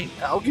like this game.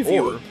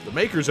 The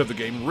makers of the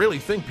game really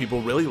think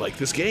people really like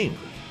this game.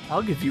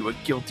 I'll give you a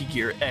Guilty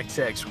Gear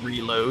XX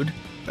Reload.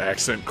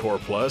 Accent Core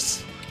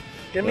Plus.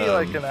 Give me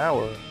like an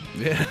hour.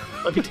 Yeah.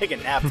 Let me take a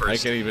nap first. I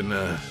can't even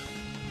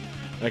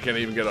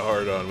get a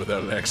hard on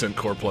without an Accent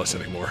Core Plus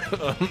anymore.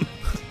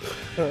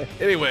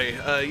 Anyway,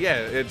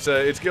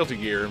 it's Guilty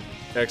Gear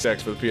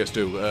XX for the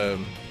PS2.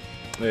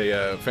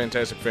 A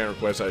fantastic fan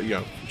request. I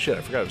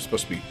forgot I was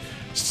supposed to be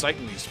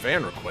citing these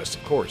fan requests,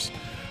 of course.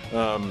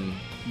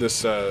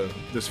 This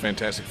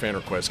fantastic fan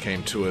request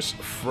came to us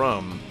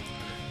from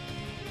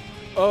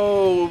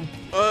a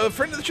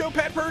friend of the show,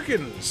 Pat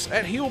Perkins,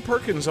 at Heel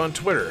Perkins on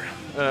Twitter.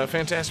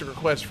 Fantastic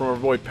request from our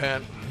boy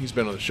Pat. He's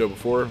been on the show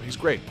before. He's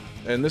great.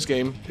 And this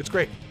game, it's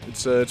great.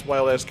 It's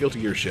wild-ass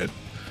Guilty Gear shit.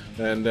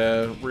 And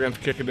we're going to have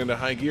to kick it into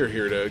high gear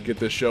here to get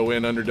this show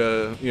in in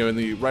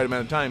the right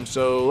amount of time.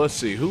 So let's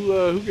see.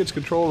 Who gets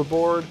control of the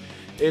board?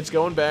 It's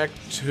going back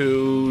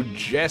to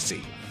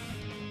Jesse.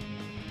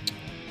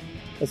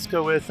 Let's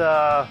go with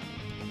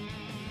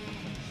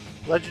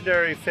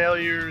Legendary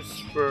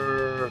Failures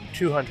for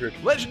 200.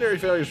 Legendary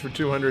Failures for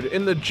 200.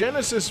 In the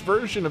Genesis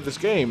version of this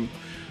game,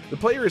 the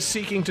player is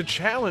seeking to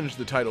challenge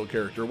the title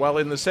character, while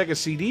in the Sega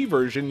CD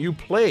version, you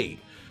play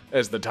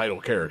as the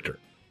title character.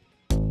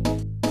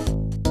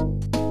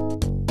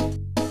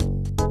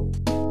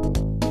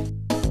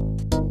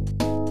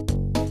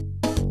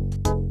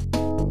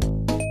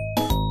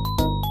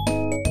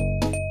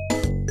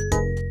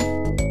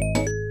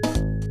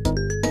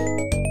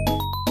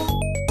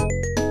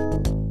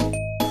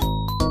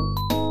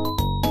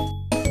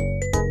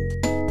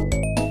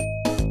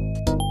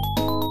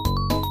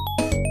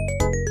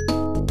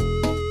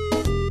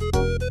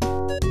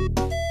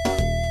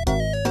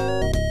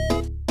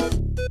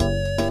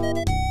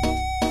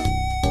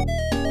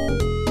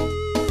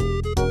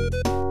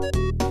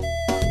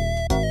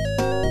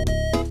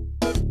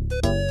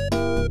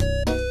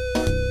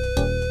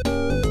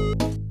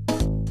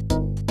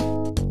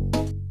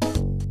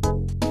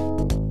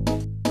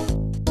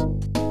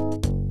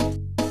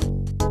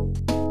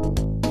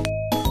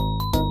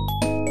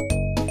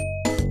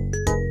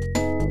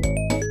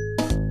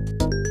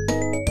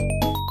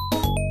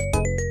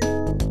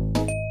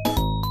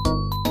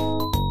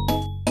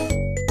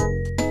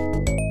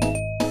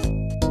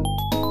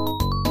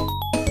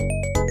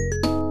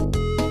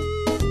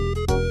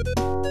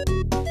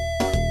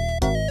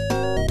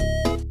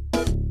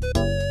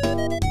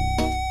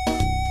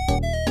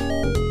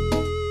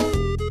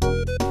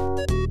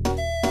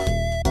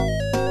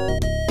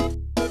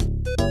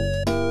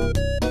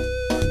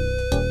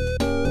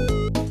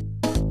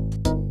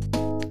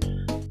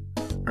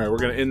 We're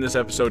gonna end this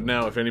episode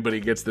now. If anybody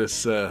gets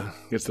this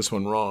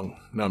one wrong,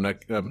 no, I'm not.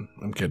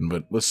 I'm kidding.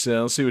 But let's see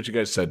what you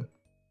guys said.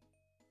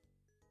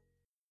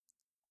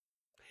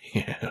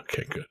 Yeah.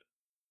 Okay. Good.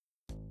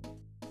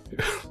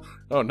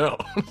 Oh no.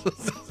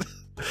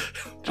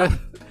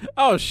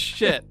 Oh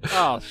shit!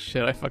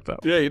 I fucked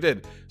up. Yeah, you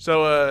did.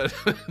 So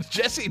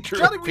Jesse drew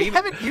Johnny, a we penis.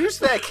 haven't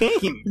used that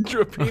game.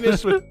 Drew a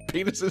penis with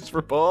penises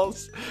for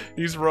balls.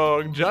 He's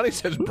wrong. Johnny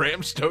says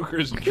Bram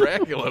Stoker's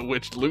Dracula,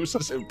 which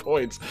loses him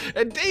points.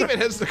 And David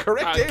has the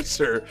correct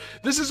answer.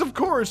 This is, of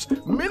course,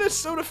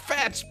 Minnesota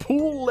Fats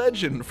Pool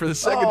Legend for the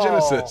Sega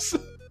Genesis.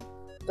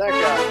 That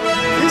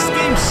guy. This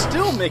game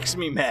still makes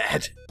me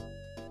mad.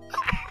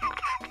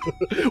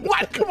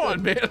 What? Come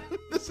on, man.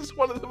 This is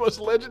one of the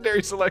most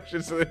legendary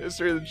selections in the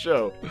history of the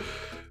show.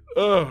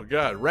 Oh,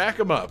 God. Rack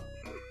him up.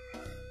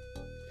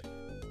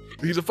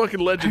 He's a fucking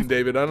legend,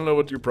 David. I don't know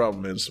what your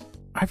problem is.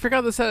 I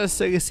forgot this had a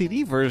Sega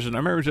CD version. I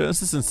remember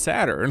Genesis and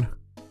Saturn.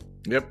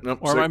 Yep. Nope.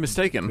 Or am I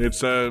mistaken? It's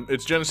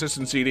Genesis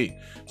and CD.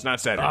 It's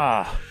not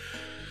Saturn.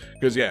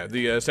 Because,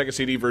 the Sega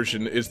CD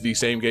version is the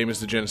same game as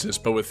the Genesis,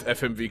 but with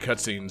FMV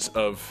cutscenes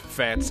of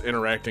Fats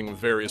interacting with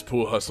various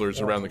pool hustlers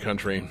around the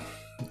country.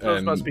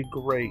 Those must be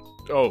great.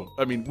 Oh,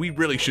 I mean, we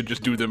really should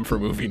just do them for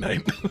movie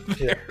night.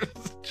 They're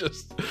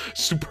just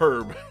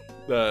superb,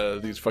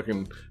 these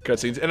fucking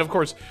cutscenes. And, of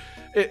course,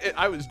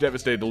 I was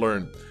devastated to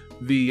learn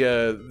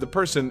the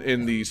person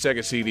in the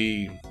Sega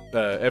CD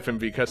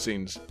FMV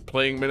cutscenes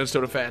playing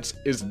Minnesota Fats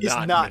is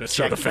not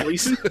Minnesota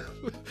Fats.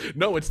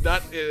 No, it's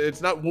not.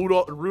 It's not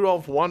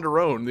Rudolph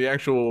Wanderone, the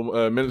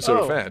actual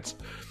Minnesota Fats.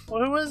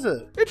 Well, who is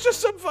it? It's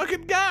just some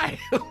fucking guy.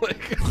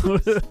 Like,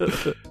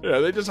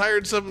 they just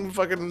hired some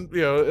fucking,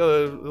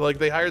 like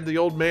they hired the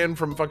old man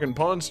from fucking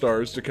Pawn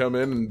Stars to come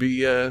in and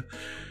be an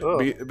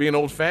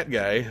old fat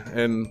guy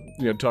and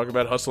talk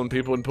about hustling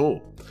people in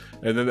pool.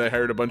 And then they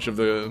hired a bunch of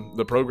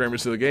the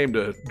programmers of the game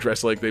to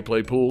dress like they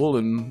play pool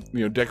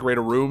and decorate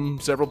a room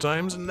several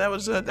times, and that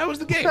was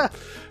the game.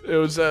 It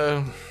was.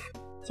 So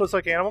it's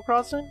like Animal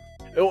Crossing?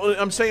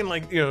 I'm saying,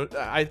 like,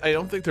 I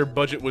don't think their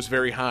budget was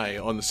very high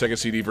on the Sega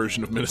CD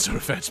version of Minnesota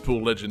Fats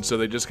Pool Legends, so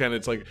they just kind of,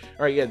 it's like,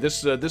 all right, yeah,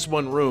 this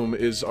one room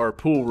is our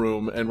pool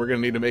room, and we're going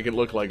to need to make it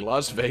look like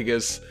Las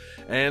Vegas,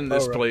 and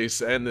this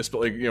place, and this,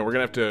 like, we're going to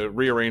have to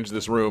rearrange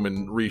this room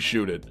and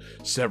reshoot it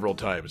several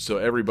times, so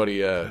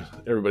everybody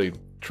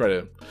try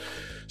to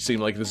seem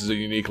like this is a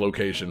unique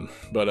location.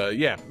 But,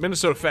 yeah,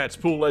 Minnesota Fats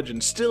Pool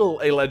Legend, still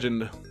a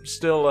legend,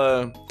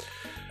 still,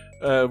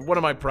 one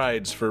of my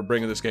prides for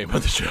bringing this game on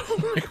the show.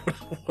 Like,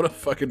 what a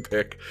fucking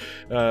pick.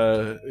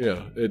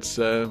 It's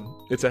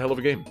a hell of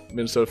a game.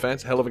 Minnesota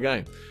Fats, hell of a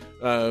guy.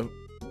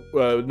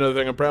 Another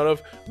thing I'm proud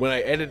of, when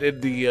I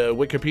edited the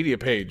Wikipedia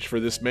page for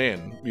this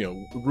man,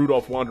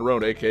 Rudolph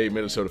Wanderone, aka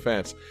Minnesota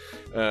Fats,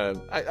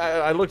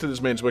 I looked at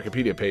this man's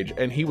Wikipedia page,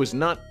 and he was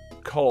not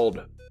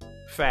called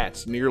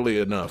Fats nearly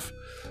enough.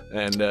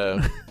 And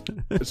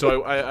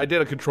so I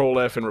did a Control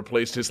F and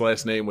replaced his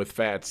last name with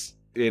Fats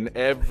in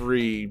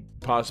every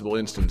possible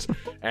instance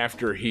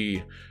after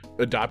he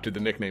adopted the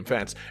nickname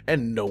Fats,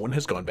 and no one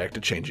has gone back to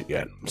change it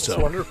yet. So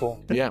it's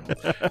wonderful. Yeah.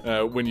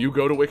 When you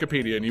go to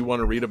Wikipedia and you want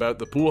to read about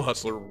the pool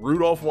hustler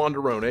Rudolph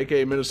Wanderone,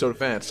 aka Minnesota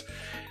Fats,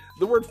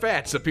 the word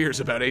Fats appears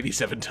about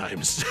 87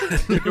 times.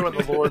 You're doing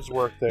the Lord's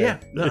work there.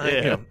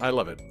 Yeah, I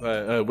love it.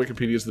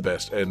 Wikipedia is the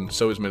best, and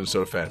so is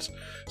Minnesota Fats.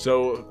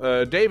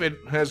 So David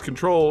has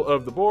control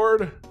of the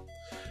board,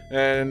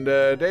 and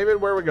David,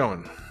 where are we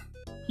going?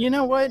 You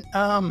know what?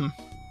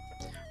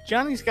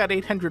 Johnny's got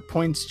 800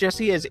 points.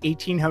 Jesse has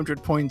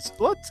 1,800 points.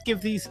 Let's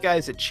give these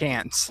guys a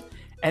chance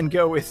and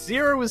go with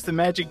 0 is the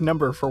magic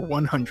number for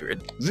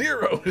 100.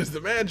 0 is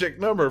the magic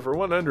number for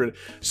 100.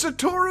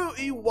 Satoru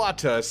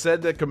Iwata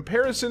said that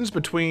comparisons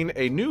between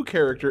a new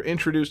character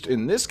introduced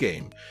in this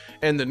game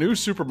and the new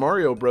Super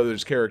Mario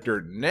Bros.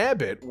 Character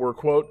Nabbit were,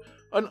 quote,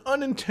 an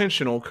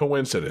unintentional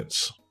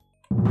coincidence.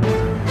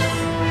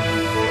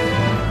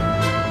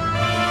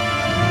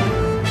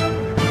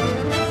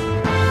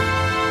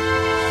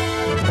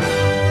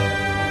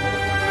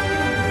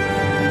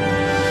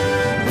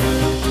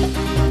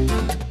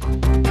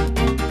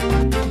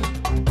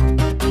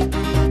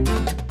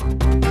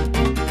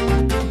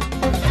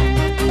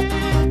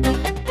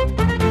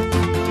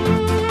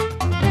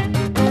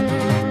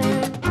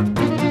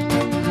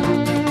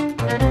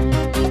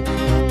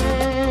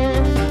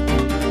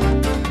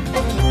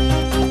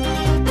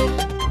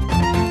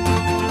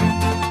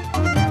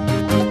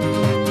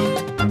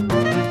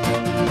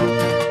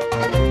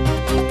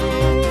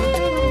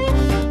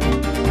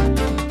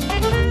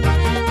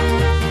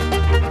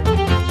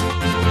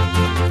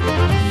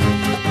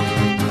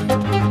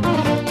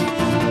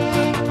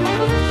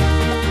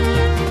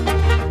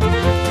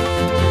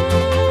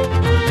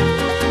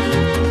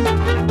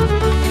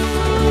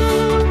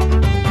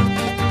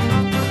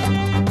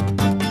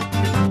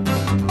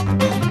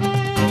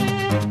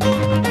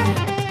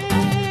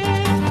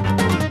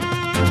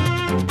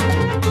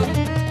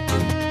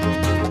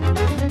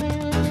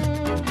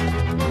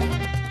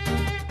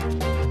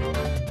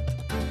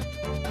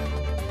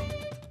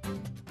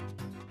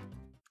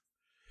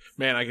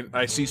 Man,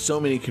 I see so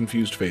many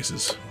confused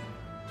faces.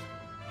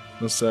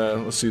 Let's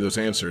see those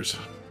answers.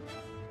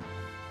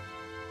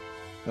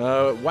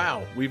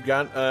 Wow, we've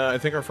got I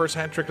think our first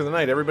hat trick of the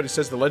night. Everybody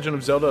says The Legend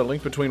of Zelda: A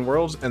Link Between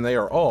Worlds, and they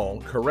are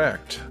all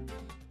correct.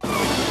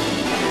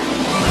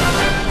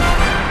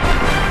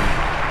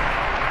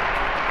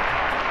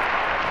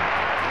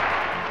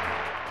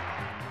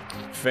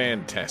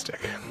 Fantastic.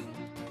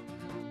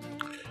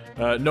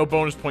 No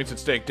bonus points at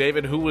stake.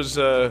 David, who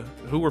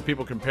were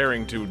people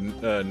comparing to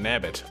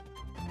Nabbit?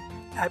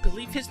 I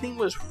believe his name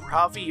was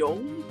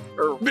Ravioli?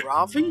 Or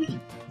Ravi?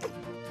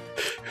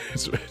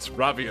 It's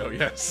Ravio,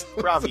 yes.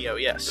 Ravio,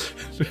 yes.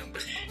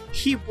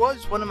 He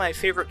was one of my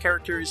favorite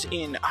characters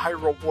in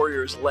Hyrule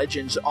Warriors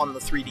Legends on the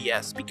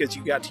 3DS because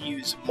you got to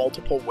use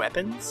multiple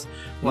weapons.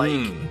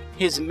 Like,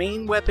 his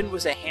main weapon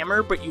was a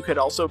hammer, but you could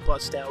also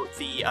bust out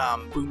the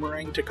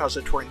boomerang to cause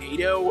a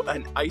tornado,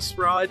 an ice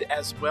rod,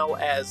 as well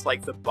as,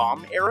 like, the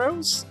bomb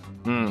arrows.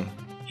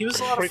 He was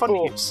a lot of fun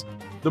to use.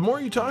 The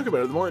more you talk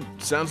about it, the more it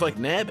sounds like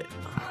Nabbit.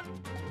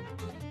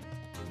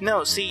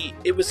 No, see,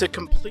 it was a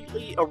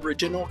completely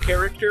original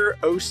character,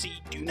 OC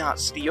Do Not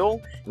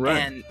Steal, right.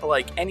 And,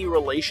 like, any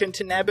relation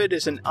to Nabbit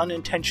is an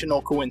unintentional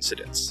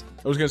coincidence.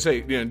 I was going to say,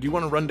 do you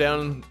want to run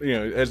down,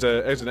 as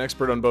an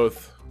expert on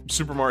both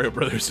Super Mario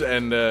Brothers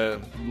and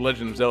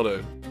Legend of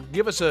Zelda,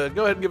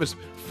 go ahead and give us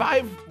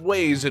 5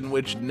 ways in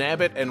which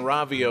Nabbit and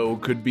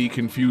Ravio could be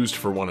confused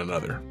for one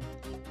another.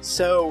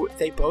 So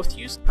they both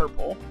used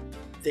purple.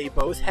 They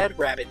both had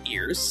rabbit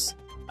ears.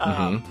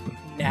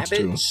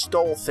 Nabbit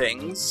stole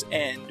things,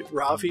 and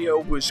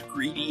Ravio was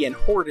greedy and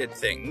hoarded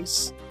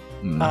things.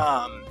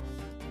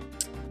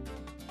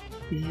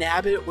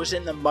 Nabbit was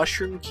in the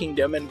Mushroom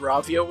Kingdom, and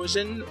Ravio was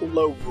in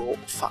Low Rule.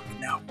 Fuck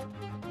no.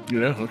 You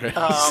know, okay.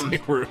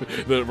 we're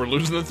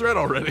losing the thread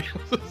already.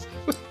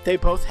 They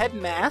both had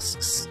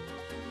masks,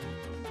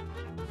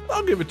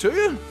 I'll give it to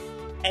you.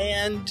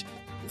 and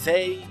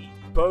they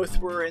both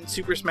were in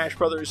Super Smash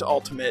Bros.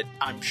 Ultimate,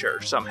 I'm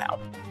sure, somehow.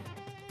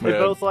 They Yeah.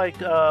 both like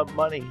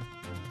money.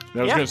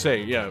 I was Yeah. gonna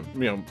say,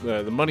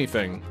 the money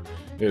thing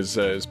is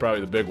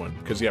probably the big one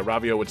because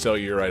Ravio would sell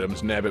you your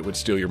items, Nabbit would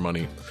steal your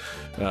money.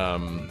 I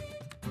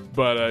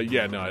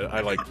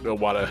like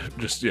Iwata,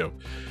 just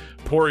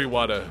poor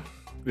Iwata,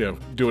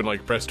 doing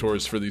like press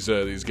tours for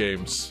these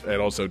games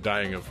and also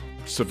dying of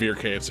severe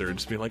cancer and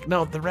just being like,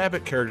 no, the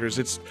rabbit characters,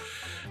 it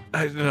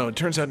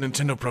turns out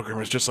Nintendo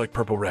programmers just like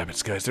purple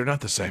rabbits, guys, they're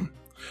not the same.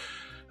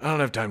 I don't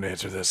have time to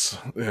answer this.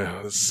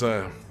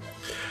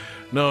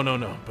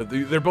 No, but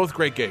they're both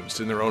great games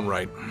in their own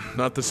right.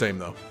 Not the same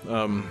though.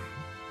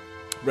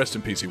 Rest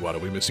in peace,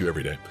 Iwata, we miss you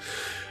every day.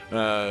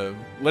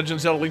 Legend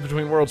of Zelda Link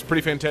Between Worlds,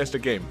 pretty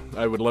fantastic game.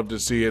 I would love to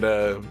see it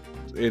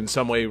in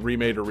some way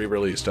remade or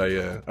re-released.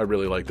 I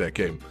really like that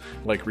game.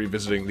 Like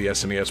revisiting the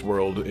SNES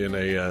world in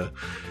a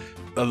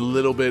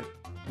little bit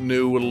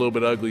new with a little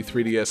bit ugly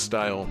 3DS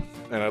style.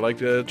 And I like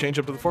to change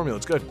up to the formula.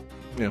 It's good.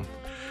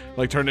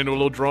 Like turned into a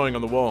little drawing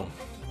on the wall.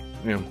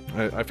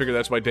 I figure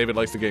that's why David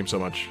likes the game so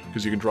much,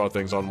 because you can draw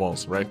things on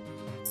walls, right?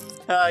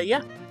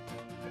 Yeah.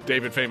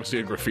 David famously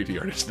a graffiti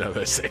artist, now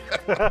that I say.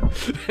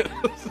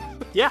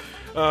 Yeah.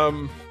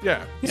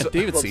 Yeah. Yeah,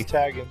 David Let's C.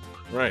 tag him.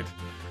 Right.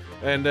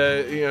 And,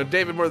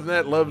 David, more than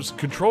that, loves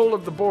control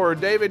of the board.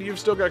 David, you've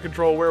still got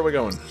control. Where are we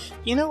going?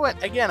 You know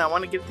what? Again, I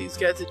want to give these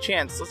guys a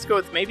chance. Let's go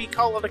with maybe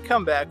call it a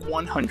comeback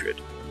 100.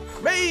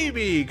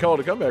 Maybe call it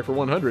a comeback for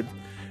 100.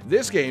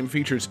 This game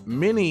features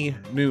many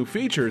new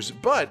features,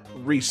 but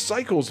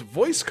recycles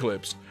voice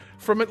clips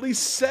from at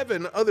least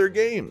 7 other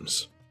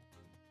games.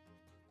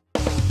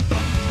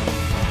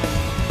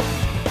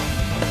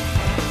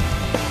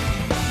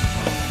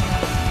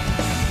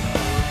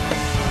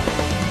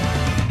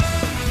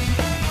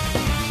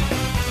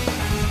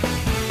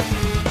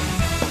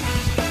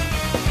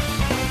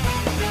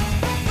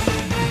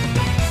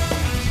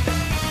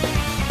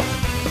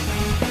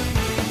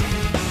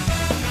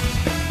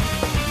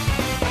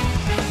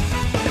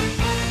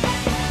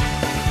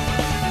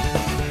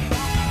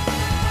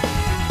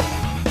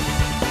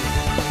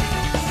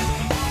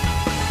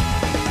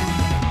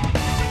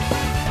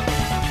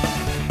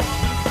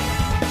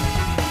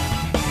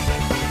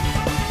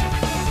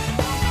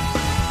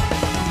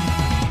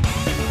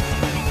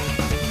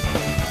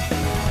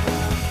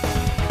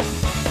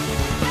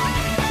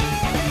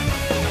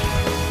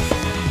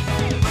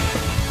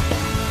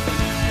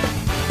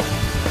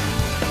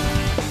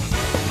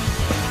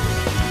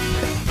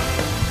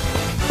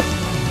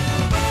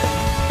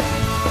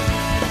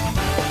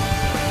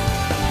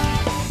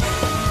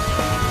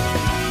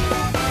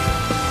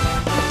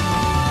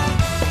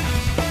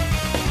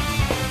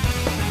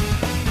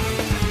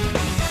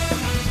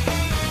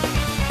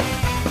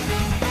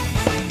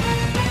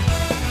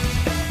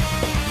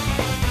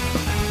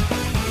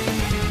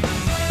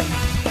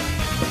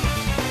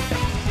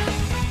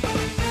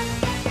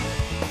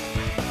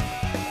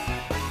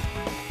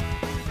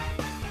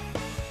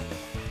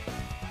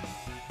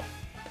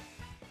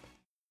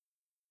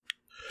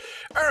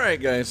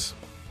 Alright, guys.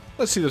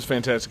 Let's see this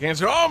fantastic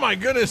answer. Oh my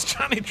goodness,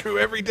 Johnny Drew,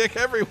 every dick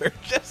everywhere.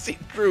 Jesse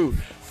Drew,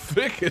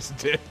 thickest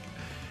dick.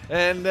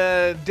 And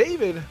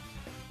David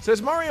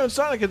says Mario and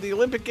Sonic at the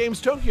Olympic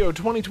Games Tokyo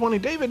 2020.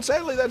 David,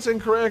 sadly that's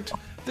incorrect.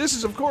 This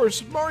is, of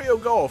course, Mario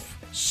Golf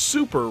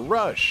Super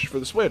Rush for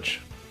the Switch.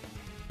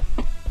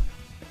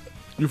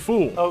 You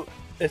fool. Oh,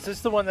 is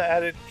this the one that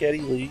added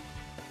Geddy Lee?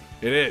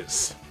 It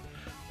is.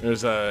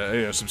 There's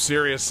some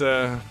serious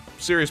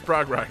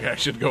prog rock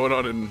action going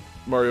on in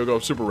Mario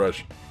Golf Super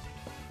Rush.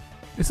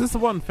 Is this the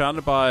one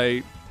founded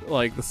by,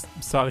 like, the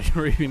Saudi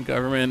Arabian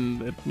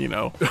government?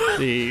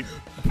 They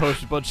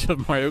poached a bunch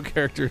of Mario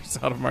characters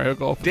out of Mario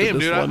Golf. Damn,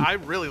 dude, one? I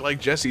really like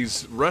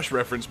Jesse's Rush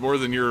reference more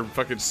than your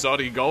fucking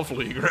Saudi Golf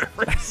League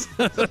reference.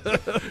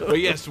 But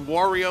yes,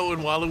 Wario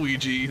and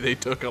Waluigi, they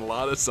took a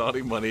lot of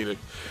Saudi money to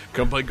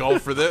come play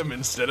golf for them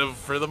instead of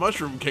for the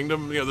Mushroom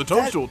Kingdom, the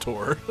Toadstool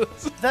Tour.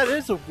 That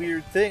is a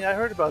weird thing. I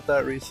heard about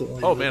that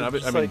recently. Oh, man,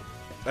 It's I mean,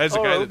 as a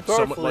guy that golf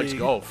somewhat likes league.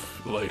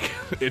 golf, like,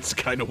 it's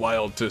kind of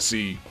wild to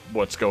see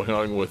what's going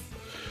on with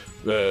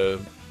the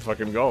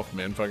fucking golf,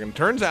 man. Fucking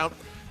turns out,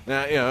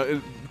 now,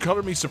 it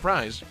color me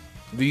surprised,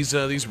 these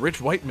rich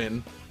white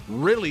men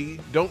really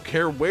don't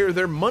care where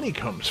their money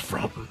comes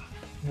from.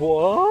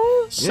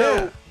 What?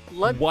 So,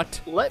 Yeah.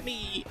 let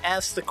me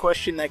ask the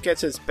question that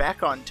gets us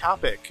back on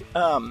topic.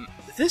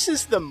 This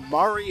is the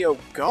Mario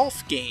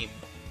Golf game.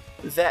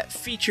 that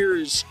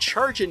features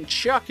Chargin'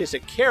 Chuck as a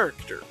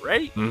character,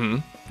 right? Mm-hmm.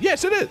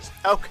 Yes, it is.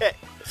 Okay.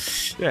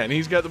 Yeah, and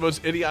he's got the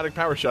most idiotic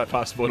power shot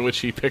possible in which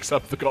he picks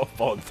up the golf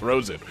ball and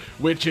throws it,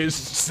 which is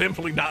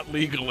simply not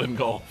legal in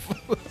golf.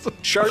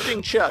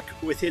 Charging Chuck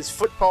with his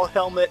football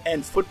helmet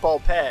and football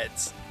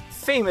pads,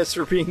 famous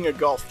for being a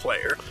golf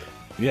player.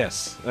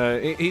 Yes,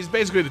 he's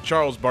basically the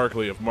Charles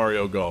Barkley of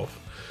Mario Golf.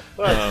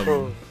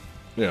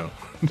 You know,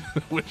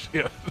 which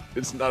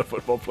is not a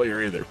football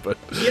player either. But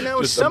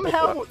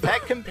somehow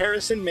that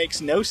comparison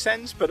makes no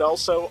sense, but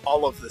also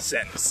all of the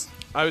sense.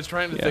 I was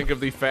trying to think of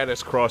the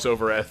fattest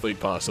crossover athlete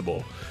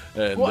possible,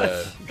 and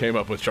came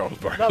up with Charles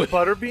Barkley. Not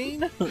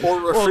Butterbean? Or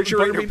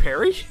Refrigerator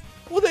Perry?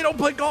 Well, they don't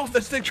play golf.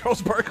 That's Nick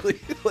Charles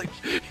Barkley. Like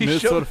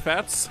Minnesota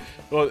Fats.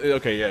 Well,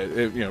 okay,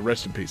 yeah,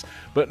 rest in peace.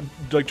 But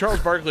like Charles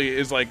Barkley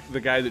is like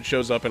the guy that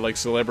shows up at like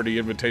celebrity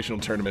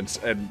invitational tournaments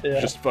and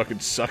just fucking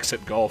sucks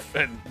at golf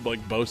and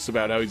like boasts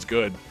about how he's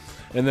good,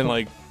 and then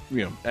like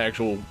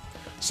actual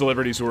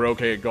celebrities who are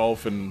okay at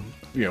golf and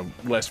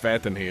less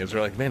fat than he is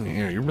are like, man,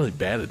 you're really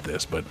bad at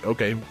this, but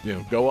okay,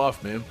 go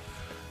off, man.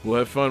 We'll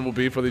have fun. We'll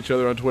beef with each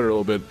other on Twitter a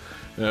little bit.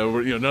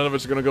 None of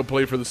us are gonna go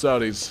play for the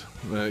Saudis.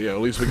 At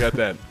least we got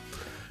that.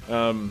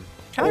 Can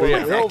I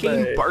play that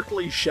game,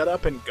 Barkley Shut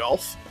Up in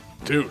Golf?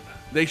 Dude,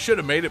 they should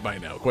have made it by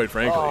now, quite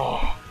frankly.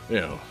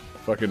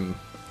 Fucking,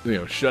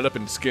 Shut Up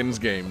in Skins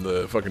game,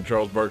 the fucking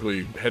Charles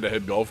Barkley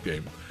head-to-head golf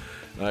game.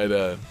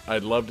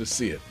 I'd love to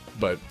see it,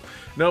 but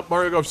nope.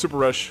 Mario Golf Super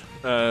Rush.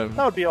 That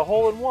would be a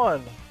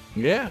hole-in-one.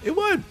 Yeah, it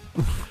would.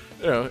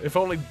 If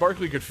only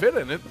Barkley could fit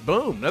in it.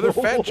 Boom, another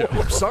fat joke.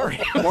 I'm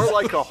sorry. More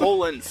like a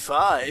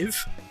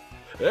hole-in-5.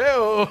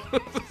 Ew.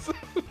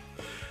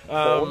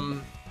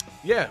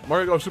 Yeah,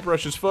 Mario Golf Super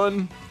Rush is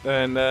fun,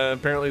 and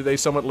apparently they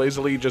somewhat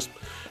lazily just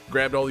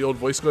grabbed all the old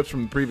voice clips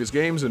from previous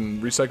games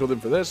and recycled them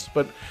for this,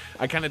 but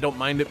I kind of don't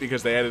mind it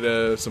because they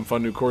added some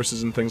fun new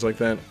courses and things like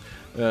that.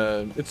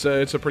 It's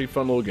a pretty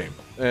fun little game,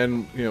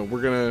 and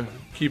we're gonna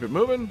keep it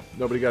moving.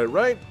 Nobody got it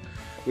right,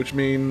 which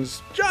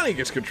means Johnny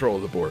gets control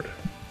of the board.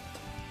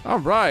 All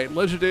right,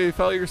 Legendary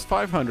Failures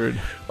 500.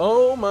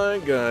 Oh my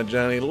god,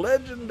 Johnny.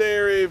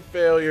 Legendary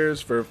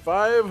Failures for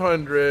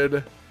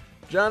 500.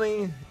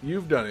 Johnny,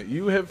 you've done it.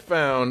 You have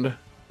found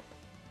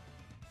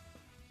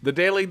the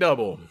Daily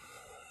Double.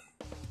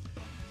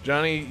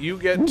 Johnny, you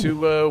get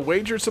to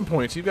wager some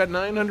points. You've got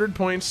 900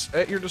 points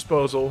at your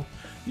disposal.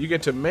 You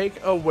get to make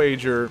a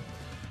wager.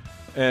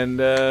 And,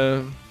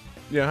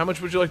 how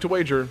much would you like to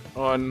wager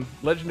on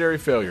Legendary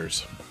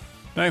Failures?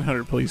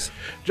 900, please.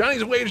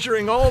 Johnny's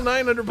wagering all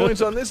 900 points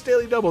on this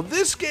Daily Double.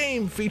 This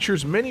game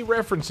features many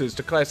references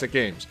to classic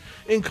games,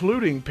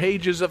 including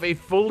pages of a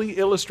fully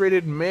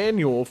illustrated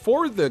manual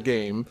for the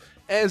game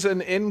as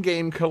an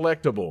in-game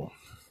collectible.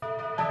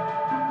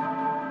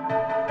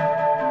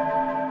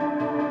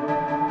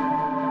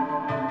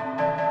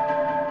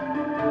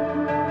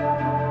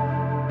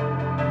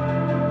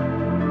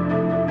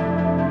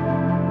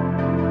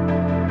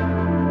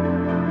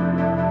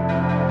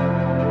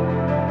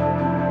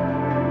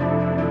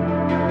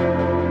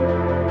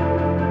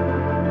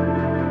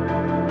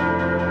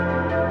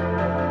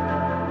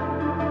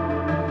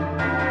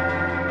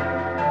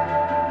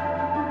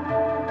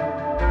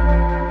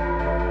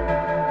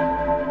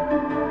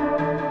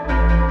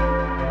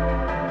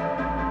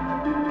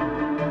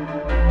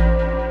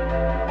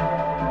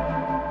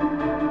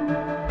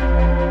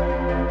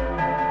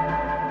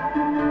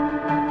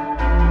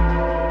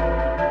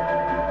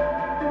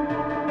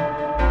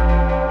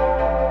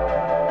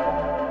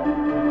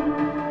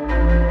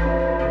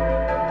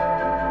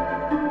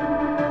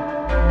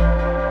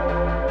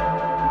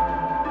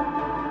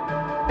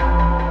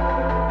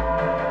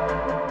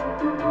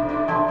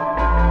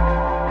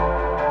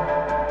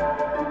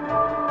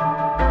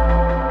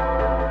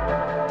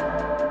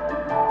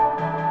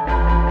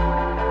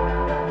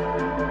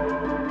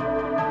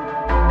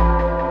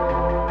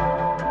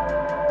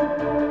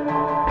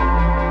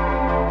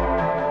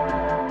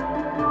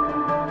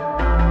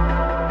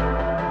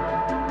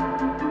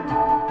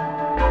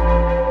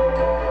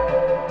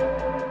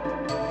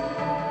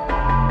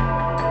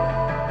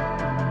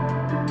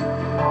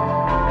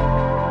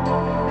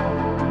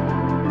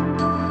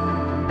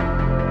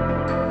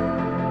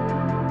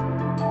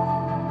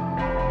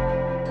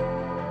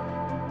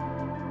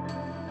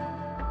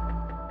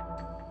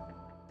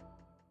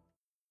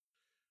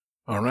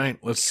 All right,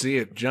 let's see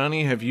it.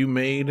 Johnny, have you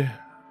made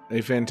a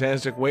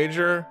fantastic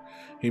wager?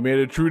 He made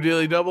a true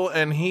Daily Double,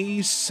 and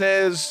he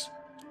says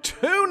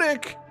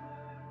Tunic.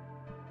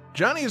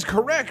 Johnny is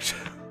correct.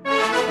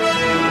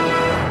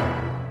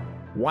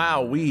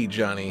 Wowee,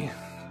 Johnny.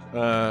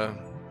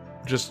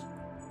 Just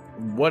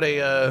what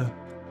a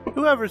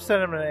Whoever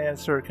sent him an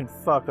answer can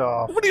fuck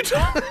off. What are you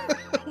talking?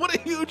 What a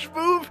huge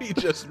move he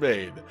just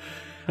made.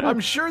 I'm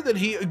sure that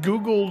he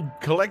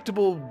Googled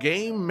collectible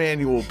game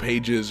manual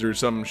pages or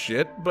some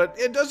shit, but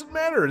it doesn't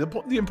matter.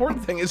 The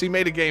important thing is he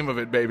made a game of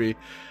it, baby.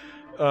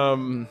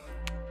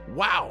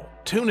 Wow.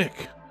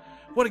 Tunic.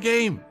 What a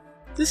game.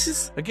 This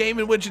is a game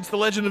in which it's The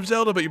Legend of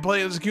Zelda, but you're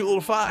playing as a cute little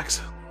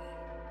fox.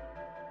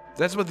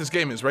 That's what this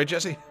game is, right,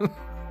 Jesse?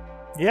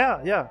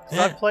 Yeah. 'Cause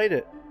I've played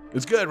it.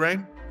 It's good, right?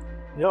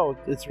 Yo,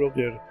 it's real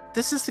good.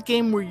 This is the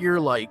game where you're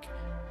like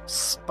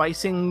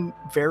spicing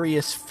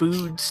various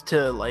foods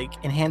to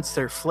like enhance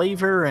their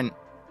flavor and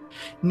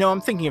no,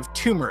 I'm thinking of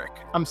turmeric.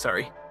 I'm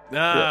sorry.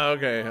 Ah,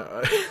 okay.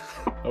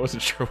 I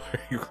wasn't sure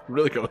where you were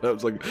really going. I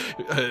was like,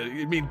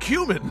 you mean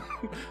cumin?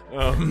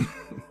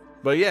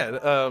 But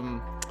yeah,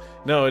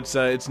 no, it's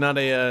not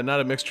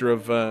a mixture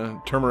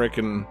of turmeric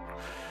and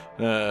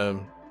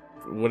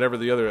whatever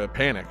the other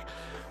panic,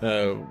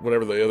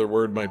 whatever the other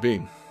word might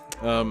be.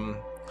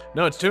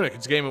 No, it's Tunic.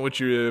 It's a game in which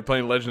you're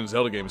playing a Legend of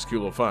Zelda game as Cute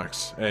Little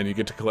Fox, and you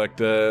get to collect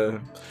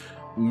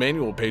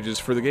manual pages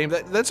for the game.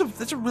 That's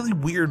a really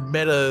weird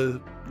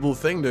meta little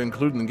thing to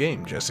include in the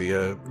game, Jesse.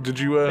 Did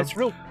you? It's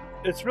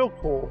real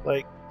cool.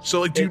 Like,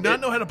 so, like, do you not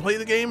know how to play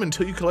the game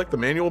until you collect the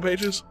manual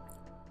pages?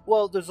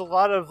 well, there's a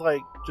lot of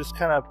like just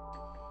kind of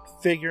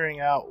figuring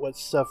out what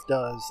stuff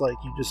does. Like,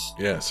 you just,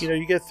 Yes.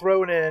 you get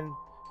thrown in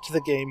to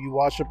the game. You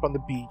wash up on the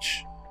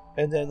beach,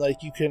 and then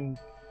like you can.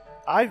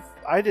 I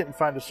didn't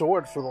find a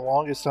sword for the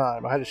longest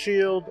time. I had a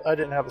shield. I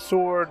didn't have a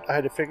sword. I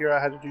had to figure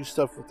out how to do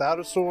stuff without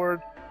a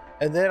sword.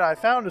 And then I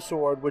found a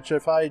sword, which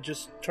if I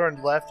just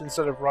turned left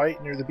instead of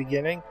right near the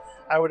beginning,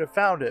 I would have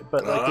found it.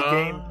 But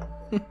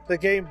like the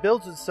game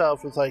builds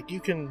itself with like, you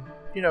can,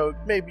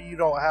 maybe you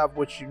don't have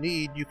what you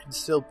need. You can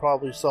still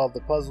probably solve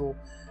the puzzle.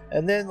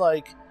 And then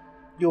like,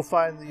 you'll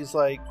find these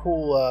like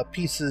cool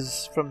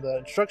pieces from the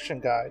instruction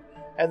guide.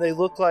 And they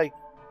look like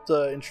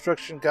the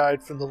instruction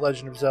guide from The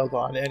Legend of Zelda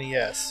on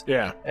NES.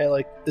 Yeah. And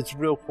like, it's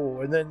real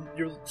cool. And then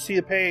you'll see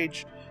a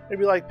page,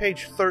 maybe like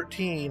page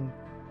 13,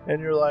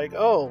 and you're like,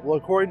 oh, well,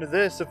 according to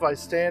this, if I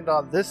stand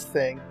on this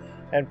thing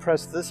and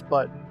press this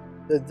button,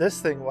 then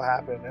this thing will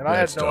happen. And I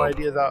had That's no dope.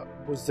 idea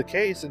that was the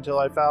case until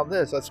I found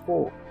this. That's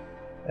cool.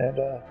 And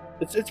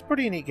it's a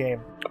pretty neat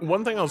game.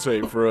 One thing I'll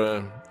say,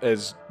 for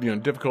as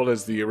difficult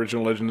as the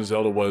original Legend of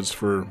Zelda was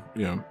for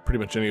pretty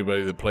much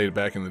anybody that played it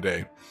back in the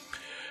day,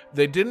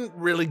 they didn't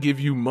really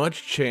give you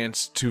much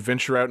chance to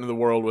venture out into the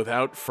world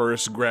without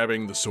first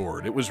grabbing the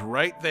sword. It was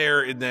right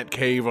there in that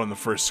cave on the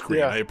first screen.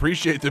 Yeah. I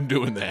appreciate them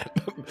doing that.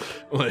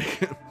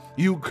 Like,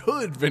 you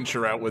could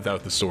venture out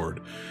without the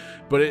sword,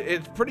 but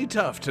it's pretty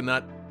tough to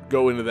not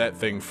go into that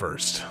thing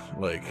first.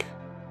 Like,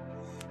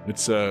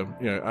 it's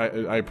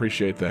I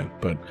appreciate that.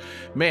 But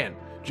man,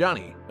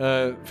 Johnny,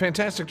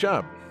 fantastic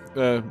job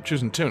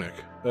choosing Tunic,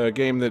 a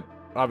game that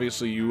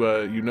obviously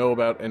you know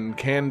about and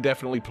can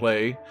definitely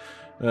play.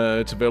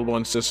 It's available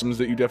on systems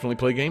that you definitely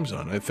play games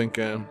on. I think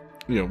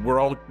we're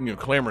all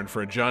clamoring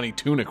for a Johnny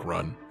Tunic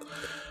run.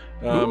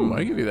 Ooh,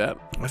 I give you that.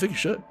 I think you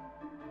should.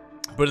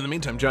 But in the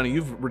meantime, Johnny,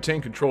 you've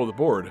retained control of the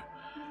board,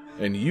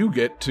 and you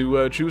get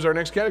to choose our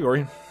next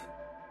category.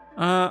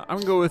 I'm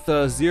gonna go with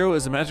 0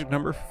 is a magic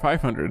number for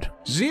 500.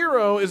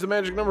 0 is the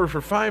magic number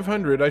for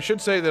 500. I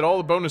should say that all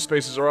the bonus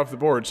spaces are off the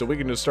board, so we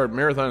can just start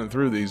marathoning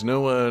through these.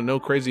 No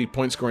crazy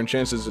point scoring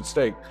chances at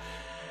stake.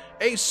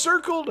 A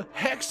circled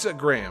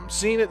hexagram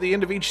seen at the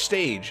end of each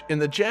stage in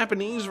the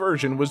Japanese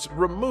version was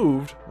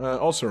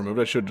also removed,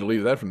 I should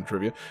delete that from the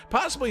trivia,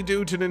 possibly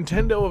due to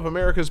Nintendo of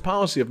America's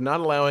policy of not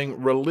allowing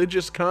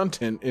religious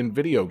content in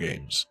video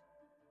games.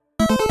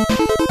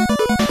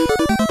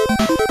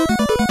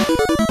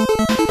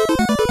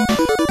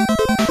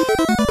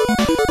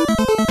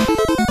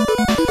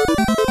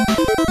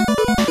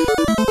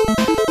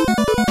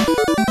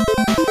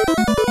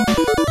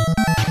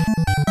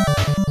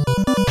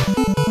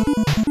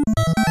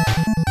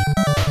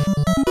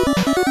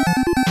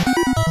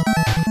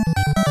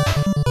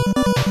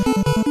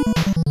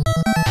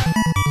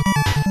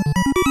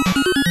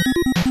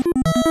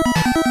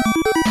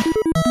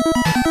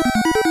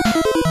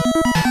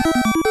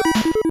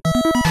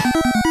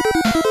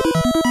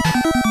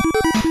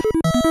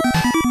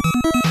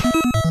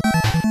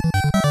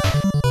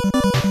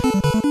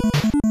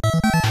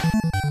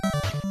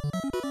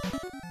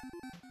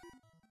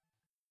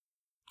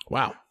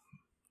 Wow.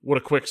 What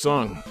a quick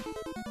song.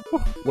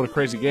 What a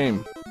crazy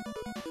game.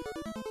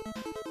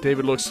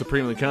 David looks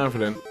supremely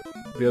confident.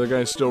 The other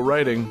guy's still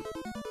writing.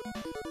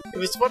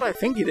 If it's what I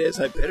think it is,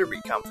 I better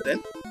be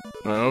confident.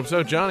 I hope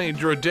so. Johnny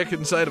drew a dick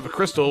inside of a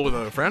crystal with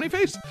a frowny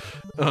face.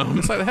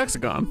 It's like a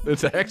hexagon.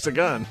 It's a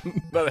hexagon,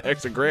 not a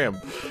hexagram.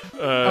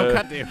 Oh,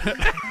 goddamn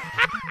it.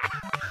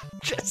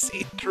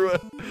 Jesse drew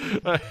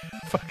a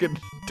fucking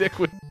dick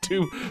with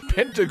 2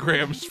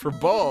 pentagrams for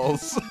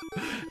balls.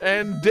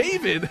 And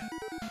David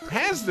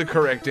has the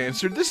correct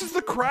answer. This is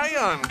the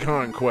Cryon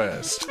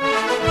Conquest.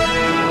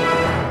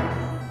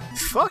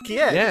 Fuck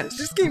yeah. Yes.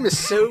 This game is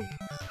so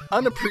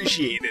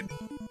unappreciated.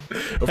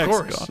 Of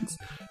course. Hexagons.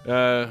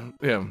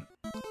 Yeah.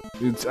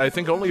 It's, I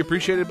think, only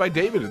appreciated by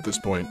David at this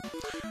point.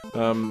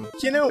 A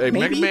maybe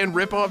Mega Man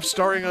ripoff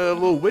starring a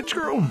little witch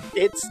girl?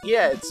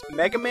 it's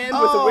Mega Man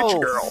with a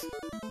witch girl.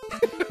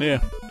 Yeah.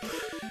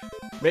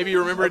 Maybe you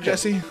remember it,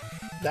 Jesse?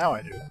 Now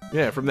I do.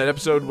 Yeah, from that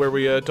episode where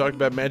we talked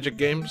about magic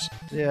games.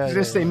 Yeah. I was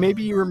gonna say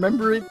maybe you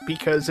remember it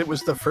because it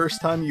was the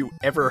first time you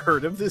ever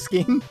heard of this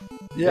game.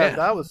 Yeah,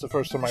 that was the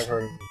first time I've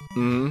heard of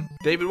it.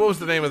 David, what was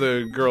the name of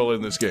the girl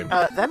in this game?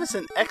 That is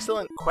an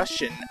excellent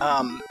question.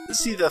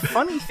 See, the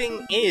funny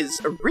thing is,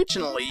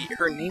 originally,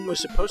 her name was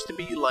supposed to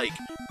be, like,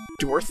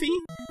 Dorothy,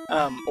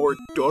 or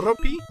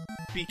Doropi,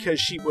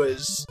 because it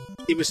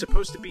was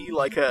supposed to be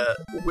like a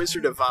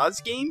Wizard of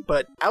Oz game,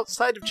 but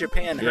outside of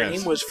Japan, her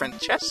name was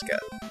Francesca.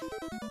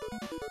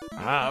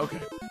 Ah, okay.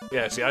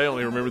 Yeah, see, I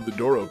only remembered the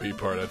Doropi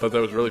part. I thought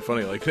that was really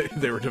funny. Like,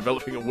 they were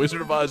developing a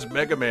Wizard of Oz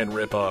Mega Man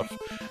ripoff,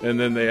 and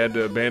then they had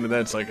to abandon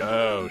that. It's like,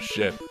 oh,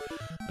 shit.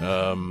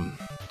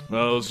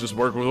 Well, let's just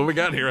work with what we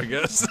got here, I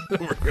guess.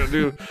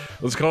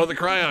 Let's call it the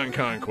Cryon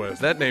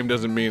Conquest. That name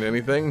doesn't mean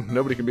anything.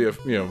 Nobody can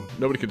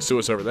nobody can sue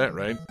us over that,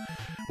 right?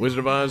 Wizard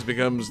of Oz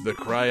becomes the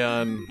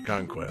Cryon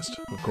Conquest,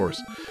 of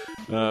course.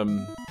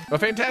 A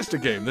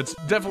fantastic game. That's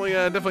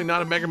definitely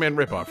not a Mega Man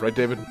ripoff, right,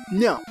 David?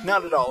 No,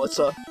 not at all. It's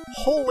a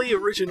wholly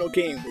original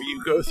game where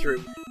you go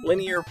through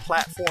linear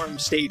platform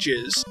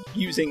stages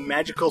using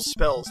magical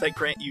spells that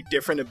grant you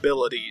different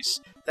abilities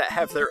that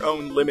have their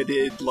own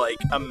limited,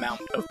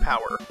 amount of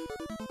power.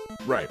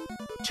 Right.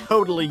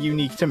 Totally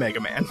unique to Mega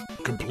Man.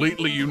 Complete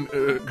to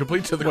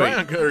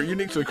the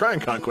unique to the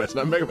Cryon Conquest,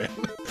 not Mega Man.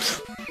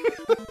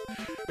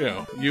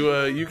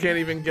 You can't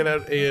even get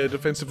out a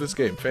defense of this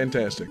game.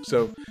 Fantastic.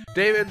 So,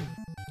 David,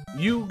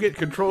 you get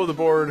control of the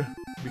board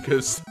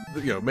because,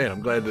 man,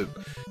 I'm glad that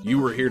you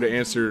were here to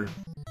answer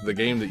the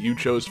game that you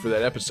chose for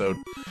that episode.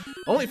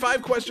 Only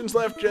 5 questions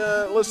left.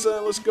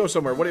 Let's go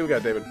somewhere. What do we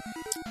got, David?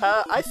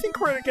 I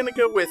think we're going to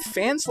go with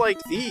Fans Like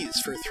These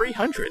for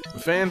 300.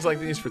 Fans Like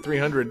These for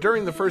 300.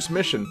 During the first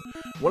mission,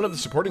 one of the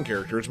supporting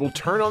characters will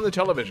turn on the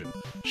television,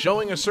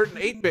 showing a certain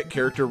 8-bit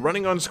character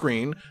running on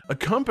screen,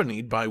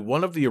 accompanied by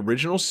one of the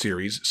original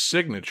series'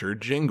 signature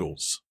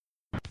jingles.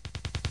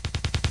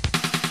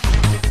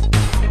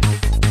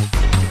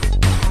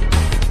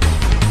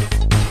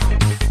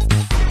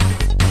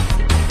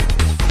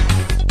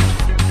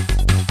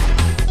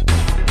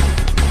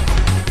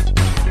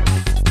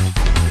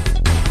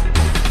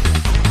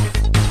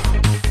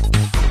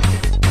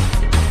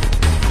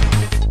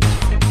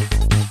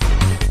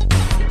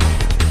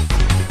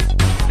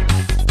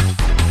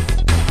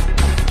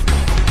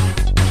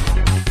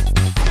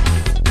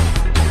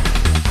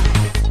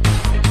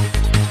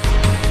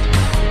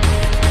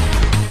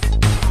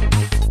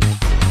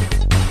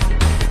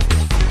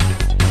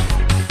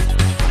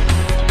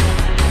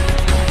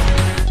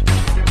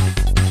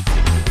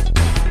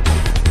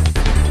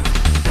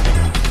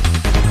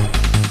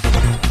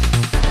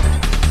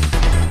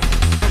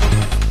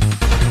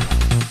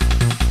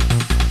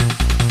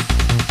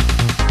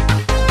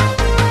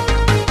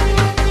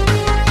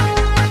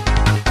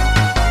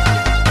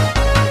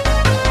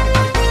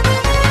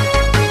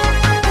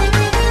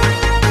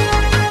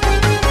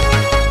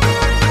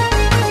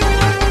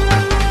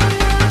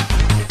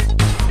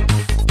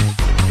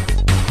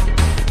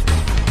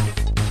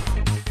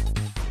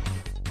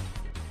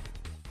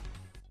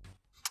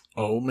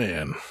 Oh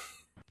man,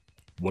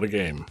 what a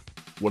game.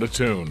 What a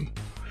tune.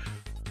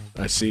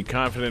 I see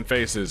confident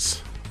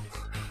faces.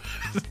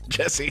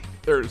 Johnny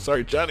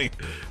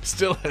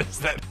still has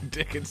that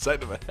dick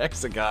inside of a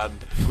hexagon.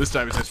 This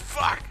time it says,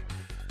 fuck!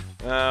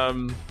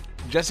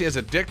 Jesse has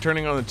a dick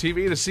turning on the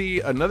TV to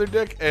see another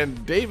dick,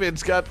 and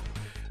David's got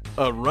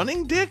a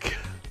running dick?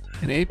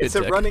 An 8-bit It's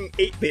a running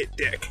 8-bit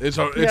dick. It's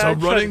a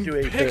running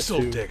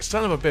pixel dick.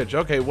 Son of a bitch.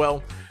 Okay,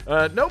 well,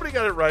 nobody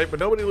got it right, but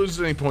nobody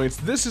loses any points.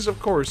 This is, of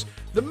course,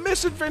 The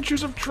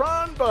Misadventures of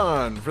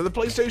Tron-Bon for the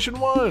PlayStation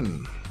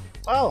 1.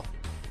 Oh.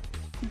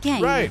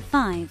 Game Right.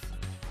 5.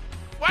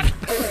 What?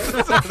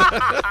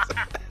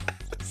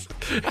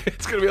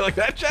 It's going to be like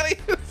that, Jenny?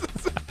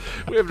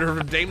 We haven't heard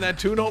from Dame That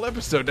Tune all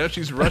episode. Now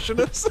she's rushing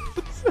us.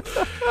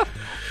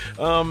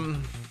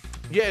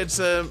 Yeah, it's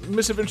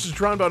Misadventures of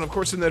Tron-Bon. Of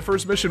course, in that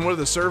first mission, one of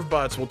the serve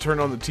bots will turn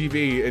on the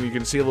TV, and you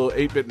can see a little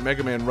 8-bit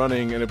Mega Man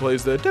running, and it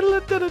plays the...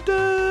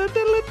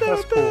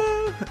 That's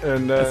cool.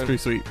 And, That's pretty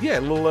sweet. Yeah,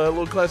 a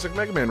little classic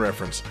Mega Man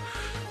reference.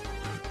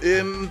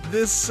 In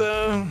this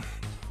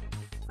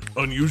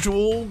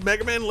unusual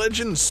Mega Man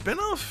Legends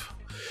spinoff?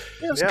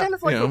 Yeah, it was Yeah. kind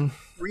of like Yeah. a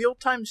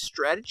real-time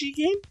strategy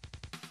game,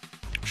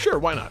 Sure,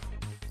 why not?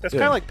 It's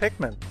Yeah. kind of like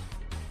Pikmin.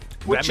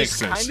 which makes is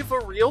sense. kind of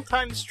a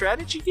real-time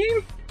strategy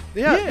game.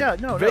 Yeah,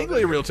 no.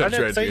 vaguely a real-time I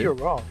didn't strategy say game. you're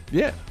wrong.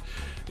 Yeah.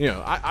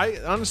 I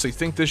honestly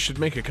think this should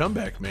make a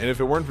comeback, man. If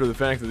it weren't for the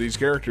fact that these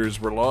characters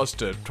were lost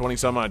to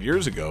 20-some-odd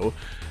years ago,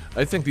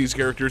 I think these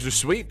characters are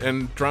sweet.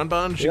 And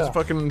Tron-Bon,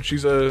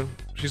 she's a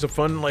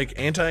fun, like,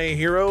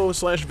 anti-hero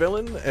 /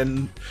 villain,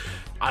 and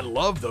I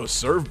love those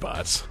serve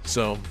bots.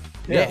 So,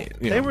 yeah.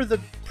 They were the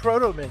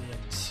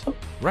proto-minions.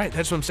 Right,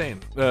 that's what I'm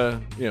saying.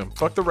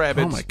 Fuck the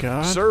rabbits. Oh my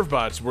God. Serve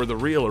bots were the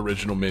real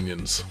original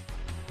minions.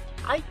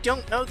 I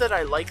don't know that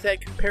I like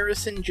that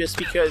comparison just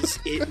because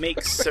it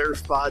makes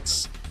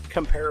Servbots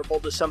comparable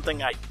to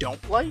something I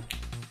don't like.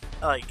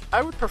 Like,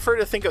 I would prefer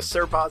to think of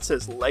Servbots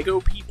as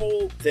Lego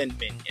people than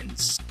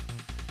minions.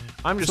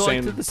 I'm just So,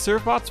 saying. did the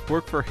Servbots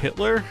work for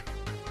Hitler?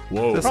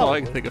 Whoa. That's all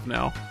I can think of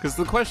now. Because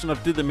the question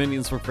of did the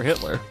minions work for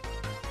Hitler?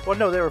 Well,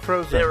 no, they were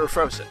frozen. They were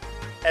frozen.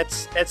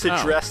 It's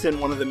addressed in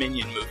one of the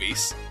Minion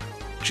movies.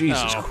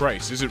 Jesus Oh.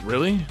 Christ, is it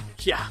really?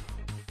 Yeah.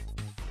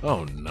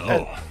 Oh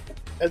no.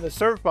 And the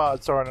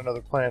Servbots are on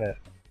another planet.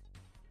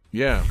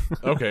 Yeah.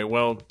 Okay,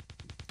 well,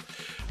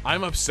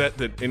 I'm upset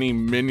that any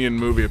Minion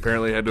movie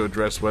apparently had to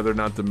address whether or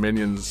not the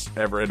Minions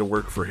ever had to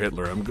work for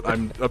Hitler.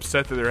 I'm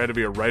upset that there had to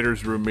be a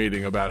writer's room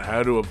meeting about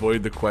how to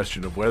avoid the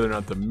question of whether or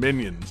not the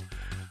Minions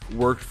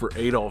worked for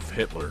Adolf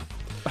Hitler.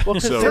 Well,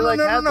 'cause So- they like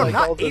had no, like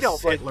all not this,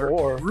 Adolf like, Hitler.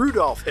 war.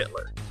 Rudolf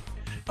Hitler.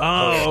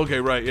 Oh, okay,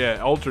 right, yeah,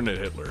 alternate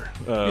Hitler.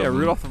 Yeah,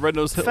 Rudolph the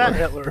Red-Nosed Hitler. Fat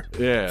Hitler.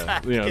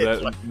 Yeah, you know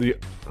Hitler. the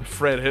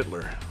Fred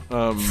Hitler.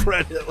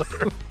 Fred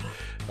Hitler.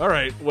 All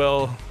right,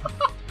 well,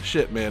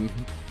 shit, man.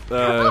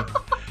 You're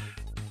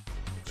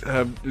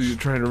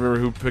trying to remember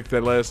who picked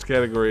that last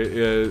category.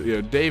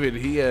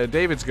 David.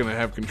 David's going to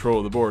have control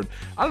of the board.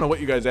 I don't know what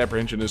you guys'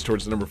 apprehension is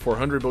towards the number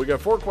 400, but we got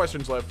 4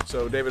 questions left.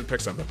 So David, pick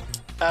something.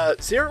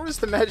 0 is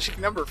the magic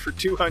number for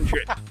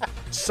 200.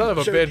 Son of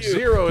a Show bitch! you.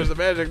 0 is the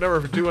magic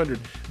number for 200.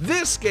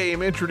 This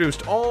game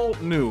introduced all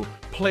new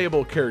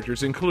playable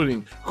characters,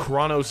 including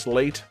Kronos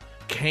Late,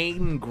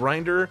 Kane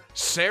Grinder,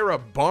 Sarah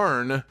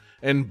Barn,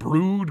 and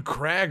Brood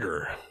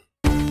Cragger.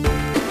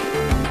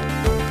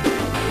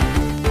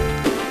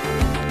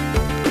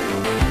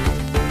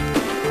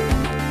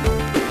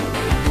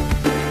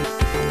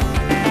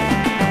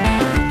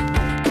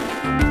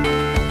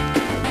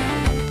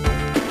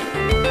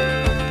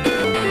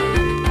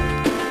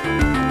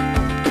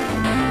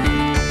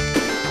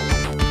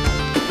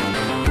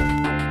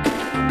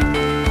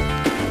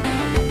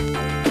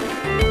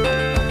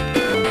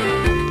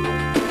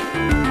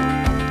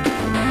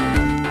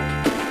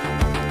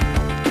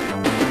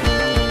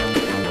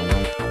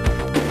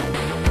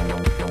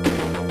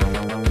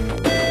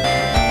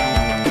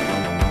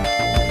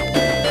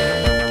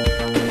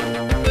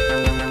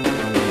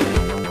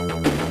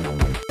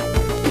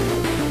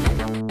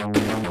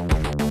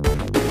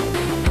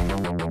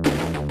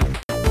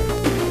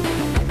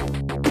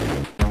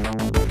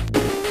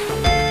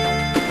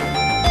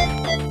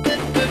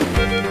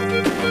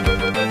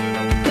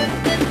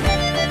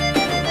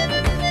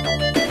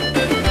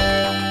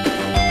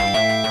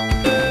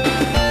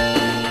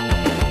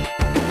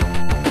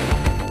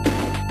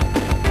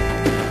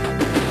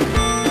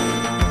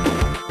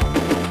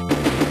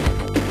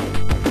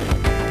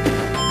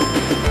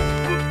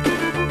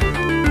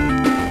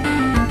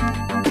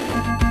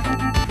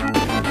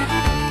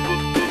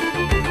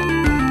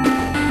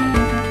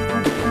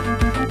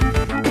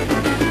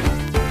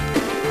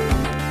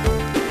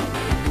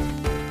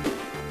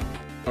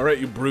 All right,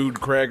 you Brood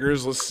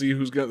Craggers, let's see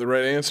who's got the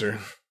right answer.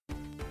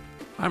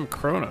 I'm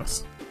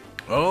Kronos.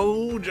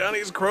 Oh,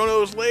 Johnny's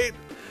Kronos Late,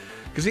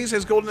 because he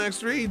says Golden Axe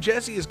 3.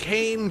 Jesse is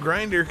Kane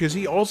Grinder, because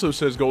he also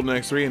says Golden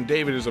Axe 3. And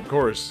David is, of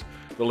course,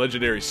 the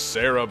legendary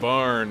Sarah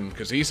Barn,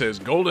 because he says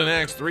Golden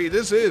Axe 3.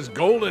 This is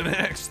Golden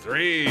Axe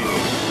 3.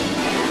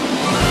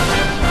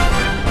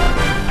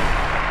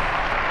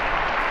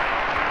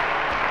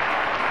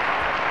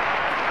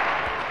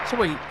 So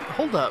wait,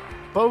 hold up.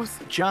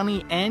 Both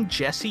Johnny and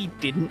Jesse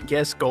didn't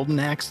guess Golden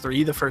Axe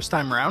 3 the first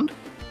time round?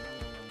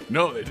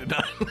 No, they did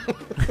not.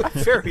 I'm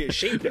very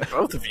ashamed of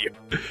both of you.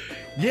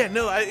 Yeah,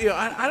 no,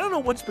 I don't know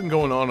what's been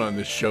going on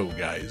this show,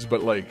 guys,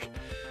 but, like,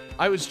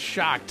 I was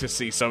shocked to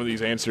see some of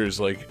these answers,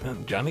 like,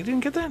 Johnny didn't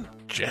get that?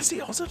 Jesse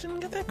also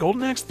didn't get that?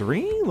 Golden Axe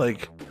 3?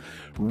 Like,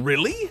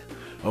 really?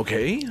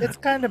 Okay. It's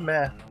kind of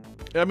meh.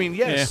 I mean,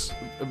 yes,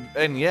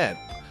 and yet,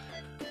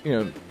 you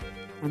know,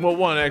 well,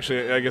 one,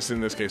 actually, I guess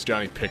in this case,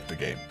 Johnny picked the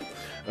game.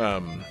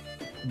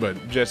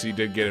 But Jesse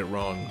did get it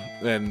wrong.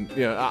 And,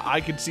 you know,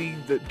 I could see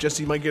that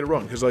Jesse might get it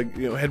wrong. Because, like,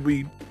 you know, had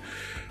we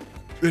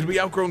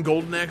outgrown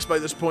Golden Axe by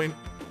this point?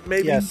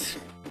 Maybe. Yes.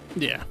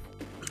 Yeah.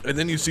 And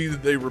then you see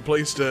that they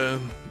replaced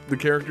the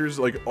characters.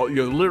 Like,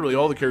 literally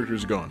all the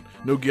characters are gone.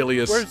 No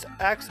Gilius. Where's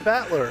Axe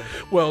Battler?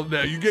 Well,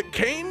 now you get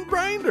Kane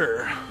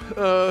Grinder,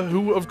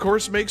 who, of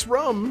course, makes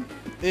rum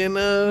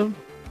in,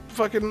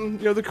 fucking,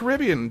 you know, the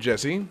Caribbean,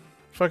 Jesse.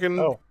 Fucking,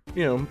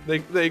 you know,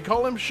 they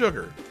call him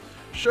Sugar.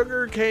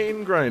 Sugar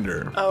Cane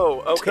Grinder.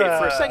 Oh, okay.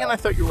 For a second, I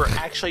thought you were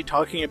actually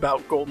talking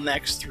about Golden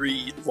Axe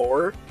 3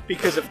 lore,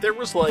 because if there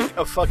was, like,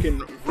 a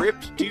fucking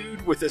ripped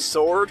dude with a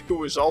sword who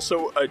was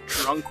also a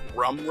drunk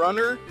rum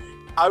runner,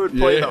 I would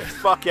play the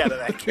fuck out of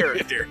that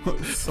character.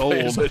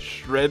 There's a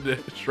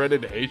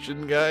shredded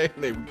Haitian guy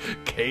named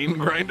Cane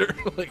Grinder.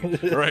 Like,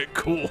 all right,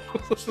 cool.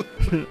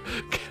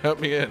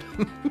 Count me in.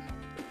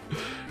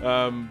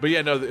 But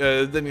yeah, no.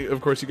 Then of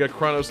course you got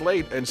Kronos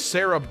Late and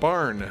Sarah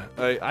Barn.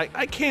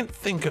 I can't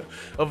think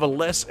of a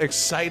less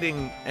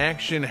exciting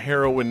action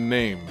heroine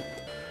name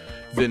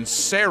than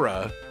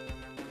Sarah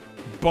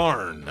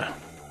Barn.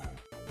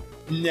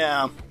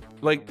 No.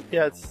 Like,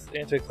 Yeah, it's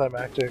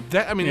anticlimactic.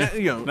 that. I mean, Yeah. that,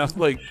 you know, Nothing.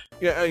 like,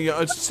 yeah, you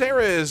know,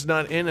 Sarah is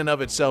not in and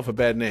of itself a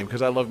bad name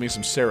because I love me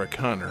some Sarah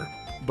Connor,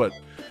 but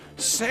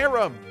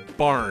Sarah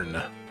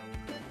Barn.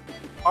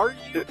 Are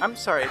you... I'm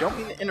sorry, I don't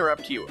mean to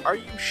interrupt you. Are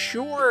you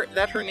sure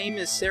that her name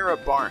is Sarah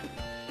Barn?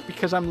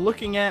 Because I'm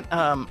looking at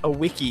a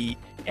wiki,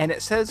 and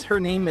it says her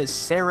name is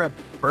Sarah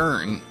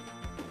Byrne.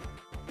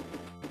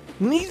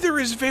 Neither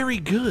is very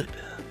good.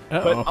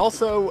 But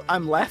also,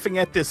 I'm laughing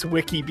at this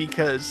wiki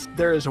because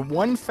there is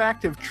one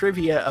fact of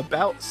trivia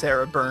about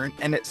Sarah Byrne,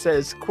 and it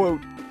says,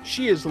 quote,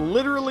 she is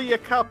literally a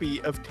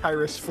copy of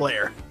Tyrus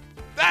Flair.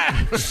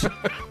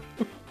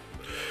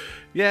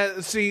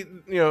 Yeah, see,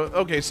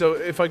 okay, so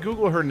if I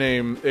Google her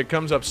name, it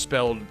comes up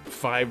spelled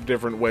 5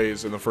 different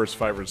ways in the first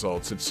 5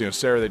 results. It's,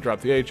 Sarah, they drop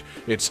the H.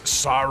 It's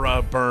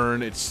Sarah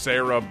Byrne. It's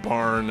Sarah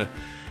Barn.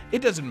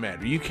 It doesn't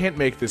matter. You can't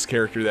make this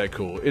character that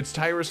cool. It's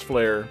Tyrus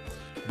Flair,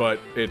 but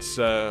it's,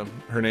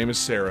 her name is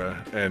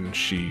Sarah, and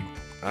she,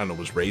 I don't know,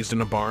 was raised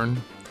in a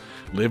barn,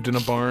 lived in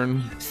a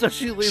barn. So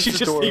she leaves She the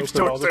just door leaves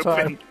open all doors the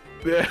open. time.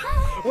 Yeah.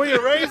 Were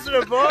you raised in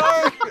a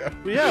barn?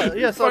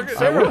 Yeah, so Fucking-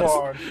 Sarah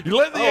barn. You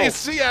let the Oh.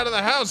 AC out of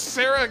the house,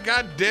 Sarah,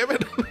 god damn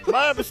it.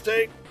 My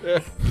mistake.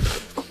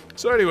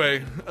 So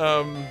anyway,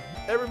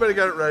 everybody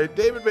got it right.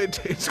 David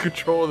maintains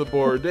control of the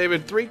board.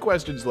 David, 3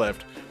 questions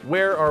left.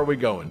 Where are we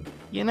going?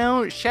 You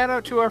know, shout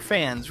out to our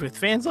fans. With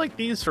fans like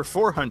these for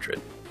 400.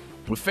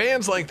 With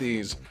fans like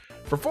these,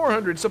 for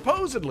 400,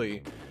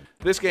 supposedly,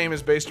 this game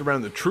is based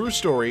around the true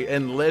story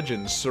and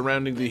legends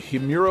surrounding the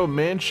Himuro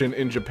Mansion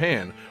in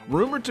Japan,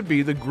 rumored to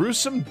be the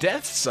gruesome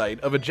death site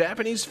of a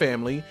Japanese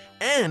family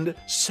and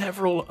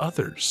several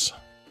others.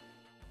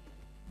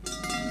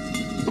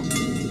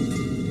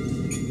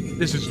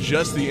 This is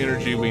just the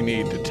energy we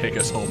need to take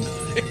us home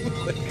today.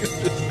 Like,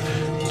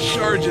 just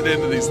charge it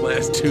into these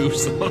last 2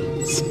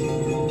 songs.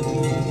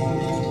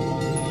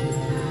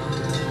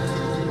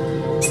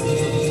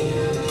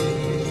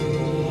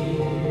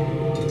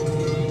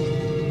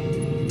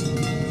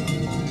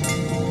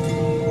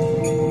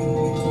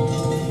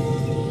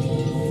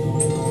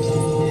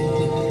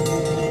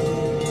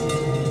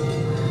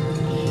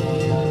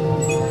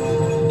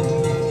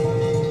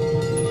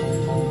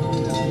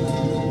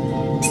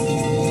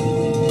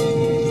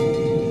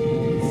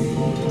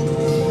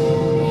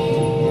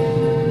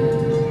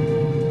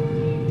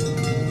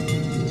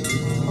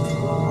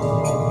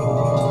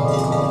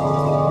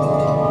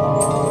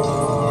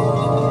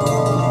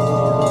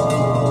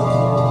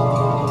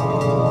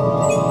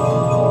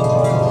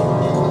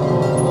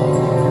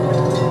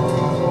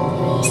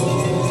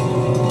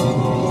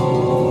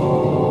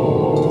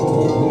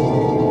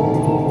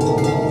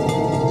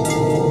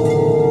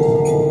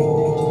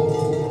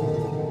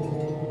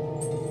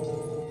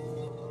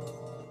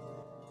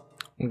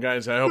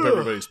 Guys, I hope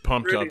everybody's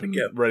pumped up and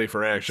ready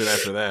for action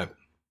after that.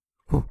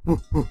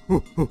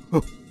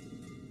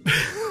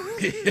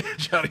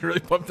 Johnny really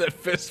pumped that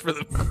fist for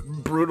the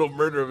brutal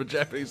murder of a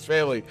Japanese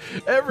family.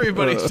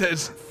 Everybody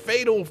says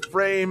Fatal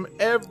Frame.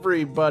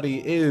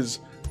 Everybody is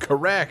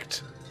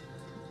correct.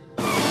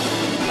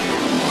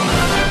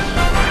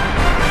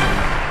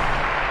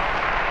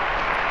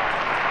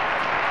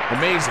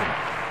 Amazing.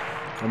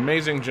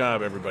 Amazing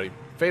job, everybody.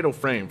 Fatal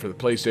Frame for the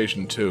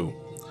PlayStation 2.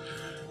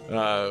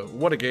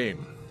 What a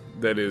game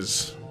that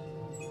is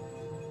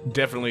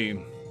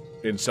definitely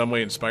in some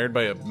way inspired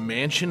by a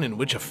mansion in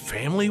which a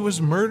family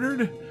was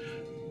murdered.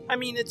 I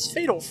mean, it's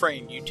Fatal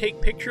Frame. You take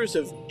pictures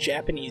of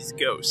Japanese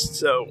ghosts,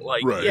 so,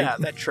 like, Right. yeah,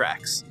 that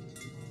tracks.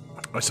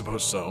 I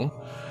suppose so.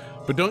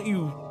 But don't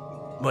you,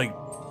 like,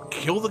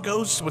 kill the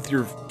ghosts with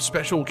your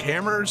special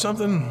camera or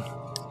something?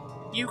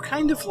 You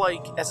kind of,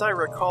 like, as I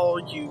recall,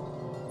 you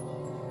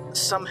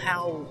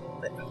somehow...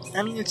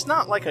 I mean, it's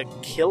not like a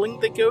killing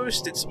the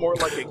ghost, it's more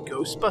like a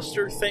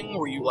Ghostbuster thing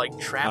where you, like,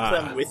 trap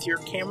them with your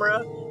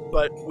camera,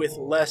 but with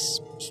less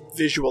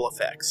visual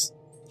effects.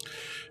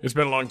 It's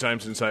been a long time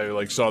since I,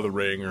 like, saw The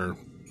Ring or,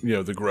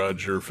 The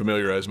Grudge or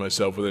familiarized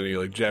myself with any,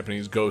 like,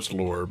 Japanese ghost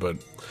lore, but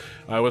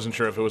I wasn't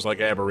sure if it was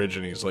like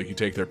Aborigines, like you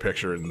take their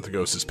picture and the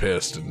ghost is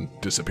pissed and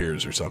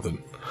disappears or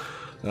something.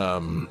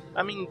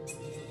 I mean,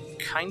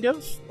 kind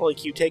of.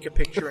 Like, you take a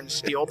picture and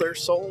steal their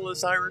soul,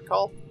 as I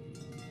recall.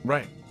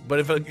 Right. But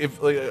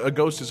if like, a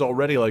ghost is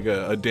already like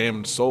a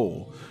damned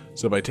soul,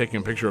 so by taking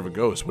a picture of a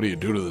ghost, what do you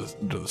do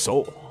to the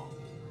soul?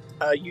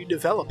 You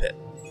develop it.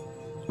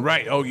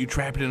 Right. Oh, you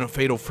trap it in a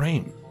fatal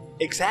frame.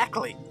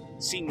 Exactly.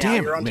 See, now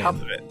Damn you're it, on man. top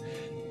of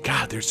it.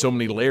 God, there's so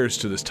many layers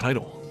to this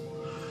title.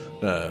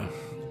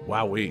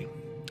 Wowee.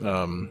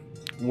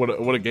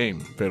 What a game,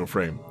 Fatal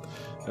Frame.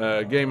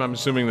 Game I'm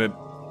assuming that...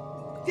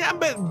 Yeah, I'm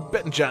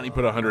betting Johnny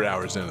put 100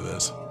 hours into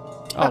this.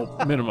 Oh,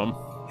 minimum.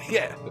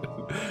 Yeah.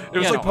 It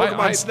was Yeah, like no, Pokemon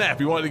I- Snap.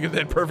 You wanted to get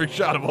that perfect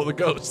shot of all the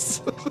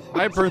ghosts.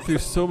 I burned through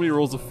so many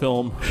rolls of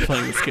film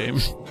playing this game.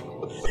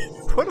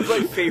 One of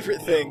my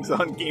favorite things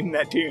on Game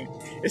That Tune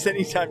is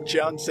anytime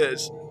John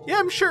says, "Yeah,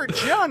 I'm sure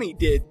Johnny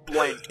did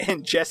blank,"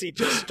 and Jesse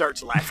just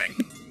starts laughing.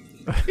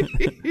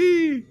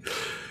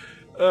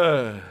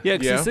 Yeah,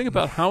 because you think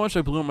about how much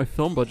I blew on my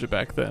film budget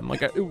back then.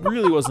 Like, it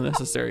really wasn't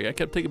necessary. I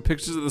kept taking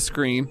pictures of the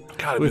screen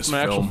God, I with miss my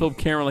actual film. film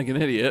camera like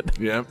an idiot.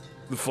 Yeah.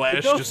 The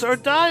Flash Ghosts are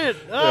dying.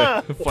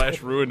 Ah.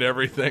 Flash ruined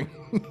everything.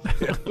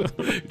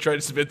 He tried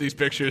to submit these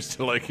pictures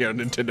to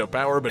Nintendo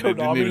Power, but it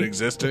didn't even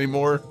exist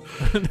anymore.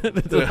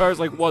 The Power's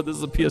like, 1, this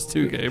is a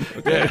PS2 game.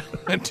 Okay. Yeah,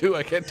 and 2,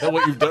 I can't tell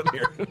what you've done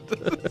here.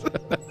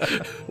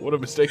 What a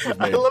mistake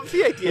you've I made. love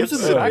the idea of This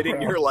is submitting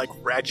background.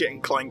 your Ratchet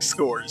and Clank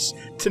scores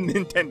to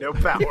Nintendo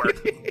Power.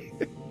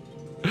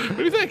 What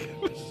do you think?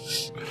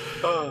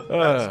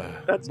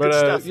 That's But good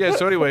stuff. yeah,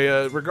 so anyway,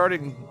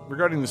 regarding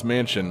this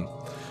mansion,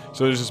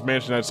 so there's this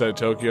mansion outside of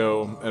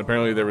Tokyo, and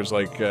apparently there was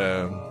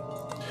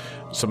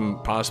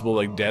some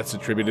possible deaths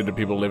attributed to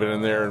people living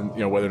in there,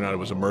 and whether or not it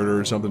was a murder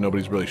or something,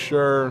 nobody's really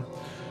sure.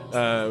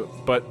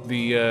 But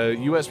the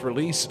U.S.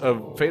 release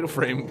of Fatal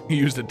Frame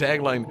used the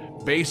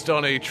tagline "based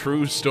on a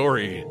true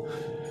story."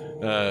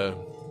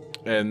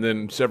 And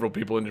then several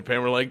people in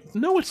Japan were like,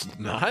 "No, it's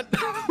not."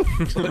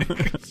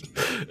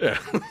 Yeah,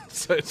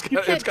 so You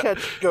can't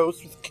catch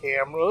ghosts with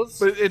cameras.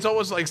 but it's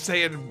almost like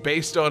saying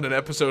based on an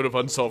episode of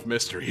Unsolved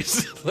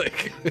Mysteries.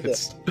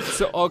 It's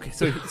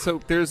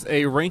So there's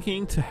a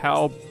ranking to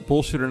how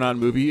bullshit or not a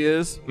movie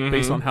is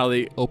based on how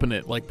they open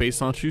it. Like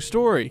based on true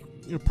story,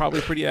 probably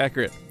pretty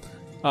accurate.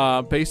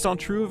 Based on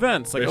true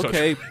events, like Based on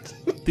okay,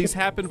 true these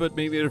happened, but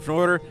maybe in a different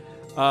order.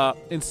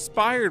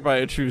 Inspired by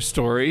a true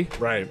story,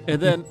 right. and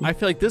then I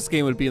feel like this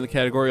game would be in the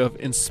category of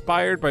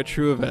inspired by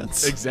true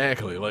events.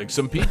 Exactly. Like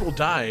some people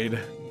died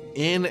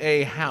in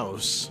a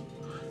house.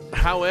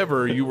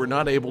 However, you were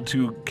not able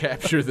to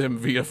capture them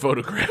via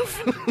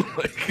photograph.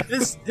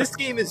 This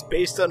game is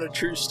based on a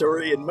true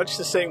story in much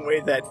the same way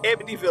that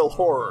Amityville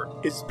Horror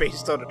is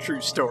based on a true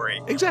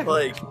story.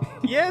 Exactly.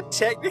 Yeah,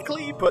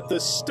 technically, but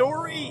the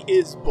story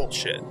is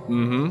bullshit.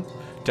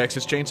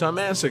 Texas Chainsaw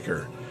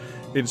Massacre,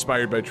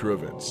 inspired by true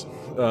events.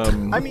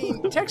 I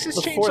mean, Texas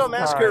The Chainsaw fourth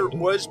Massacre time.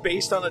 was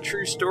based on a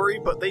true story,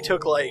 but they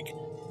took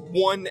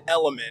one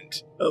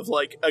element of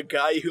a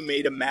guy who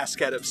made a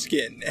mask out of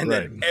skin, and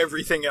then Right.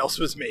 everything else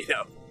was made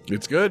up.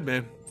 It's good,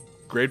 man.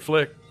 Great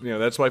flick.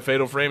 That's why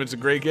Fatal Frame is a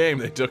great game.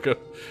 They took a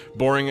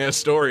boring-ass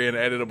story and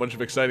added a bunch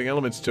of exciting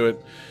elements to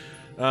it.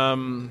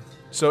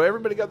 So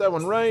everybody got that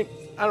one right.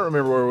 I don't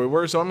remember where we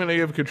were, so I'm going to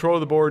give control of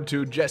the board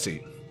to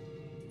Jesse.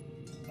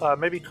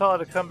 Maybe call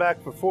it a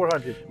comeback for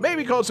 400.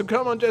 Maybe called some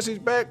Come on Jesse's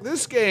Back.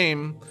 This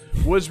game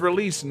was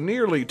released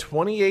nearly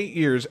 28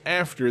 years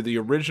after the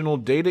original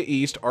Data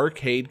East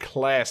arcade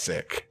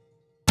classic.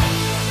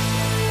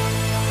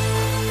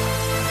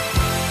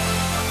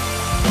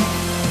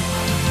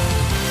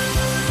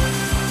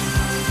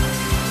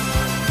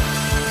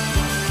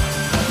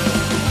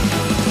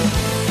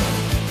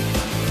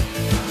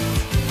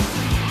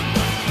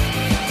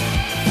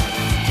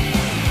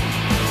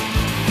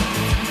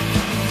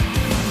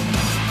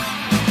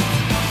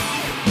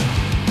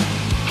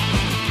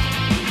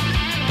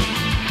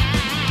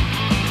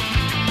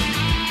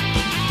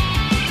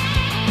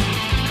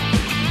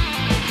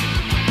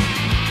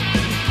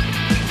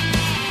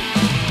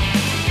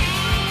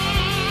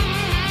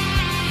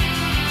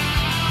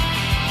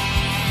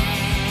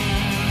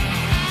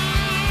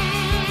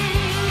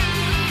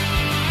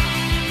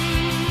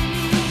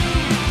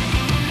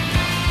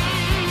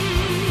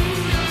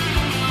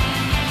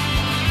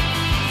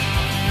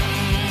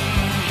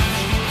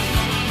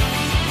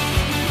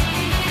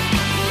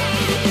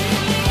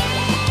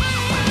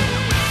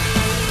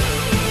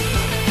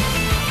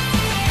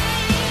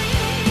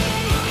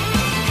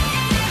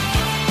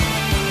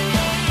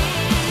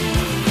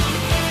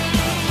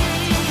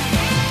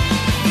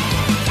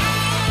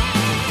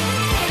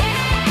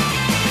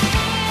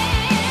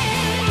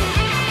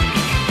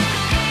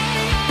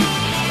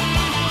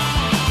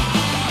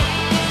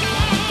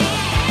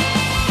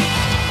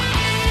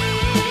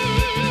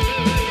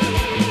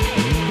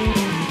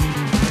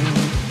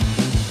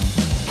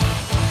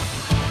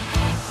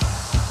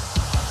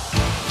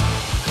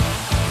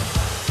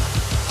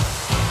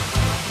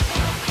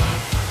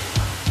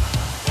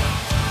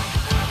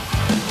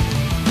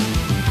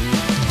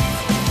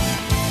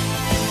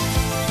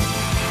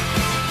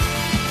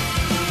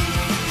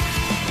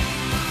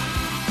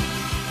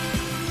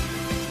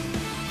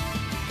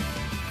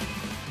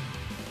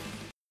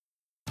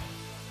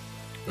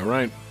 All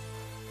right.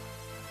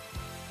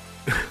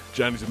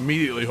 Johnny's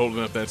immediately holding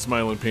up that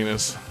smiling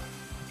penis.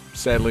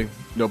 Sadly,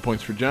 no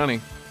points for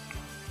Johnny.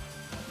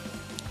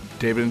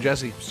 David and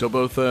Jesse still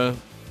both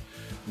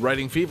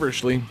writing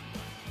feverishly.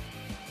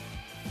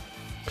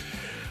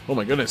 Oh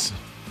my goodness.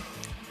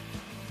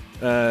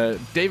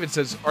 David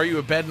says, "Are you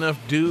a bad enough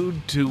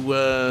dude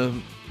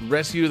to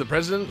rescue the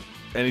president?"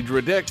 And he drew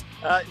a dick.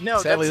 No,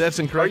 Sadly, that's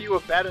incorrect. Are you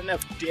a bad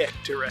enough dick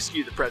to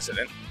rescue the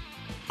president?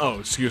 Oh,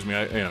 excuse me.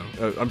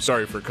 I'm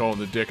sorry for calling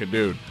the dick a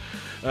dude.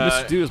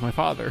 Mr. Dude is my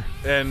father.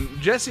 And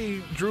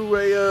Jesse drew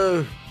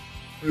a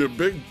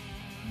big,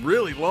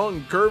 really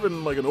long,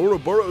 curving, like an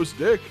Ouroboros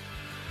dick.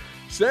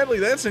 Sadly,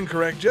 that's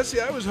incorrect. Jesse,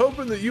 I was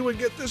hoping that you would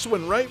get this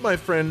one right, my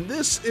friend.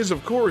 This is,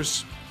 of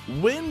course,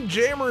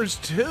 Windjammers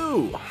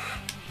 2.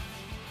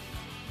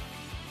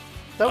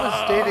 That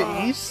was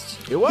Data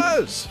East. It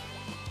was.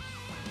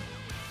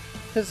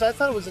 Because I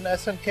thought it was an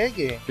SNK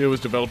game. It was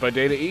developed by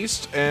Data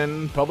East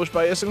and published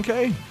by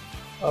SNK.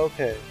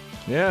 Okay.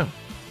 Yeah,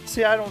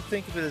 See, I don't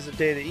think of it as a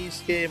Data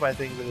East game. I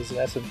think of it as an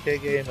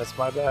SNK game. That's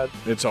my bad.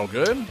 it's all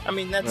good. I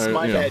mean, that's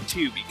my you know. bad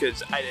too,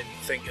 because I didn't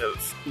think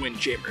of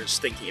Windjammers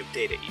thinking of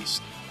Data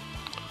East.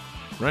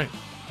 Right.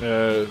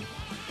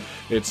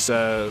 It's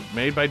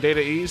made by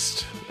Data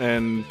East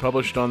and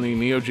published on the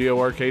Neo Geo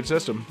arcade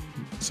system.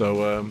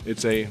 So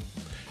it's a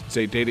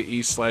Data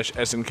East /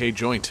 SNK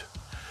joint.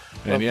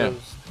 And Love yeah,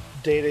 those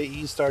Data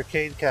East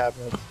arcade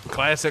cabinets.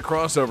 classic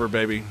crossover,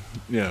 baby.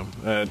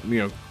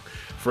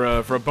 For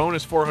a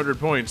bonus 400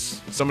 points,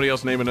 somebody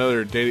else name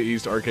another Data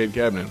East arcade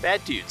cabinet.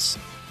 Bad Dudes.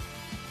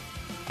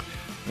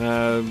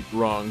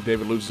 Wrong.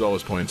 David loses all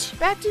his points.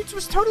 Bad Dudes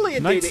was totally a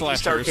Night Data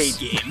East Slashers. arcade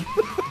game.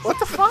 What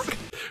the fuck?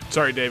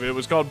 Sorry, David. It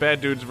was called Bad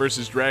Dudes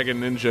versus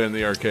Dragon Ninja in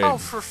the arcade. Oh,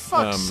 for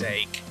fuck's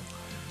sake.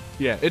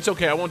 Yeah, it's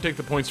okay. I won't take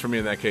the points from you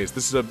in that case.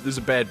 This is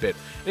a bad bit.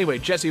 Anyway,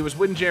 Jesse, it was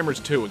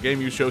Windjammers 2, a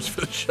game you chose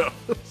for the show.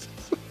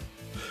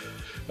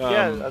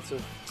 Yeah, it's a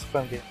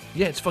fun game.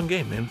 Yeah, it's a fun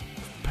game, man.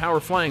 Power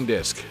flying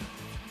disc.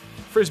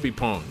 Frisbee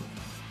pong.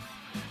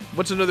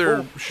 What's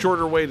another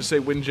shorter way to say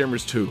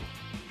Windjammers 2?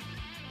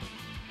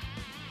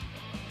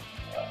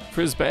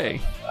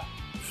 Frisbee.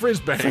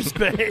 Frisbang.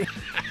 Frisbee.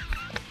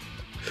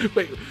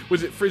 Wait,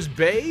 was it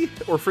Frisbee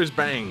or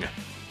Frisbang?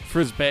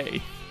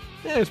 Frisbee.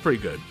 Yeah, it's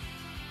pretty good.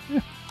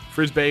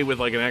 Frisbee with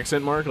like an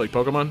accent mark, like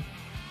Pokemon?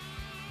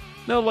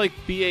 No, like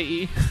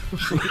BAE.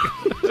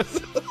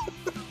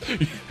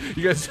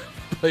 You guys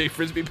play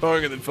Frisbee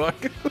pong and then fuck?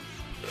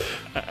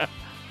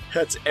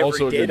 That's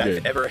Also every a good date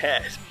I've game. ever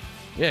had.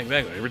 Yeah,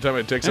 exactly. Every time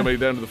I take somebody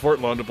down to the Fort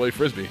Lawn to play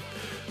Frisbee.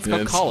 It's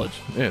called college.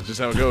 Yeah, it's just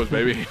how it goes,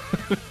 baby.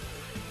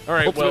 All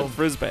right, Ultimate well,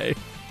 Frisbee.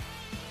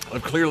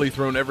 I've clearly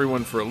thrown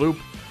everyone for a loop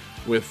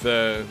with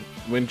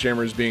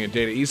Windjammers being a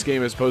Data East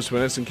game as opposed to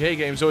an SNK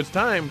game, so it's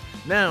time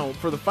now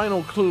for the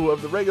final clue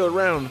of the regular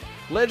round.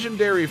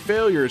 Legendary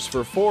failures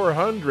for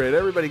 400.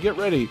 Everybody get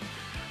ready.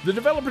 The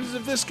developers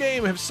of this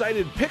game have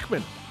cited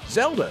Pikmin,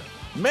 Zelda,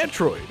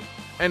 Metroid,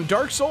 and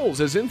Dark Souls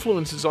as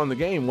influences on the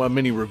game, while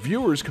many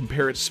reviewers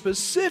compare it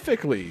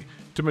specifically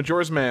to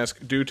Majora's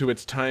Mask due to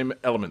its time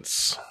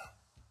elements.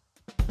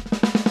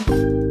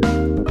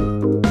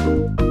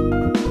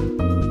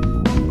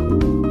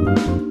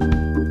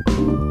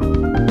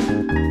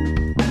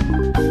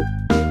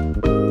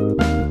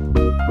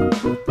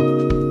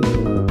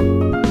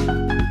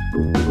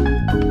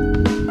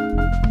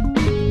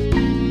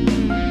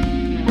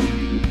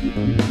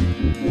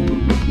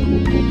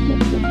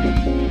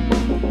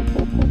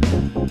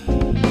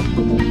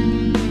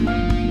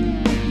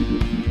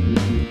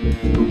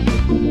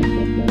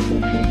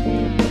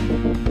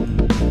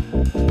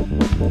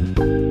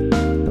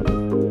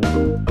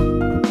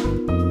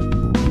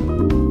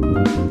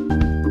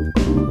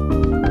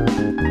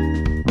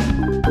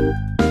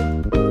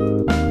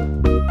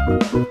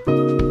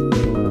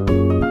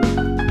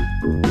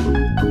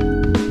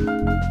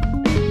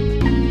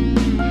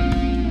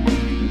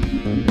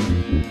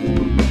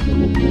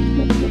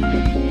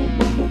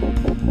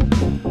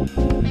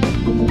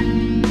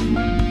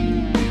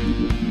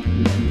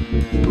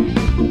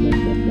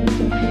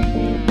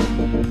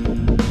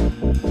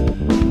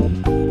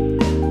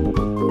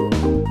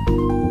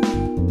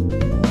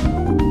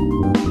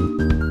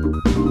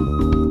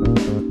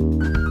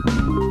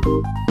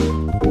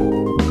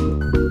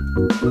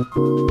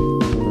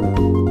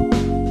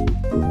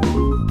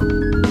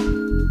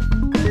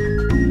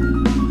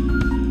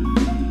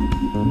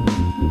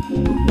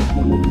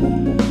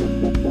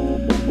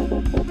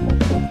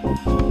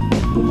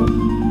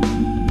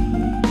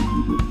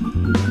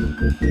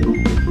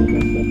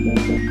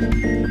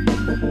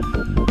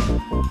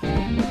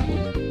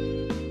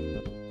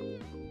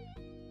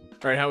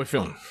 All right, how we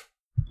feeling?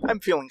 I'm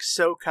feeling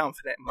so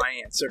confident in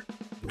my answer.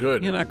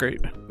 Good. Yeah, not great.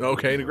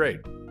 Okay, great.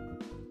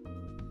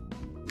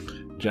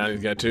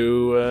 Johnny's got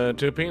two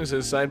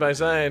penises side by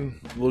side.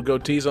 Little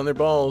goatees on their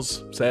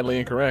balls. Sadly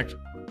incorrect.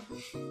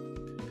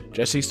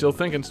 Jesse's still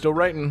thinking, still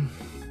writing.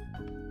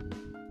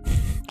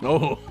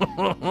 Oh.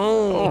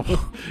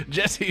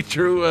 Jesse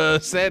drew a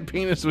sad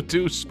penis with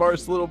two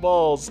sparse little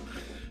balls.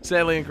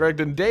 Sadly incorrect.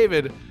 And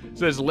David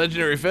says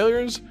legendary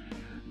failures.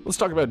 Let's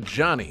talk about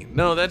Johnny.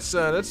 No, that's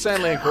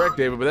sadly incorrect,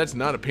 David, but that's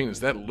not a penis.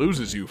 That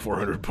loses you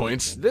 400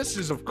 points. This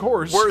is, of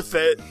course, Worth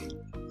it.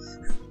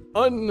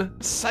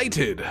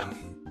 Unsighted.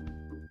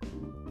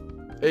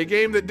 A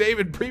game that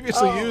David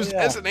previously used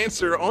as an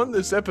answer on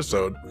this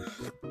episode.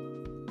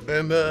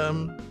 And,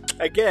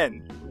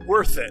 Again,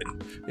 worth it.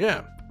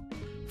 yeah.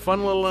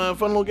 Fun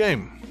little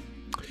game.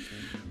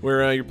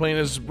 Where you're playing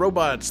as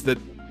robots that...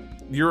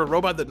 You're a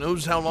robot that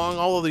knows how long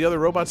all of the other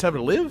robots have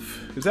to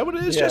live? Is that what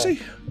it is, Yeah.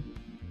 Jesse?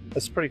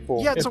 That's pretty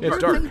cool. Yeah, it's a It's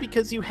weird dark. thing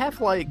because you have,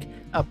 like,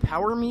 a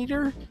power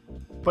meter,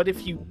 but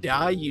if you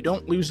die, you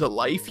don't lose a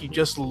life, you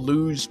just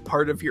lose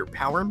part of your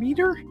power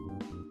meter?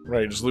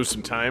 Right, just lose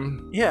some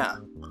time. Yeah.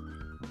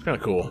 Kind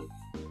of cool.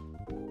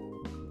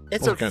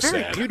 It's Well, a kinda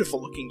very sad.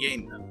 beautiful looking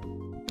game,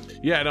 though.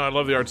 Yeah, no, I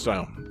love the art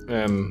style.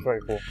 And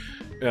Very cool.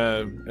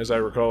 as I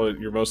recall it,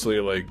 you're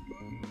mostly like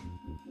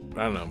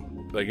I don't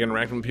know, like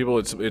interacting with people.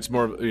 It's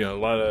more, a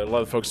lot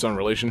of focus on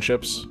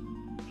relationships.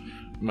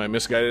 Am I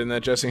misguided in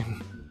that, Jesse?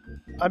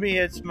 I mean,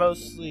 it's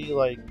mostly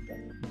like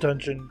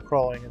dungeon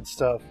crawling and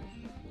stuff,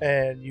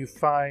 and you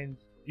find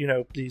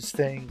these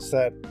things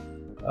that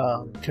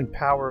can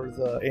power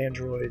the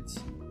androids,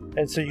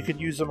 and so you can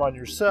use them on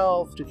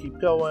yourself to keep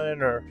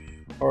going, or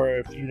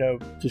if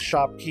the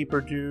shopkeeper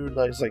dude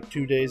has like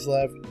 2 days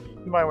left,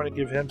 you might want to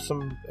give him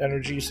some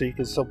energy so you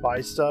can still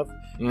buy stuff,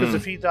 because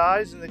if he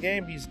dies in the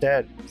game, he's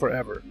dead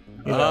forever.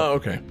 Oh,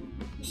 okay.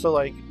 So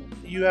like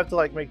you have to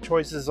like make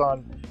choices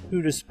on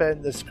who to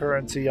spend this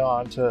currency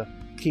on to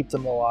keep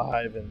them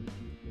alive,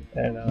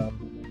 and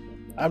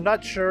I'm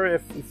not sure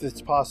if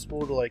it's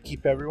possible to like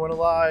keep everyone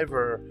alive,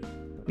 or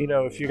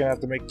if you're gonna have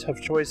to make tough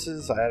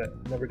choices. I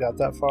never got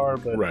that far,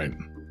 but right.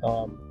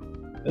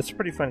 It's a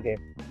pretty fun game.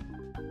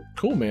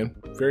 Cool, man.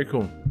 Very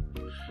cool.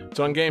 It's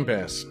on Game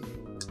Pass.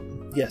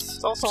 Yes.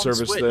 It's also on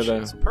Service Switch.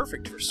 that, It's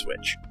perfect for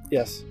Switch.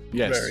 Yes.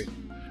 Yes.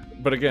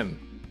 But again,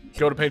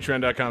 go to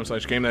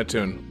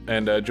patreon.com/GameThatTune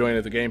and join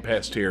at the Game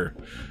Pass tier.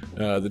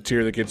 The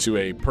tier that gets you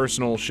a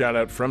personal shout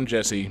out from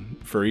Jesse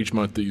for each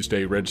month that you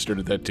stay registered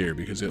at that tier,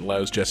 because it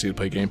allows Jesse to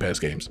play Game Pass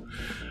games.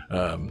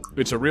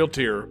 It's a real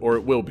tier, or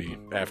it will be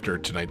after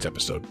tonight's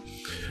episode.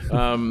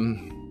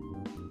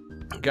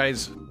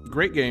 Guys,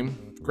 great game,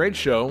 great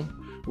show.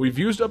 We've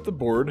used up the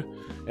board,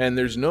 and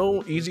there's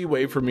no easy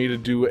way for me to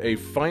do a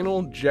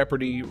final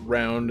Jeopardy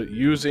round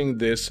using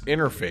this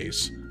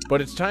interface,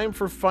 but it's time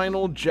for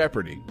Final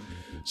Jeopardy.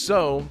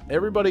 So,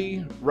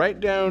 everybody, write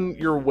down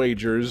your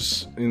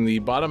wagers in the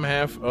bottom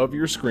half of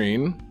your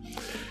screen,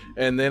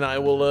 and then I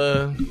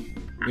will,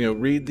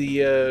 read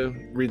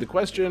the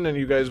question, and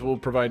you guys will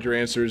provide your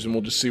answers, and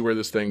we'll just see where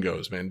this thing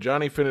goes, man.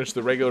 Johnny finished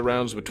the regular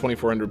rounds with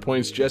 2,400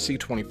 points. Jesse,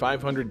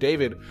 2,500.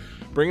 David,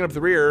 bringing up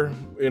the rear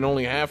in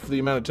only half the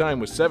amount of time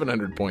with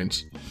 700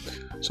 points.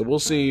 So we'll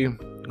see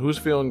who's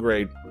feeling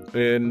great.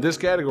 In this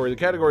category, the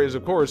category is,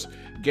 of course,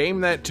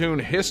 Game That Tune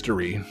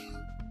History.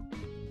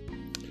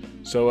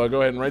 So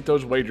go ahead and write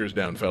those wagers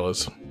down,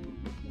 fellas.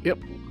 Yep.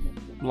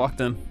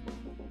 Locked in.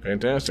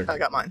 Fantastic. I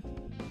got mine.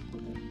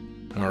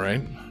 All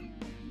right.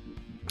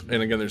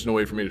 And again, there's no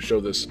way for me to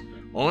show this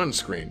on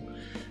screen.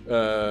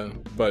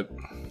 But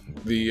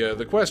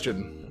the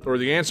question, or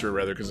the answer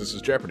rather, because this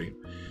is Jeopardy.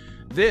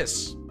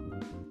 This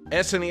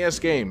SNES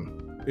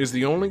game is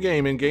the only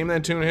game in Game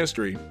That Tune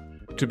history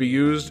to be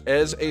used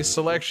as a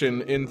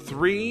selection in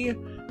 3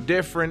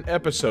 different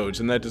episodes,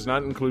 and that does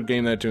not include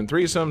Game That Tune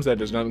threesomes. That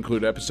does not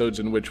include episodes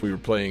in which we were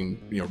playing,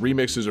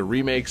 remixes or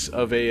remakes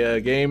of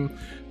a game.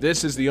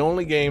 This is the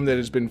only game that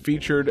has been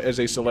featured as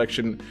a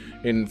selection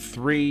in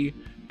 3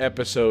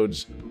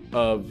 episodes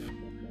of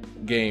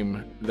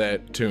Game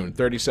That Tune.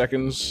 30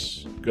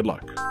 seconds. Good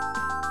luck.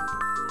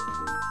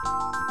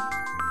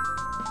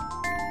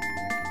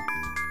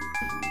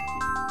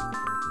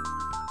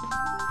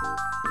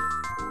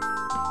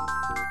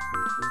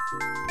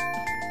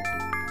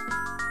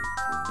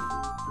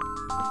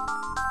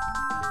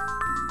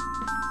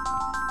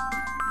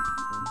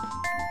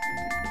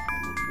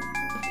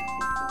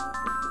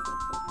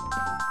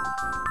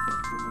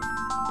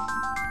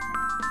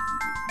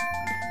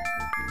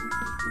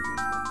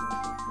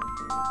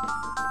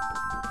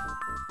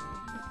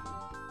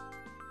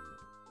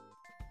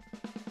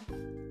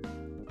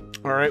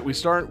 All right, we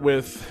start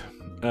with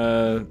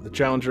the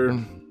challenger,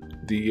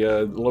 the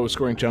lowest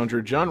scoring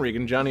challenger, John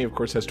Regan. Johnny, of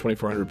course, has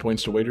 2,400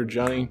 points to wager.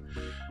 Johnny,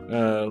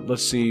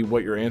 let's see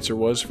what your answer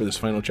was for this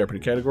final Jeopardy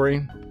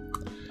category.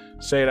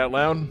 Say it out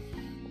loud.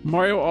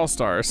 Mario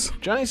All-Stars.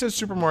 Johnny says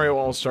Super Mario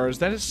All-Stars.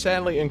 That is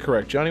sadly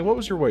incorrect. Johnny, what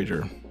was your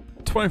wager?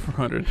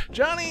 2,400.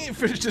 Johnny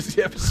finishes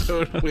the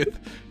episode with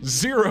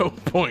 0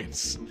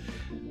 points.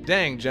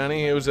 Dang,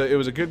 Johnny, it was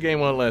a good game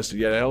while it lasted.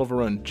 You had a hell of a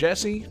run.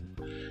 Jesse,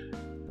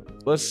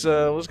 let's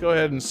go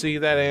ahead and see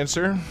that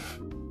answer.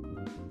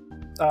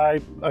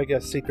 I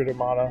guess Secret of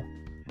Mana.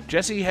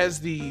 Jesse has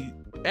the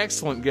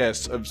excellent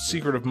guess of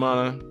Secret of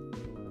Mana,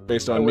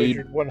 based I on me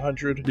wagered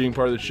 100. being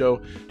part of the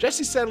show.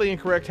 Jesse's sadly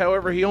incorrect.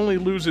 However, he only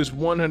loses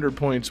 100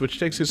 points, which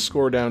takes his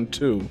score down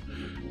to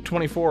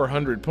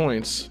 2,400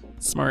 points.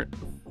 Smart.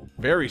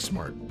 Very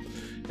smart.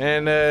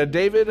 And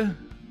David,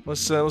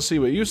 let's see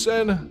what you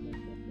said.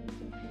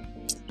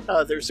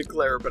 There's a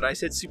glare, but I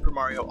said Super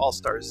Mario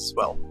All-Stars as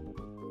well.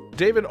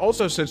 David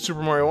also said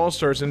Super Mario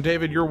All-Stars. And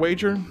David, your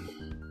wager?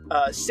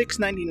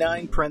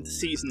 $6.99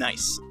 parentheses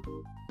nice.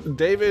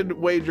 David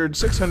wagered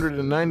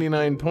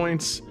 699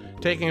 points,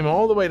 taking him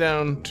all the way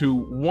down to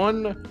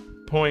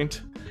 1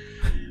 point.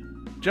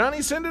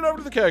 Johnny, send it over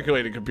to the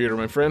calculating computer,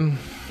 my friend.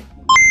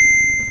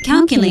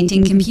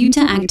 Calculating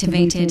computer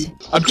activated.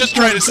 I'm just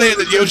trying to say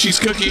that Yoshi's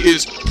Cookie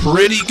is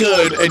pretty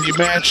good and you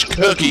match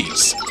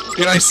cookies.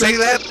 Can I say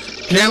that?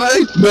 Can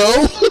I?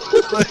 No?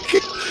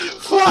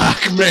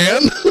 Fuck,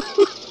 man.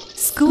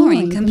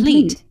 Scoring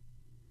complete.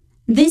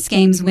 This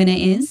game's winner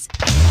is...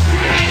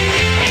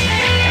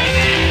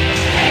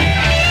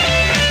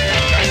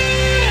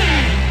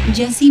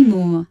 Jesse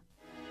Moore.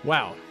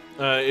 Wow.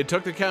 It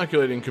took the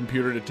calculating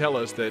computer to tell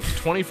us that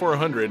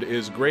 2,400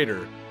 is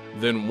greater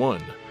than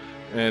 1.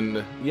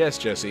 And yes,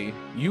 Jesse,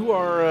 you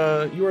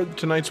are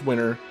tonight's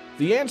winner.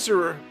 The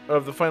answer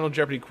of the Final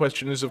Jeopardy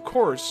question is, of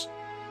course,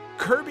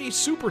 Kirby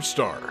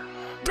Superstar.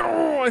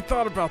 Oh, I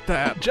thought about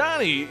that.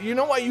 Johnny, you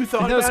know why you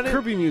thought And that was about it?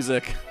 Kirby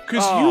music.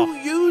 Because you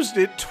used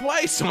it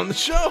twice on the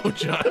show,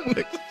 John.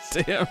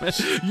 Damn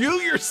it. You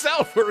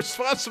yourself were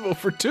responsible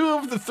for 2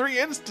 of the 3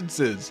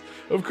 instances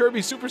of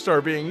Kirby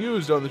Superstar being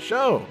used on the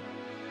show.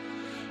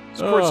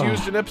 It's, of course,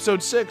 used in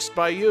episode 6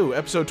 by you,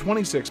 episode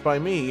 26 by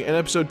me, and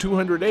episode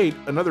 208,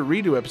 another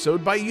redo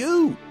episode, by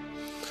you.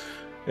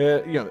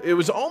 It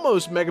was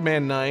almost Mega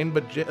Man 9,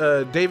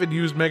 but David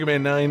used Mega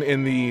Man 9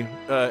 in the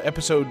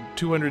episode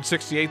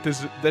 268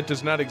 that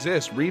does not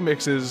exist,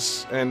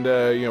 remixes and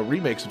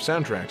remakes of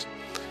soundtracks.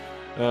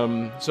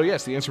 So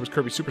yes, the answer was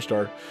Kirby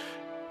Superstar.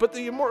 But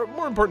the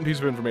more important piece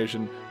of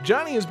information,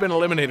 Johnny has been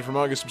eliminated from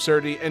August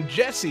Absurdity, and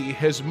Jesse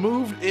has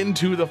moved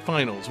into the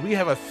finals. We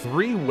have a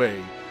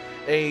 3-way,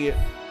 a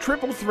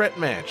triple threat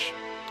match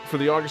for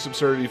the August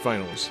Absurdity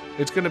finals.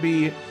 It's going to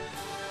be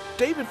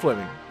David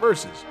Fleming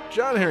versus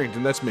John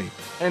Harrington, that's me,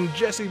 and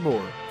Jesse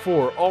Moore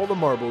for all the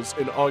marbles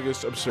in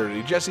August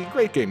Absurdity. Jesse,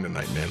 great game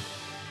tonight, man.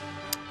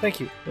 Thank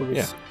you. It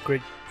was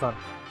great fun.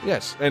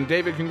 Yes, and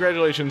David,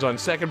 congratulations on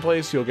second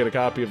place. You'll get a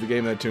copy of the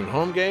Game That Tune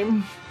home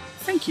game.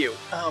 Thank you.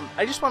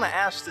 I just want to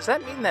ask, does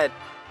that mean that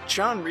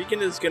John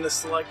Regan is going to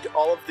select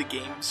all of the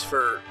games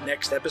for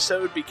next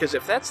episode? Because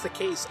if that's the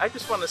case, I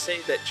just want to say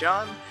that,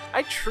 John,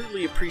 I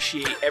truly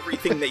appreciate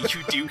everything that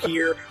you do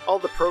here, all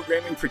the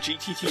programming for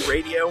GTT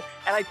Radio,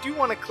 and I do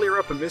want to clear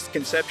up a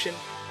misconception.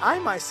 I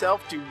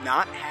myself do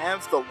not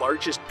have the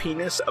largest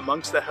penis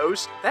amongst the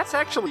hosts. That's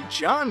actually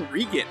John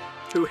Regan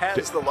who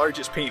has the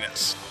largest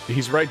penis.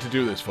 He's right to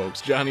do this, folks.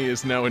 Johnny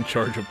is now in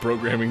charge of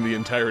programming the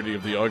entirety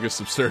of the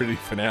August Absurdity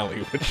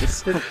finale, which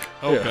is... Did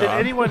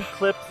anyone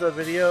clip the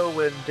video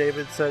when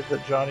David said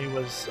that Johnny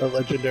was a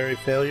legendary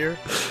failure?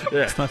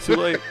 Yeah. It's not too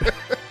late.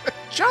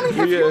 Johnny,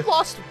 have you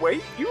lost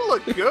weight? You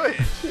look good.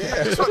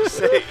 I just want to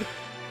say...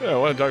 I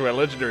want to talk about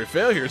legendary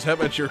failures. How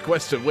about your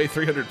quest to weigh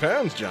 300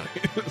 pounds, Johnny?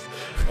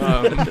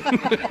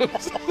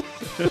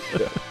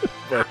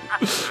 But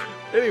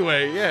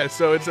anyway, yeah,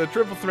 so it's a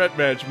triple threat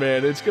match,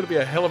 man. It's going to be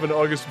a hell of an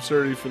August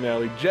Absurdity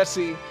finale.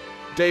 Jesse,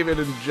 David,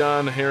 and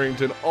John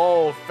Harrington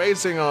all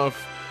facing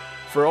off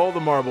for all the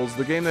marbles,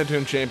 the Game That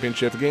Tune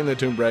Championship, the Game That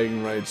Tune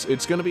Bragging Rights.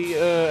 It's going to be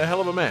a hell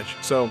of a match.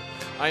 So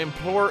I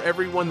implore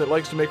everyone that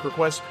likes to make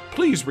requests,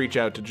 please reach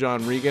out to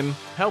John Regan.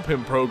 Help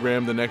him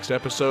program the next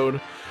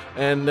episode.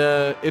 And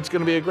it's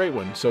going to be a great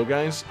one. So,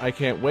 guys, I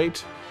can't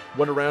wait.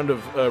 What a round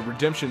of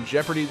Redemption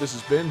Jeopardy this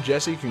has been.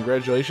 Jesse,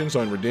 congratulations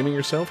on redeeming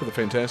yourself with a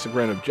fantastic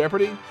round of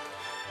Jeopardy.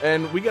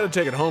 And we got to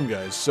take it home,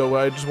 guys. So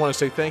I just want to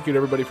say thank you to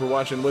everybody for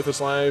watching with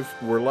us live.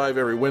 We're live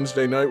every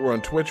Wednesday night. We're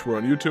on Twitch. We're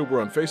on YouTube.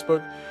 We're on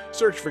Facebook.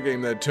 Search for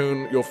Game That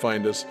Tune. You'll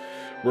find us.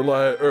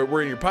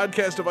 We're in your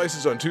podcast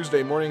devices on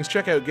Tuesday mornings.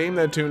 Check out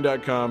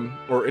GameThatTune.com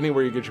or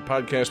anywhere you get your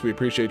podcast. We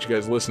appreciate you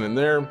guys listening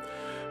there.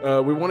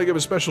 We want to give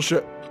a special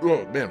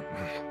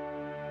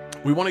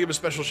We want to give a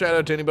special shout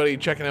out to anybody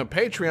checking out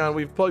Patreon.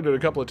 We've plugged it a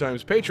couple of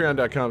times.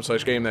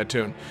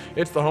 Patreon.com/GameThatTune.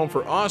 It's the home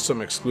for awesome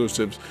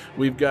exclusives.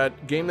 We've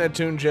got Game That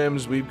Tune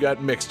gems. We've got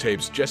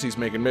mixtapes. Jesse's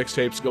making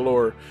mixtapes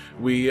galore.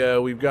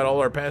 We've got all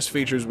our past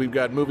features. We've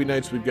got movie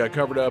nights. We've got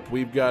Covered Up.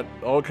 We've got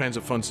all kinds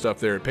of fun stuff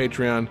there at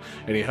Patreon.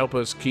 And you help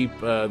us keep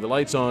the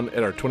lights on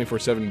at our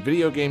 24/7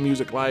 video game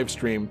music live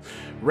stream.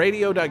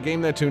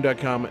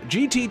 Radio.GameThatTune.com.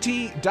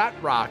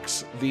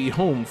 GTT.rocks, the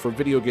home for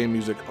video game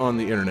music on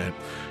the internet.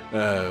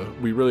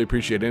 We really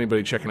appreciate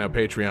anybody checking out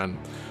Patreon.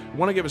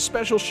 Want to give a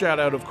special shout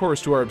out, of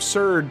course, to our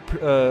absurd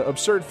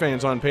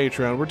fans on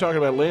Patreon. We're talking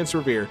about Lance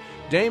Revere,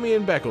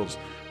 Damian Beckles,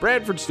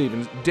 Bradford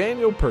Stevens,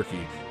 Daniel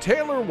Perky,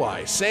 Taylor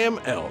Y, Sam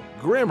L,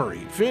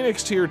 Gremory,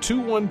 Phoenix Tier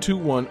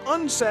 2121,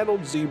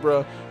 Unsaddled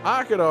Zebra,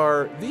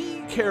 Akadar,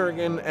 The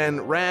Kerrigan,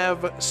 and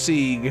Rav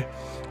Sieg.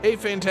 A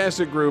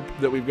fantastic group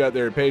that we've got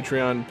there at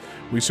Patreon.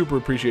 We super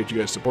appreciate you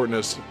guys supporting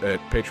us at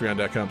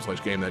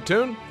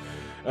patreon.com/GameThatTune.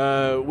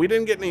 We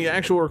didn't get any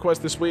actual requests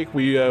this week.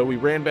 We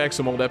ran back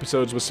some old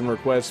episodes with some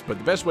requests, but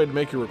the best way to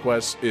make your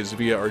requests is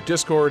via our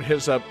Discord. Hit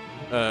us up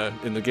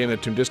in the Game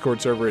That Tune Discord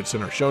server. It's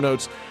in our show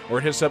notes. Or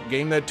hit us up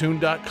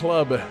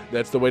GameThatTune.club.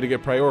 That's the way to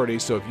get priority.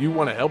 So if you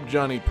want to help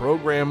Johnny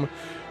program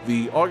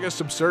the August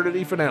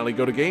Absurdity finale,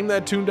 go to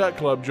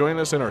GameThatTune.club, join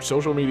us in our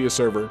social media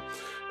server,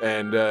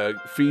 and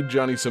feed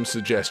Johnny some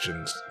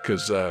suggestions,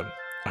 because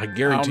I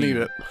guarantee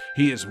you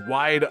he is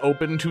wide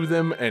open to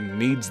them and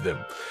needs them.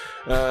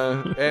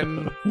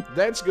 And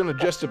that's going to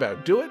just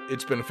about do it.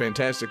 It's been a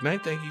fantastic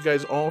night. Thank you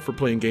guys all for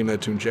playing Game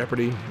That Tune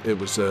Jeopardy. It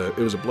was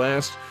a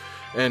blast.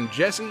 And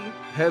Jesse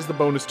has the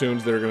bonus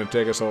tunes that are going to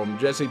take us home.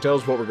 Jesse, tell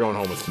us what we're going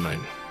home with tonight.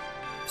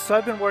 So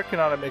I've been working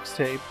on a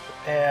mixtape,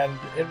 and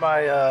in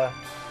my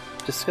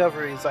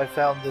discoveries, I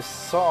found this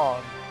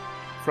song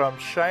from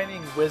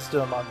Shining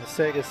Wisdom on the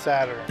Sega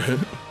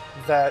Saturn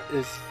that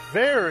is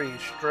very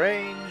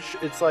strange.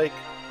 It's like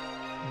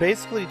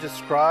basically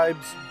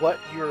describes what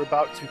you're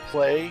about to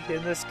play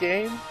in this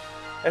game,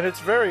 and it's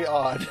very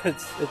odd.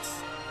 It's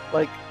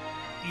like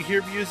you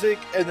hear music,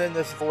 and then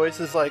this voice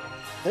is like,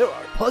 there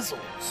are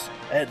puzzles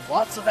and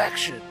lots of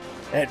action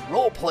and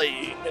role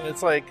playing, and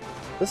it's like,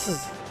 is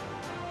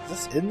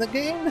this in the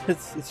game?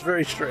 It's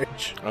very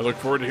strange. I look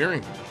forward to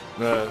hearing.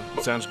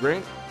 It sounds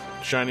great.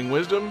 Shining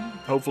wisdom.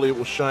 Hopefully, it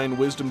will shine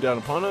wisdom down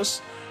upon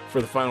us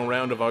for the final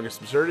round of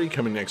August Absurdity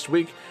coming next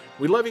week.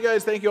 We love you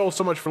guys. Thank you all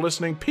so much for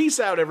listening. Peace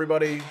out,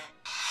 everybody.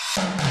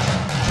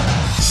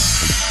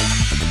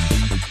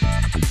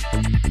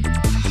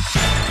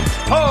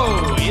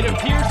 Oh, it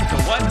appears that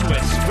the one who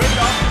has strayed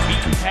off the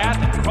beaten path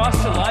and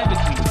crossed the line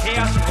between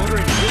chaos and order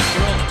in this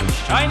world of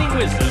shining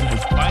wisdom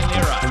has finally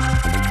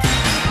arrived.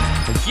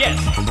 Yes,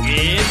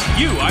 it's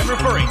you I'm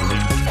referring to.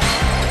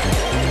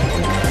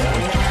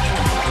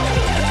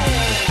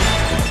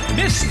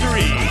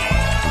 Mystery,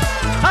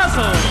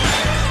 puzzles,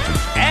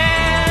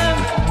 and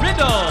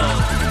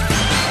riddles.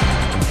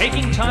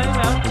 Taking time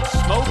out to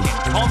smoke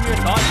and calm your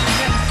thoughts is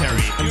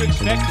necessary if you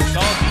expect to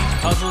solve these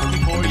puzzles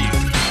before you.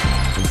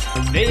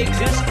 They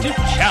exist to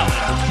challenge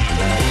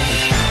you.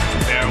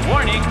 Fair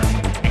warning,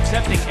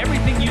 accepting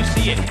everything you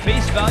see at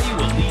face value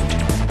will lead to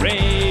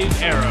grave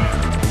error.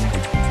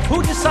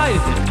 Who decided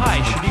that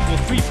pi should equal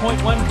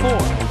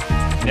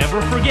 3.14?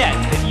 Never forget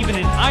that even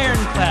in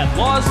ironclad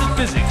laws of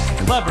physics,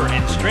 clever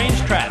and strange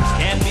traps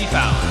can be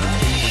found.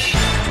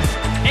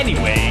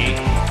 Anyway,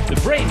 the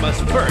brain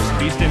must first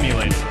be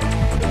stimulated.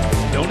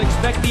 Don't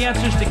expect the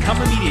answers to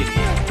come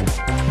immediately.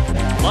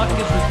 Luck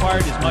is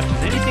required as much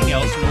as anything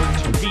else in order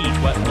to read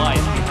what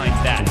lies behind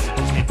that that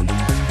is hidden.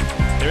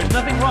 There is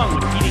nothing wrong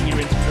with heeding your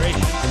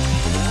inspiration.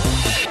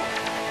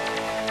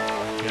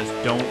 Just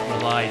don't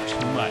rely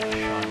too much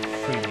on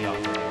freely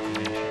offered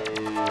information.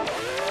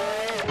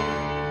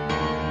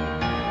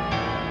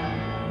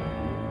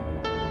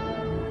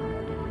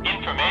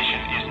 Information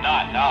is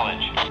not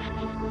knowledge.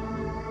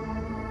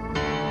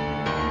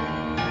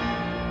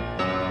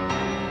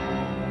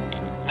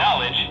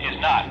 Knowledge is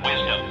not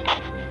wisdom.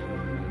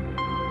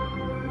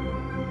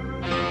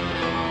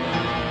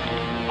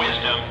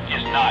 Wisdom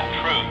is not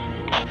truth.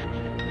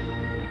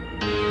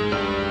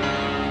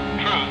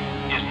 Truth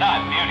is not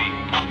beauty.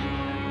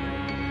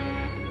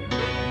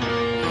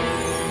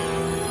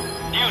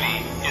 Beauty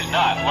is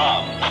not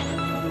love.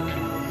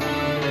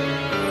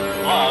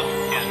 Love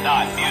is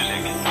not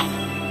music.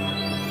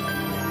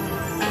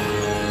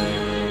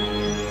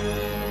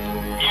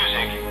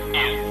 Music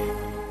is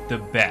The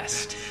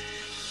best.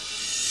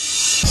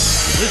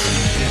 Listen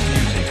to this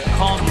music.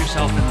 Calm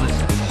yourself and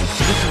listen.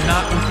 Listen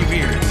not with your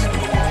ears, but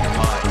with your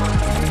mind.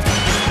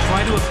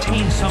 Try to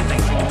obtain something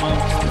from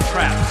amongst the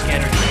traps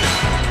scattered here.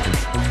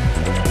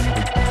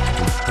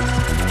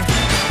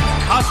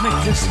 Cosmic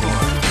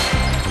discord,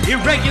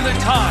 irregular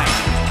time,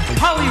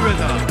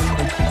 polyrhythm,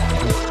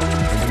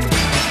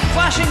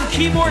 flashing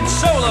keyboard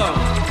solo,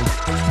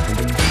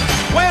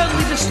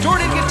 wildly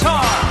distorted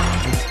guitar,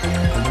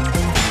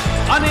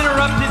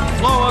 uninterrupted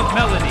flow of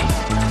melody.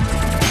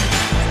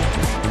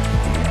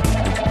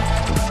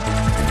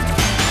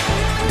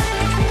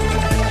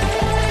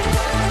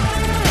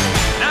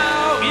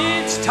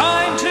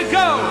 Time to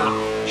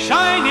go!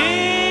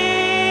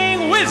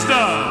 Shining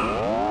Wisdom!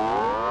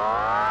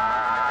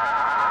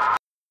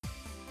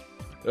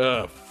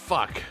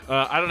 Fuck.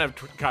 I don't have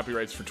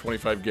copyrights for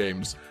 25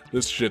 games.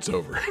 This shit's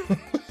over.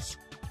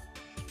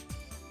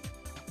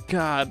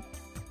 God,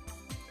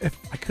 if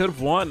I could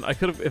have won, I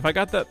could have. If I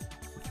got that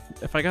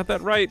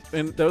right,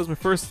 and that was my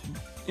first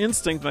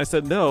instinct, and I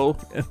said no,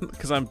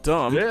 because I'm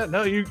dumb. Yeah,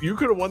 no, you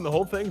could have won the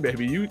whole thing,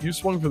 baby. You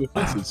swung for the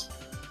fences.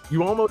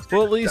 You almost.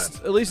 Well, at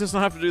least let's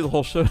not have to do the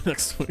whole show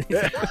next week.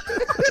 Yeah.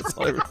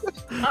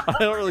 I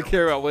don't really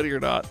care about winning or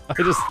not. I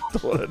just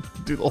don't want to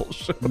do the whole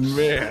show.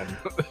 Man,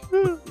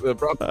 the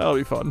problem. That'll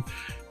be fun.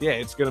 Yeah,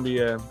 it's gonna be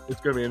an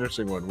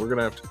interesting one. We're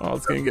gonna have to. Oh,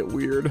 it's gonna get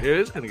weird. It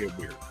is gonna get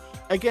weird.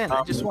 Again,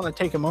 I just want to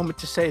take a moment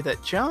to say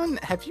that, John,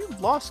 have you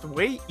lost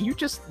weight? You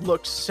just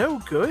look so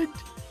good.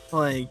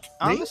 Like,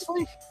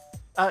 honestly?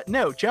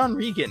 No, John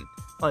Regan.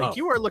 Like,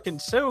 you are looking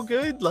so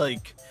good.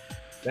 Like,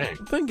 dang.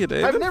 Thank you,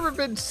 Dave. I've never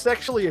been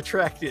sexually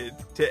attracted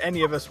to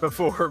any of us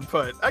before,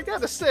 but I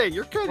gotta say,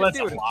 you're kind of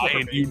doing it for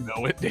me. You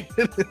know it,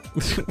 David.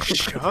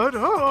 Shut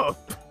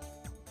up.